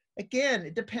 Again,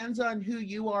 it depends on who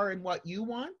you are and what you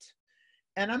want.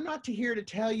 And I'm not here to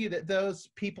tell you that those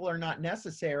people are not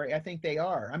necessary. I think they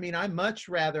are. I mean, I much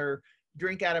rather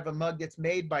drink out of a mug that's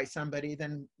made by somebody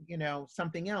than, you know,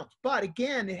 something else. But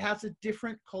again, it has a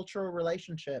different cultural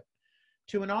relationship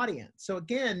to an audience. So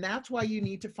again, that's why you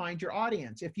need to find your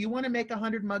audience. If you want to make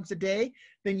 100 mugs a day,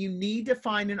 then you need to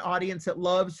find an audience that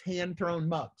loves hand-thrown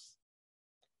mugs.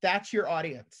 That's your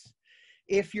audience.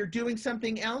 If you're doing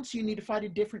something else, you need to find a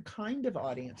different kind of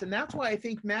audience. And that's why I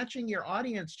think matching your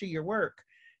audience to your work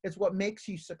is what makes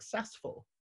you successful.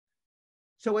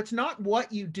 So it's not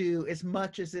what you do as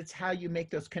much as it's how you make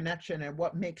those connections and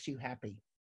what makes you happy.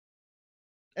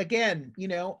 Again, you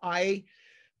know, I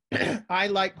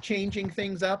like changing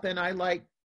things up, and I like,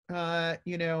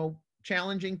 you know,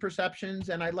 challenging perceptions,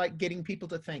 and I like getting people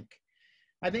to think.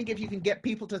 I think if you can get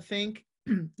people to think,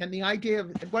 and the idea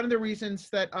of, one of the reasons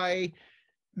that I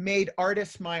made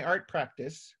artists my art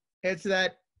practice is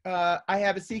that I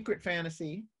have a secret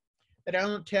fantasy that I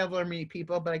don't tell very many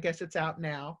people, but I guess it's out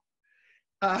now,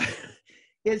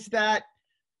 is that,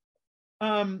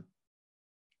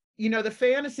 you know, the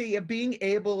fantasy of being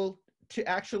able to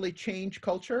actually change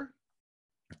culture.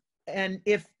 And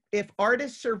if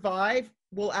artists survive,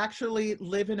 we'll actually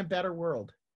live in a better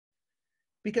world,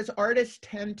 because artists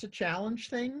tend to challenge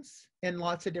things in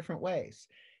lots of different ways.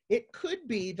 It could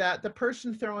be that the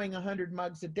person throwing 100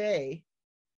 mugs a day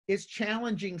is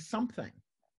challenging something,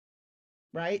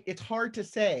 right? It's hard to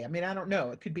say. I mean, I don't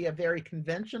know. It could be a very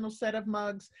conventional set of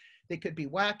mugs. They could be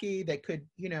wacky. They could,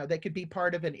 you know, they could be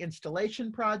part of an installation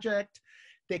project.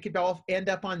 They could all end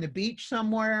up on the beach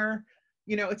somewhere.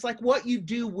 You know, it's like what you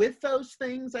do with those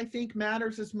things, I think,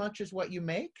 matters as much as what you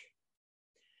make.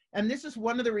 And this is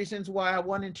one of the reasons why I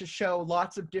wanted to show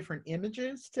lots of different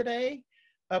images today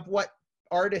of what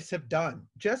artists have done,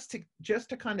 just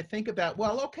to kind of think about,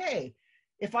 well, okay,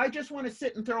 if I just want to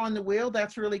sit and throw on the wheel,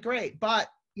 that's really great. But,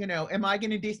 you know, am I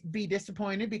going to be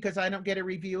disappointed because I don't get a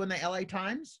review in the LA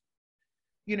Times,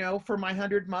 you know, for my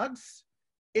 100 mugs?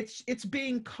 It's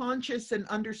being conscious and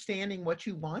understanding what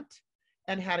you want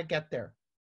and how to get there.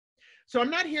 So I'm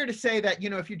not here to say that, you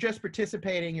know, if you're just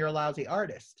participating, you're a lousy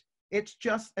artist. It's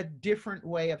just a different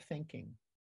way of thinking.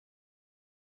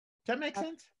 Does that make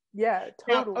sense? Yeah,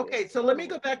 Now, totally. okay, so let me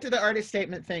go back to the artist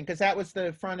statement thing, because that was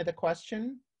the front of the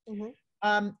question.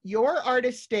 Mm-hmm. Your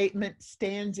artist statement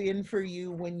stands in for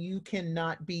you when you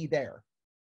cannot be there.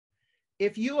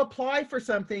 If you apply for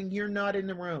something, you're not in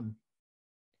the room.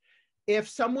 If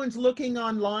someone's looking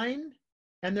online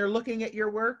and they're looking at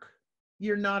your work,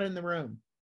 you're not in the room.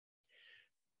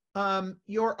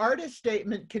 Your artist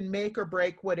statement can make or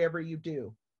break whatever you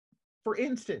do. For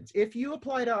instance, if you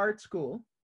apply to art school,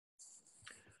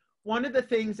 one of the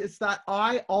things is that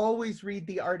I always read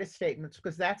the artist statements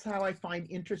because that's how I find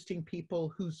interesting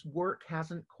people whose work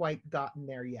hasn't quite gotten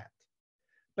there yet.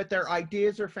 But their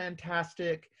ideas are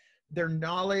fantastic, their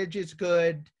knowledge is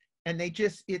good, and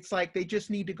it's like they just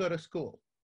need to go to school.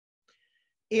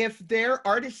 If their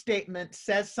artist statement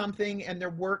says something and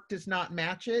their work does not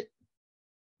match it,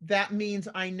 that means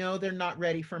I know they're not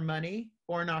ready for money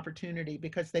or an opportunity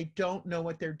because they don't know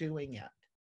what they're doing yet.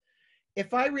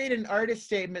 If I read an artist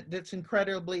statement that's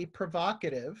incredibly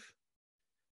provocative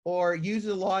or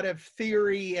uses a lot of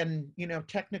theory and, you know,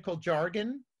 technical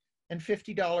jargon and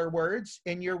 $50 words,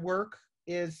 and your work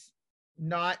is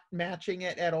not matching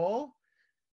it at all,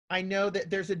 I know that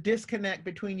there's a disconnect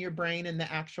between your brain and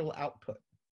the actual output.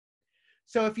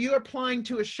 So if you're applying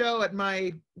to a show at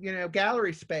my, you know,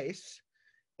 gallery space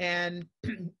and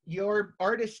your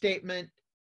artist statement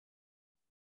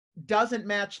doesn't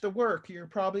match the work, you're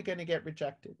probably going to get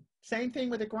rejected. Same thing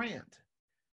with a grant.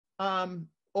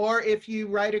 Or if you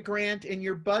write a grant and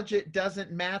your budget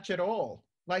doesn't match at all,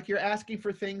 like you're asking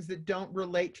for things that don't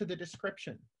relate to the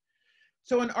description.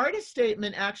 So an artist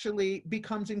statement actually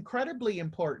becomes incredibly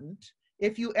important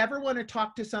if you ever want to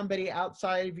talk to somebody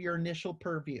outside of your initial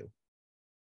purview.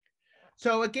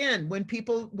 So again, when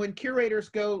curators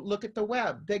go look at the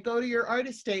web, they go to your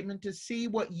artist statement to see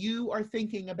what you are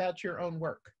thinking about your own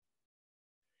work.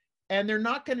 And they're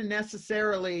not going to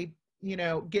necessarily, you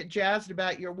know, get jazzed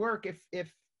about your work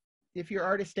if your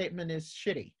artist statement is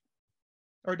shitty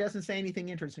or doesn't say anything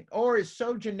interesting or is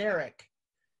so generic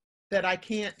that I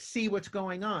can't see what's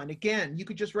going on. Again, you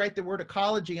could just write the word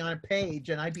ecology on a page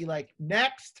and I'd be like,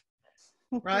 next,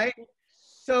 right?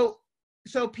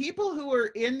 So people who are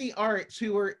in the arts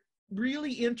who are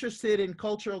really interested in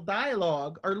cultural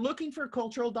dialogue are looking for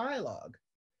cultural dialogue.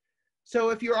 So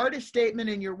if your artist statement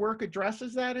and your work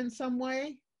addresses that in some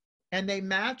way and they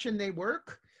match and they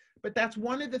work, but that's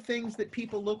one of the things that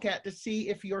people look at to see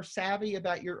if you're savvy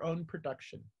about your own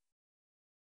production.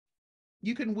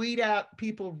 You can weed out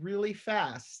people really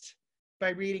fast by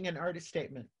reading an artist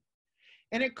statement.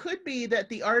 And it could be that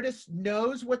the artist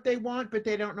knows what they want, but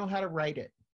they don't know how to write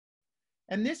it.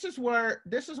 And this is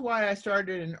why I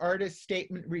started an artist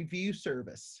statement review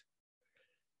service.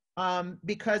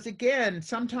 Because again,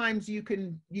 sometimes you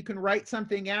can write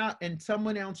something out and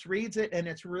someone else reads it and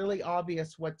it's really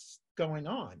obvious what's going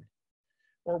on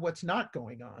or what's not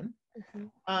going on.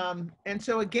 Mm-hmm. And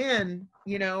so again,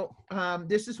 you know,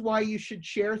 this is why you should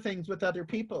share things with other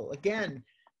people. Again,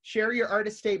 share your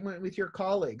artist statement with your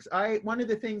colleagues. One of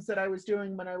the things that I was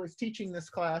doing when I was teaching this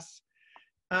class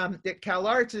at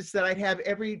CalArts is that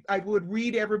I would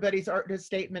read everybody's artist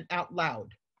statement out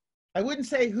loud. I wouldn't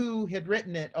say who had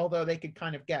written it, although they could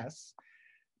kind of guess.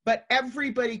 But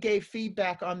everybody gave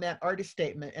feedback on that artist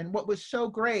statement. And what was so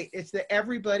great is that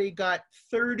everybody got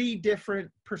 30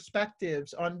 different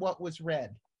perspectives on what was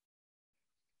read.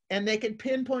 And they could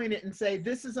pinpoint it and say,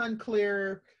 this is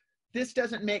unclear, this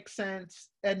doesn't make sense,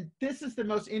 and this is the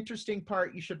most interesting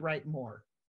part, you should write more.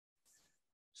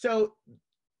 So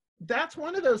that's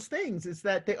one of those things, is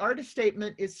that the artist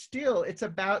statement is still, it's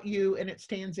about you and it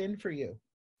stands in for you.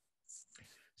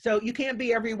 So you can't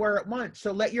be everywhere at once.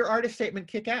 So let your artist statement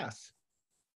kick ass.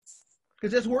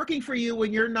 Because it's working for you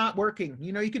when you're not working.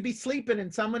 You know, you could be sleeping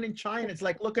and someone in China is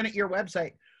like looking at your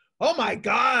website. Oh my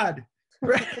God.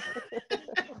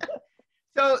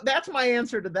 So that's my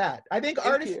answer to that. I think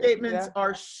artist statements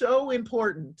are so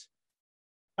important.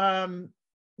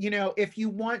 You know, if you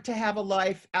want to have a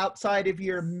life outside of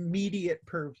your immediate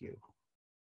purview.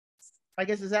 I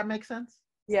guess, does that make sense?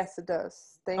 Yes, it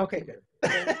does. Thank you. Okay, good.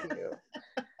 Thank you.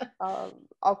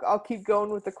 I'll keep going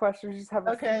with the questions. Just have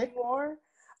a few more.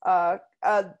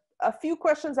 A few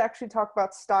questions actually talk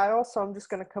about style, so I'm just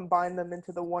going to combine them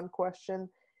into the one question.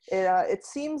 It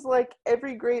seems like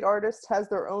every great artist has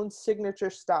their own signature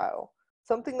style,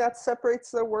 something that separates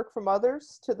their work from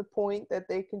others to the point that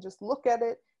they can just look at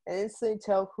it and instantly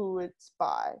tell who it's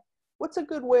by. What's a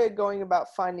good way of going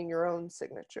about finding your own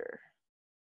signature?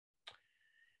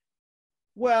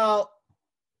 Well,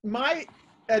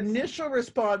 initial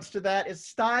response to that is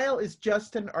style is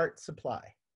just an art supply,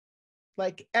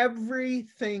 like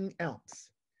everything else.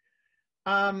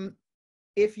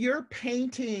 If you're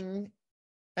painting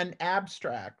an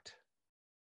abstract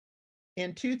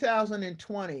in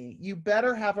 2020, you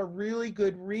better have a really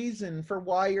good reason for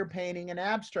why you're painting an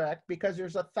abstract, because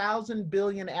there's 1,000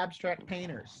 billion abstract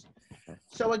painters.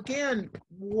 So again,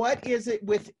 what is it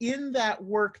within that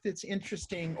work that's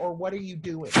interesting, or what are you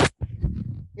doing?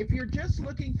 If you're just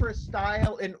looking for a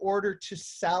style in order to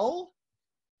sell,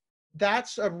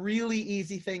 that's a really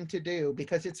easy thing to do,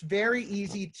 because it's very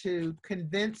easy to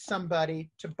convince somebody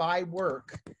to buy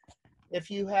work. If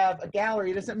you have a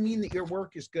gallery, it doesn't mean that your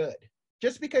work is good.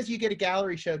 Just because you get a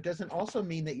gallery show doesn't also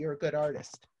mean that you're a good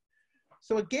artist.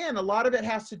 So again, a lot of it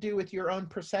has to do with your own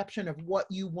perception of what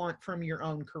you want from your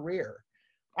own career.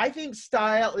 I think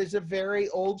style is a very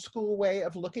old school way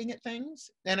of looking at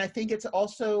things. And I think it's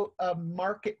also a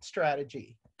market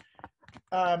strategy.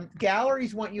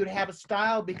 Galleries want you to have a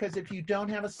style, because if you don't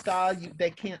have a style,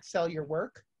 they can't sell your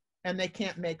work and they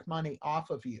can't make money off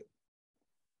of you.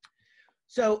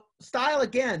 So style,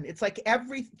 again, it's like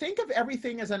think of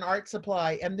everything as an art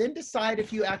supply, and then decide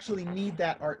if you actually need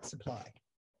that art supply.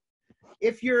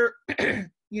 If you're,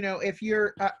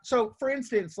 so for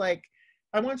instance, like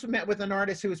I once met with an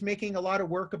artist who was making a lot of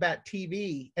work about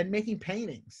TV and making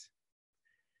paintings.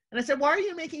 And I said, why are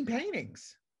you making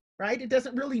paintings, right? It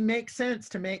doesn't really make sense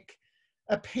to make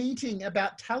a painting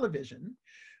about television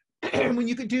when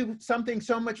you could do something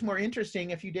so much more interesting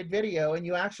if you did video and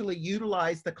you actually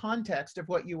utilize the context of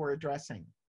what you were addressing.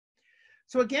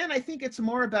 So again, I think it's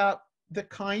more about the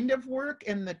kind of work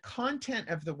and the content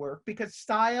of the work, because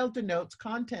style denotes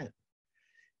content.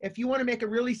 If you want to make a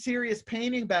really serious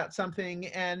painting about something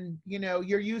and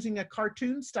you're using a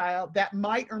cartoon style, that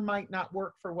might or might not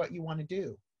work for what you want to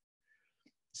do.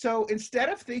 So instead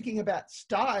of thinking about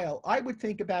style, I would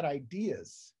think about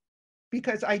ideas,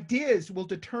 because ideas will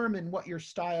determine what your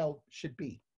style should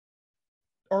be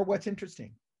or what's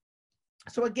interesting.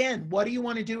 So again, what do you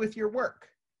want to do with your work?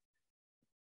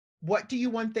 What do you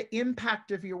want the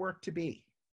impact of your work to be?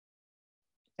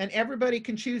 And everybody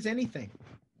can choose anything,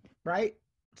 right?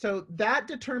 So that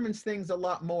determines things a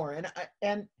lot more.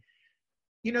 And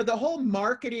the whole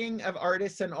marketing of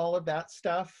artists and all of that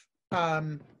stuff,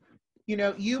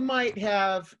 you might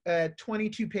have a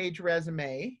 22-page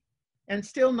resume and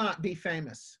still not be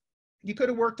famous. You could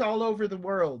have worked all over the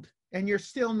world and you're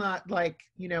still not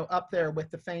up there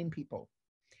with the fame people.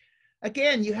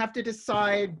 Again, you have to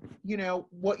decide,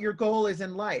 what your goal is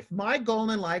in life. My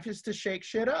goal in life is to shake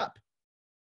shit up,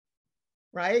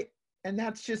 right? And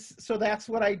that's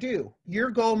what I do.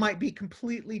 Your goal might be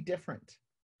completely different.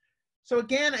 So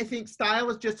again, I think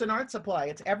style is just an art supply.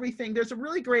 It's everything. There's a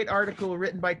really great article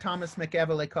written by Thomas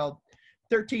McEvilley called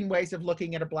 13 Ways of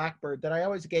Looking at a Blackbird that I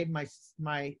always gave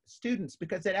my students,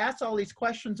 because it asks all these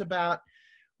questions about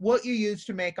what you use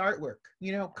to make artwork.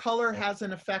 Color has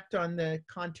an effect on the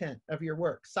content of your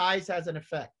work. Size has an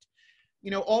effect.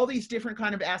 All these different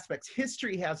kind of aspects.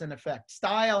 History has an effect.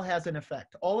 Style has an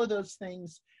effect. All of those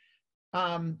things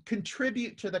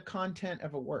contribute to the content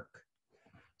of a work.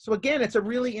 So again, it's a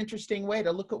really interesting way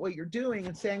to look at what you're doing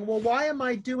and saying, well, why am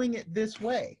I doing it this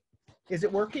way? Is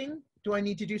it working? Do I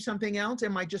need to do something else?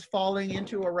 Am I just falling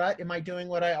into a rut? Am I doing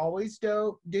what I always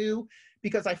do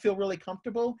because I feel really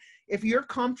comfortable? If you're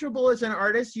comfortable as an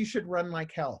artist, you should run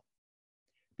like hell,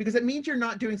 because it means you're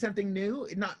not doing something new.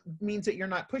 It means that you're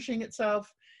not pushing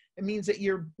itself. It means that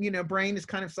your brain is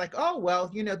kind of like, oh, well,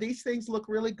 these things look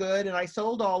really good and I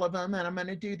sold all of them and I'm going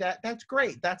to do that. That's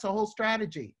great. That's a whole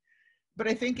strategy. But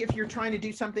I think if you're trying to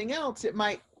do something else, it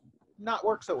might not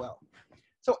work so well.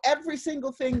 So every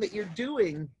single thing that you're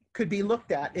doing could be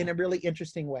looked at in a really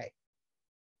interesting way.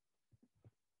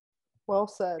 Well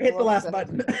said. Hit the last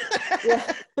button.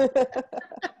 Yeah.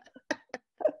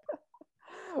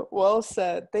 Well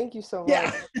said. Thank you so much.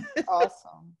 Yeah.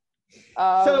 Awesome.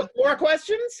 So more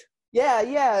questions?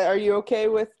 Yeah. Are you okay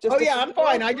with just? Oh yeah, I'm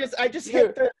fine. I just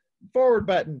hit the forward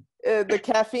button. The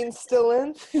caffeine's still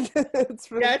in?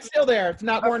 It's still there. It's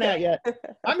not worn out yet.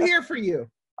 I'm here for you.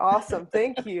 Awesome.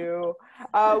 Thank you.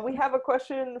 We have a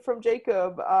question from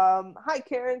Jacob. Hi,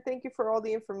 Karen. Thank you for all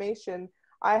the information.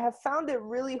 I have found it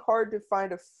really hard to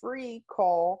find a free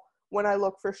call when I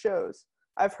look for shows.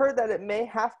 I've heard that it may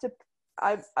have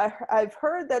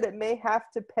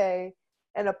to pay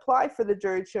and apply for the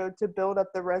jury show to build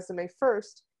up the resume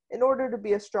first in order to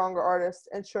be a stronger artist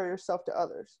and show yourself to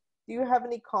others. Do you have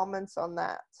any comments on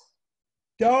that?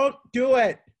 Don't do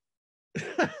it.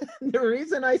 The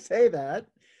reason I say that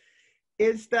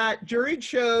is that juried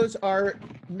shows are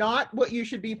not what you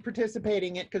should be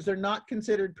participating in because they're not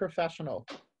considered professional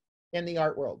in the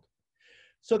art world.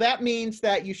 So that means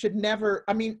that you should never,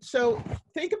 I mean, so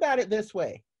think about it this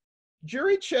way.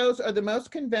 Juried shows are the most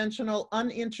conventional,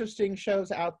 uninteresting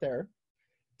shows out there.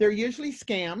 They're usually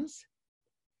scams,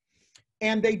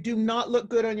 and they do not look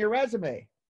good on your resume.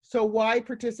 So why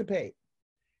participate?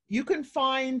 You can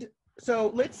find,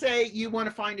 so let's say you want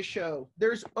to find a show.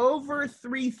 There's over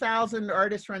 3,000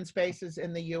 artist-run spaces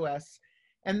in the US,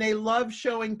 and they love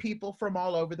showing people from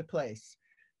all over the place.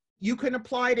 You can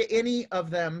apply to any of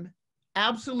them,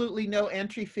 absolutely no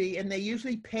entry fee, and they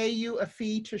usually pay you a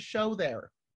fee to show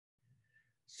there.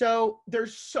 So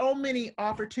there's so many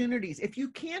opportunities. If you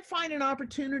can't find an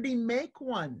opportunity, make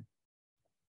one.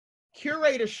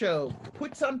 Curate a show,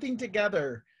 put something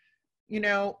together. You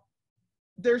know,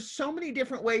 there's so many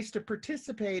different ways to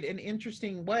participate in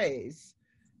interesting ways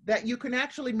that you can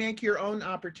actually make your own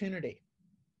opportunity.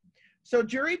 So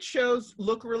juried shows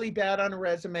look really bad on a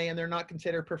resume and they're not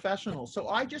considered professional. So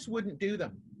I just wouldn't do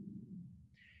them.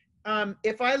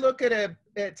 If I look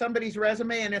at somebody's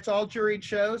resume and it's all juried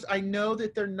shows, I know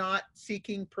that they're not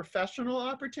seeking professional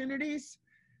opportunities.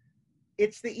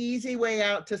 It's the easy way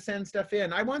out to send stuff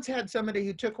in. I once had somebody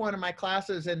who took one of my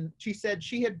classes and she said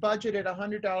she had budgeted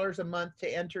 $100 a month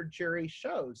to enter jury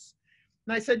shows.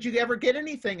 And I said, "Do you ever get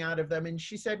anything out of them?" And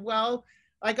she said, "Well,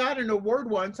 I got an award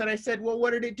once." And I said, "Well,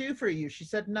 what did it do for you?" She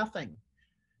said, "Nothing."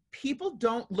 People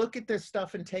don't look at this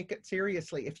stuff and take it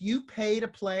seriously. If you pay to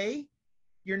play,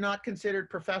 you're not considered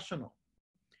professional.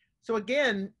 So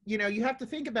again, you know, you have to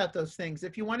think about those things.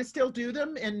 If you want to still do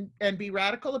them and be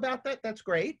radical about that, that's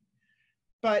great.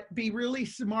 But be really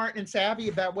smart and savvy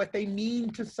about what they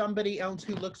mean to somebody else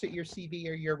who looks at your CV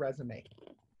or your resume.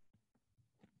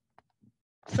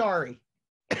 Sorry.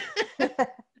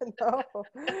 No.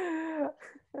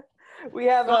 We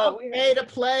have pay to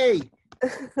play.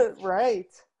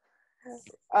 Right.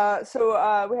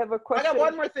 We have a question. I got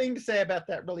one more thing to say about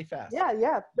that really fast.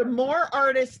 Yeah. The more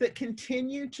artists that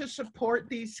continue to support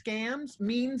these scams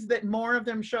means that more of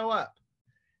them show up.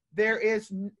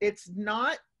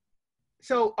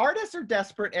 So artists are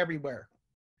desperate everywhere.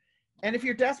 And if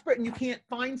you're desperate and you can't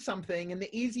find something, and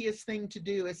the easiest thing to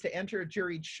do is to enter a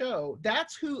juried show,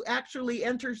 that's who actually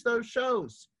enters those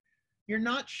shows. You're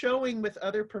not showing with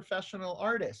other professional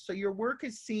artists. So your work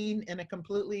is seen in a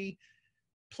completely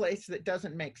place that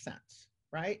doesn't make sense,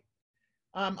 right?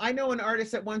 I know an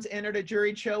artist that once entered a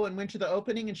juried show and went to the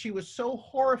opening, and she was so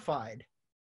horrified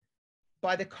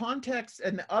by the context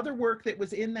and the other work that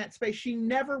was in that space, she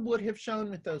never would have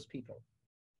shown with those people.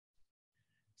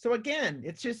 So again,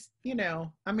 it's just, you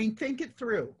know, I mean, think it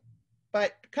through.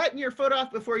 But cutting your foot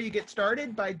off before you get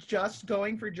started by just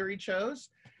going for juried shows,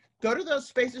 go to those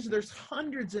spaces. There's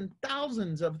hundreds and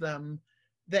thousands of them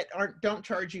that don't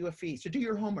charge you a fee. So do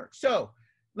your homework. So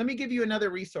let me give you another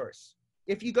resource.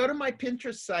 If you go to my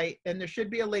Pinterest site, and there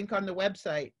should be a link on the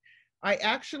website, I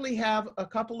actually have a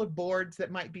couple of boards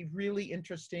that might be really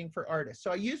interesting for artists.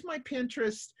 So I use my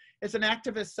Pinterest as an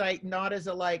activist site, not as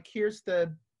a like, here's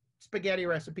the spaghetti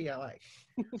recipe I like.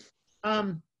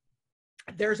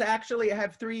 There's actually, I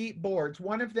have 3 boards.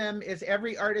 One of them is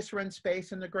every artist run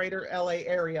space in the greater LA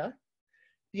area.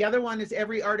 The other one is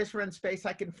every artist run space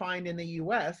I can find in the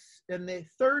US. And the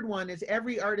third one is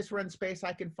every artist run space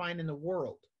I can find in the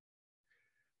world.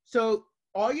 So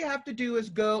all you have to do is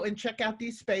go and check out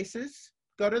these spaces,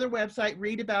 go to their website,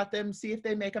 read about them, see if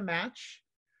they make a match,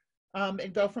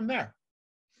 and go from there.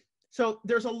 So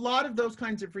there's a lot of those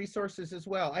kinds of resources as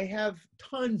well. I have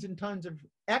tons and tons of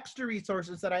extra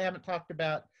resources that I haven't talked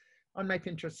about on my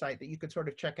Pinterest site that you could sort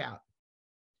of check out.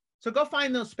 So go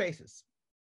find those spaces.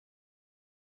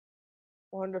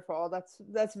 Wonderful.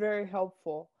 That's very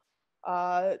helpful.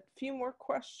 A few more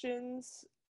questions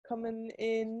coming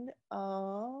in.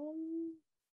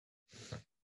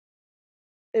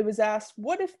 It was asked,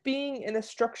 what if being in a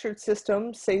structured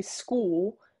system, say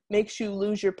school, makes you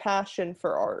lose your passion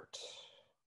for art?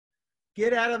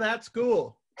 Get out of that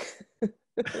school.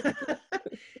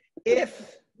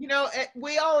 If, you know,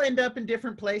 we all end up in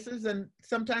different places, and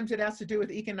sometimes it has to do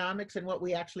with economics and what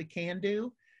we actually can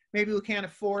do. Maybe we can't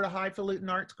afford a highfalutin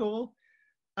art school.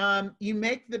 You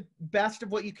make the best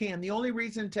of what you can. The only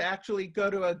reason to actually go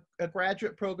to a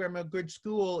graduate program, a good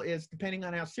school, is depending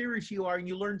on how serious you are, and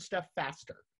you learn stuff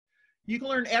faster. You can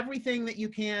learn everything that you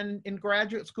can in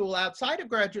graduate school outside of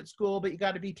graduate school, but you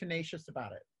got to be tenacious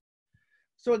about it.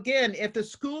 So again, if the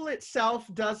school itself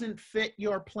doesn't fit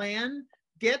your plan,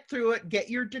 get through it, get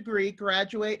your degree,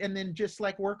 graduate, and then just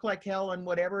like work like hell on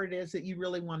whatever it is that you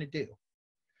really want to do.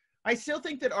 I still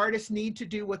think that artists need to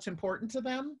do what's important to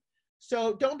them.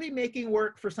 So don't be making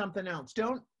work for something else.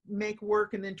 Don't make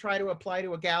work and then try to apply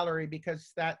to a gallery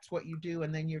because that's what you do,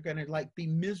 and then you're going to like be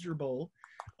miserable.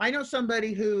 I know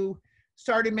somebody who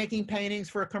started making paintings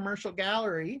for a commercial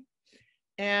gallery,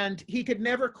 and he could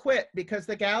never quit because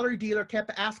the gallery dealer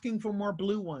kept asking for more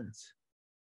blue ones.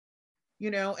 You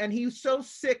know, and he was so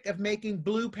sick of making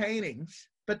blue paintings,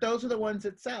 but those are the ones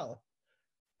that sell.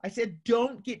 I said,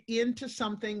 don't get into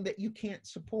something that you can't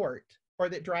support or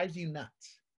that drives you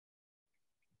nuts.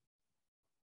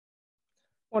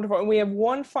 Wonderful. And we have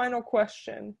one final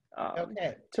question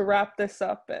Okay. to wrap this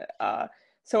up.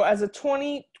 So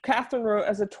Catherine wrote,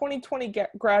 as a 2020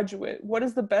 graduate, what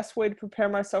is the best way to prepare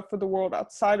myself for the world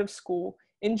outside of school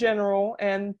in general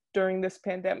and during this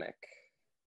pandemic?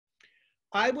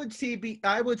 I would say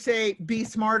be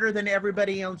smarter than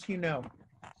everybody else you know.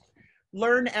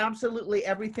 Learn absolutely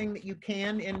everything that you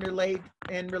can in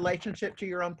relationship to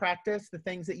your own practice, the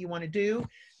things that you want to do.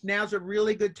 Now's a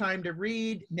really good time to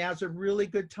read. Now's a really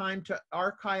good time to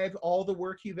archive all the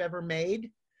work you've ever made.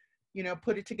 You know,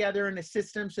 put it together in a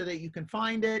system so that you can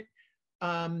find it.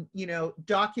 You know,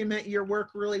 document your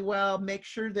work really well. Make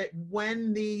sure that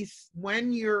when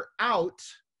you're out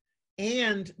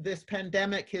and this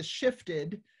pandemic has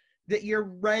shifted, that you're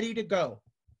ready to go.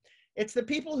 It's the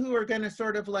people who are going to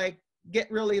sort of like get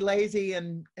really lazy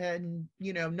and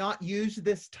you know, not use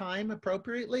this time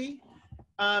appropriately,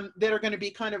 that are going to be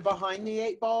kind of behind the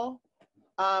 8 ball.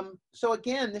 So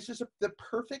again, this is the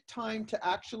perfect time to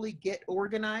actually get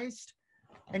organized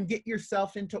and get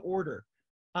yourself into order.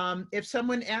 If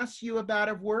someone asks you about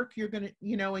a work, you're going to,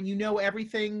 you know, and you know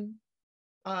everything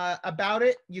about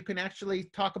it, you can actually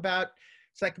talk about,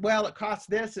 it's like, well, it costs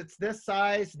this, it's this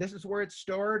size, this is where it's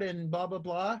stored, and blah, blah,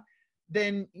 blah.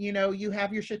 Then, you know, you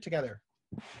have your shit together.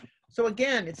 So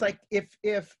again, it's like,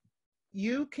 if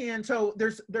you can, so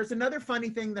there's another funny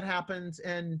thing that happens,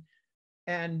 and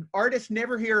artists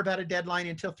never hear about a deadline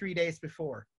until 3 days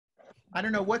before. I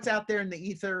don't know what's out there in the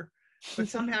ether, but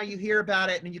somehow you hear about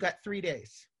it and you got 3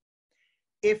 days.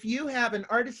 If you have an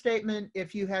artist statement,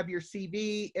 if you have your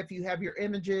CV, if you have your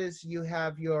images, you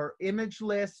have your image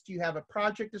list, you have a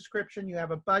project description, you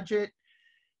have a budget,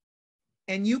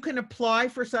 and you can apply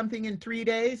for something in 3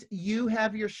 days, you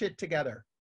have your shit together.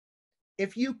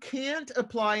 If you can't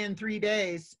apply in 3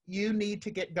 days, you need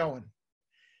to get going,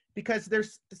 because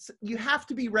you have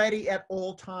to be ready at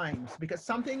all times, because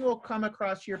something will come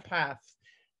across your path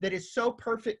that is so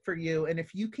perfect for you. And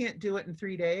if you can't do it in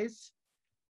 3 days,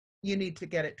 you need to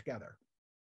get it together.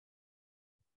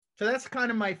 So that's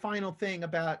kind of my final thing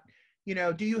about, you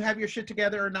know, do you have your shit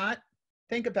together or not?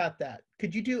 Think about that.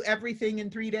 Could you do everything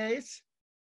in 3 days?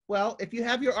 Well, if you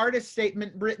have your artist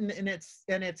statement written and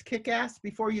it's kick-ass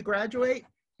before you graduate,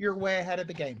 you're way ahead of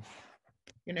the game,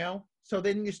 you know? So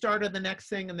then you start on the next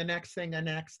thing and the next thing and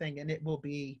the next thing, and it will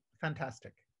be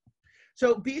fantastic.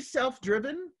 So be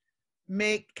self-driven,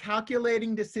 make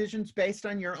calculating decisions based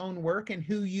on your own work and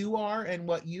who you are and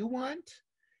what you want.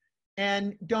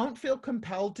 And don't feel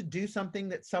compelled to do something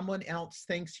that someone else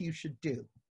thinks you should do.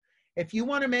 If you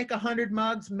want to make 100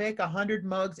 mugs, make 100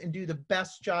 mugs and do the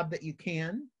best job that you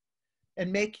can, and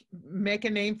make a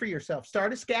name for yourself.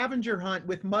 Start a scavenger hunt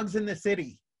with mugs in the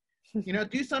city. You know,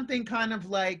 do something kind of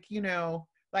like, you know,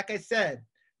 like I said,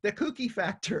 the kooky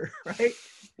factor, right?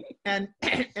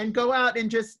 And go out and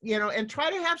just, you know, and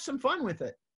try to have some fun with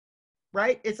it,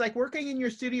 right? It's like working in your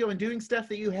studio and doing stuff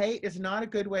that you hate is not a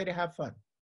good way to have fun.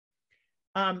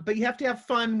 But you have to have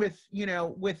fun with, you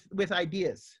know, with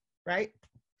ideas, right?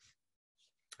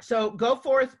 So go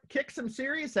forth, kick some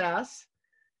serious ass,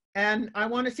 and I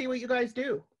want to see what you guys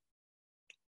do.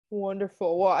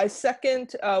 Wonderful. Well, I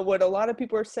second what a lot of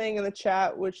people are saying in the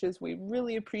chat, which is we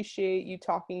really appreciate you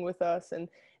talking with us and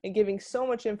giving so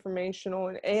much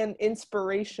informational and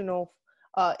inspirational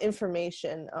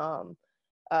information.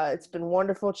 It's been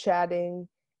wonderful chatting,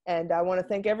 and I want to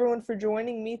thank everyone for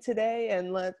joining me today,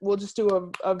 and we'll just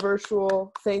do a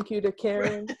virtual thank you to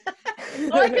Karen.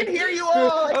 Oh, I can hear you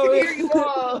all. I can hear you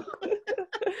all.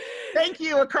 Thank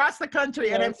you across the country.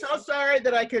 Yes. And I'm so sorry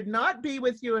that I could not be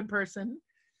with you in person.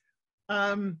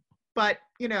 But,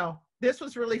 you know, this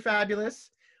was really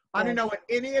fabulous. I don't know what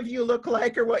any of you look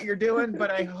like or what you're doing, but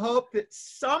I hope that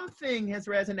something has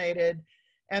resonated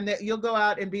and that you'll go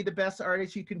out and be the best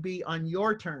artist you can be on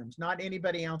your terms, not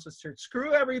anybody else's terms.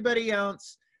 Screw everybody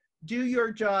else. Do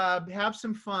your job, have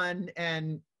some fun,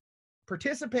 and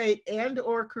participate and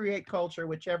or create culture,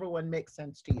 whichever one makes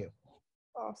sense to you.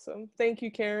 Awesome. Thank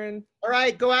you, Karen. All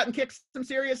right, go out and kick some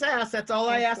serious ass. That's all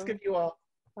I ask of you all.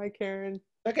 Bye, Karen.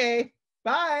 Okay,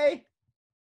 bye.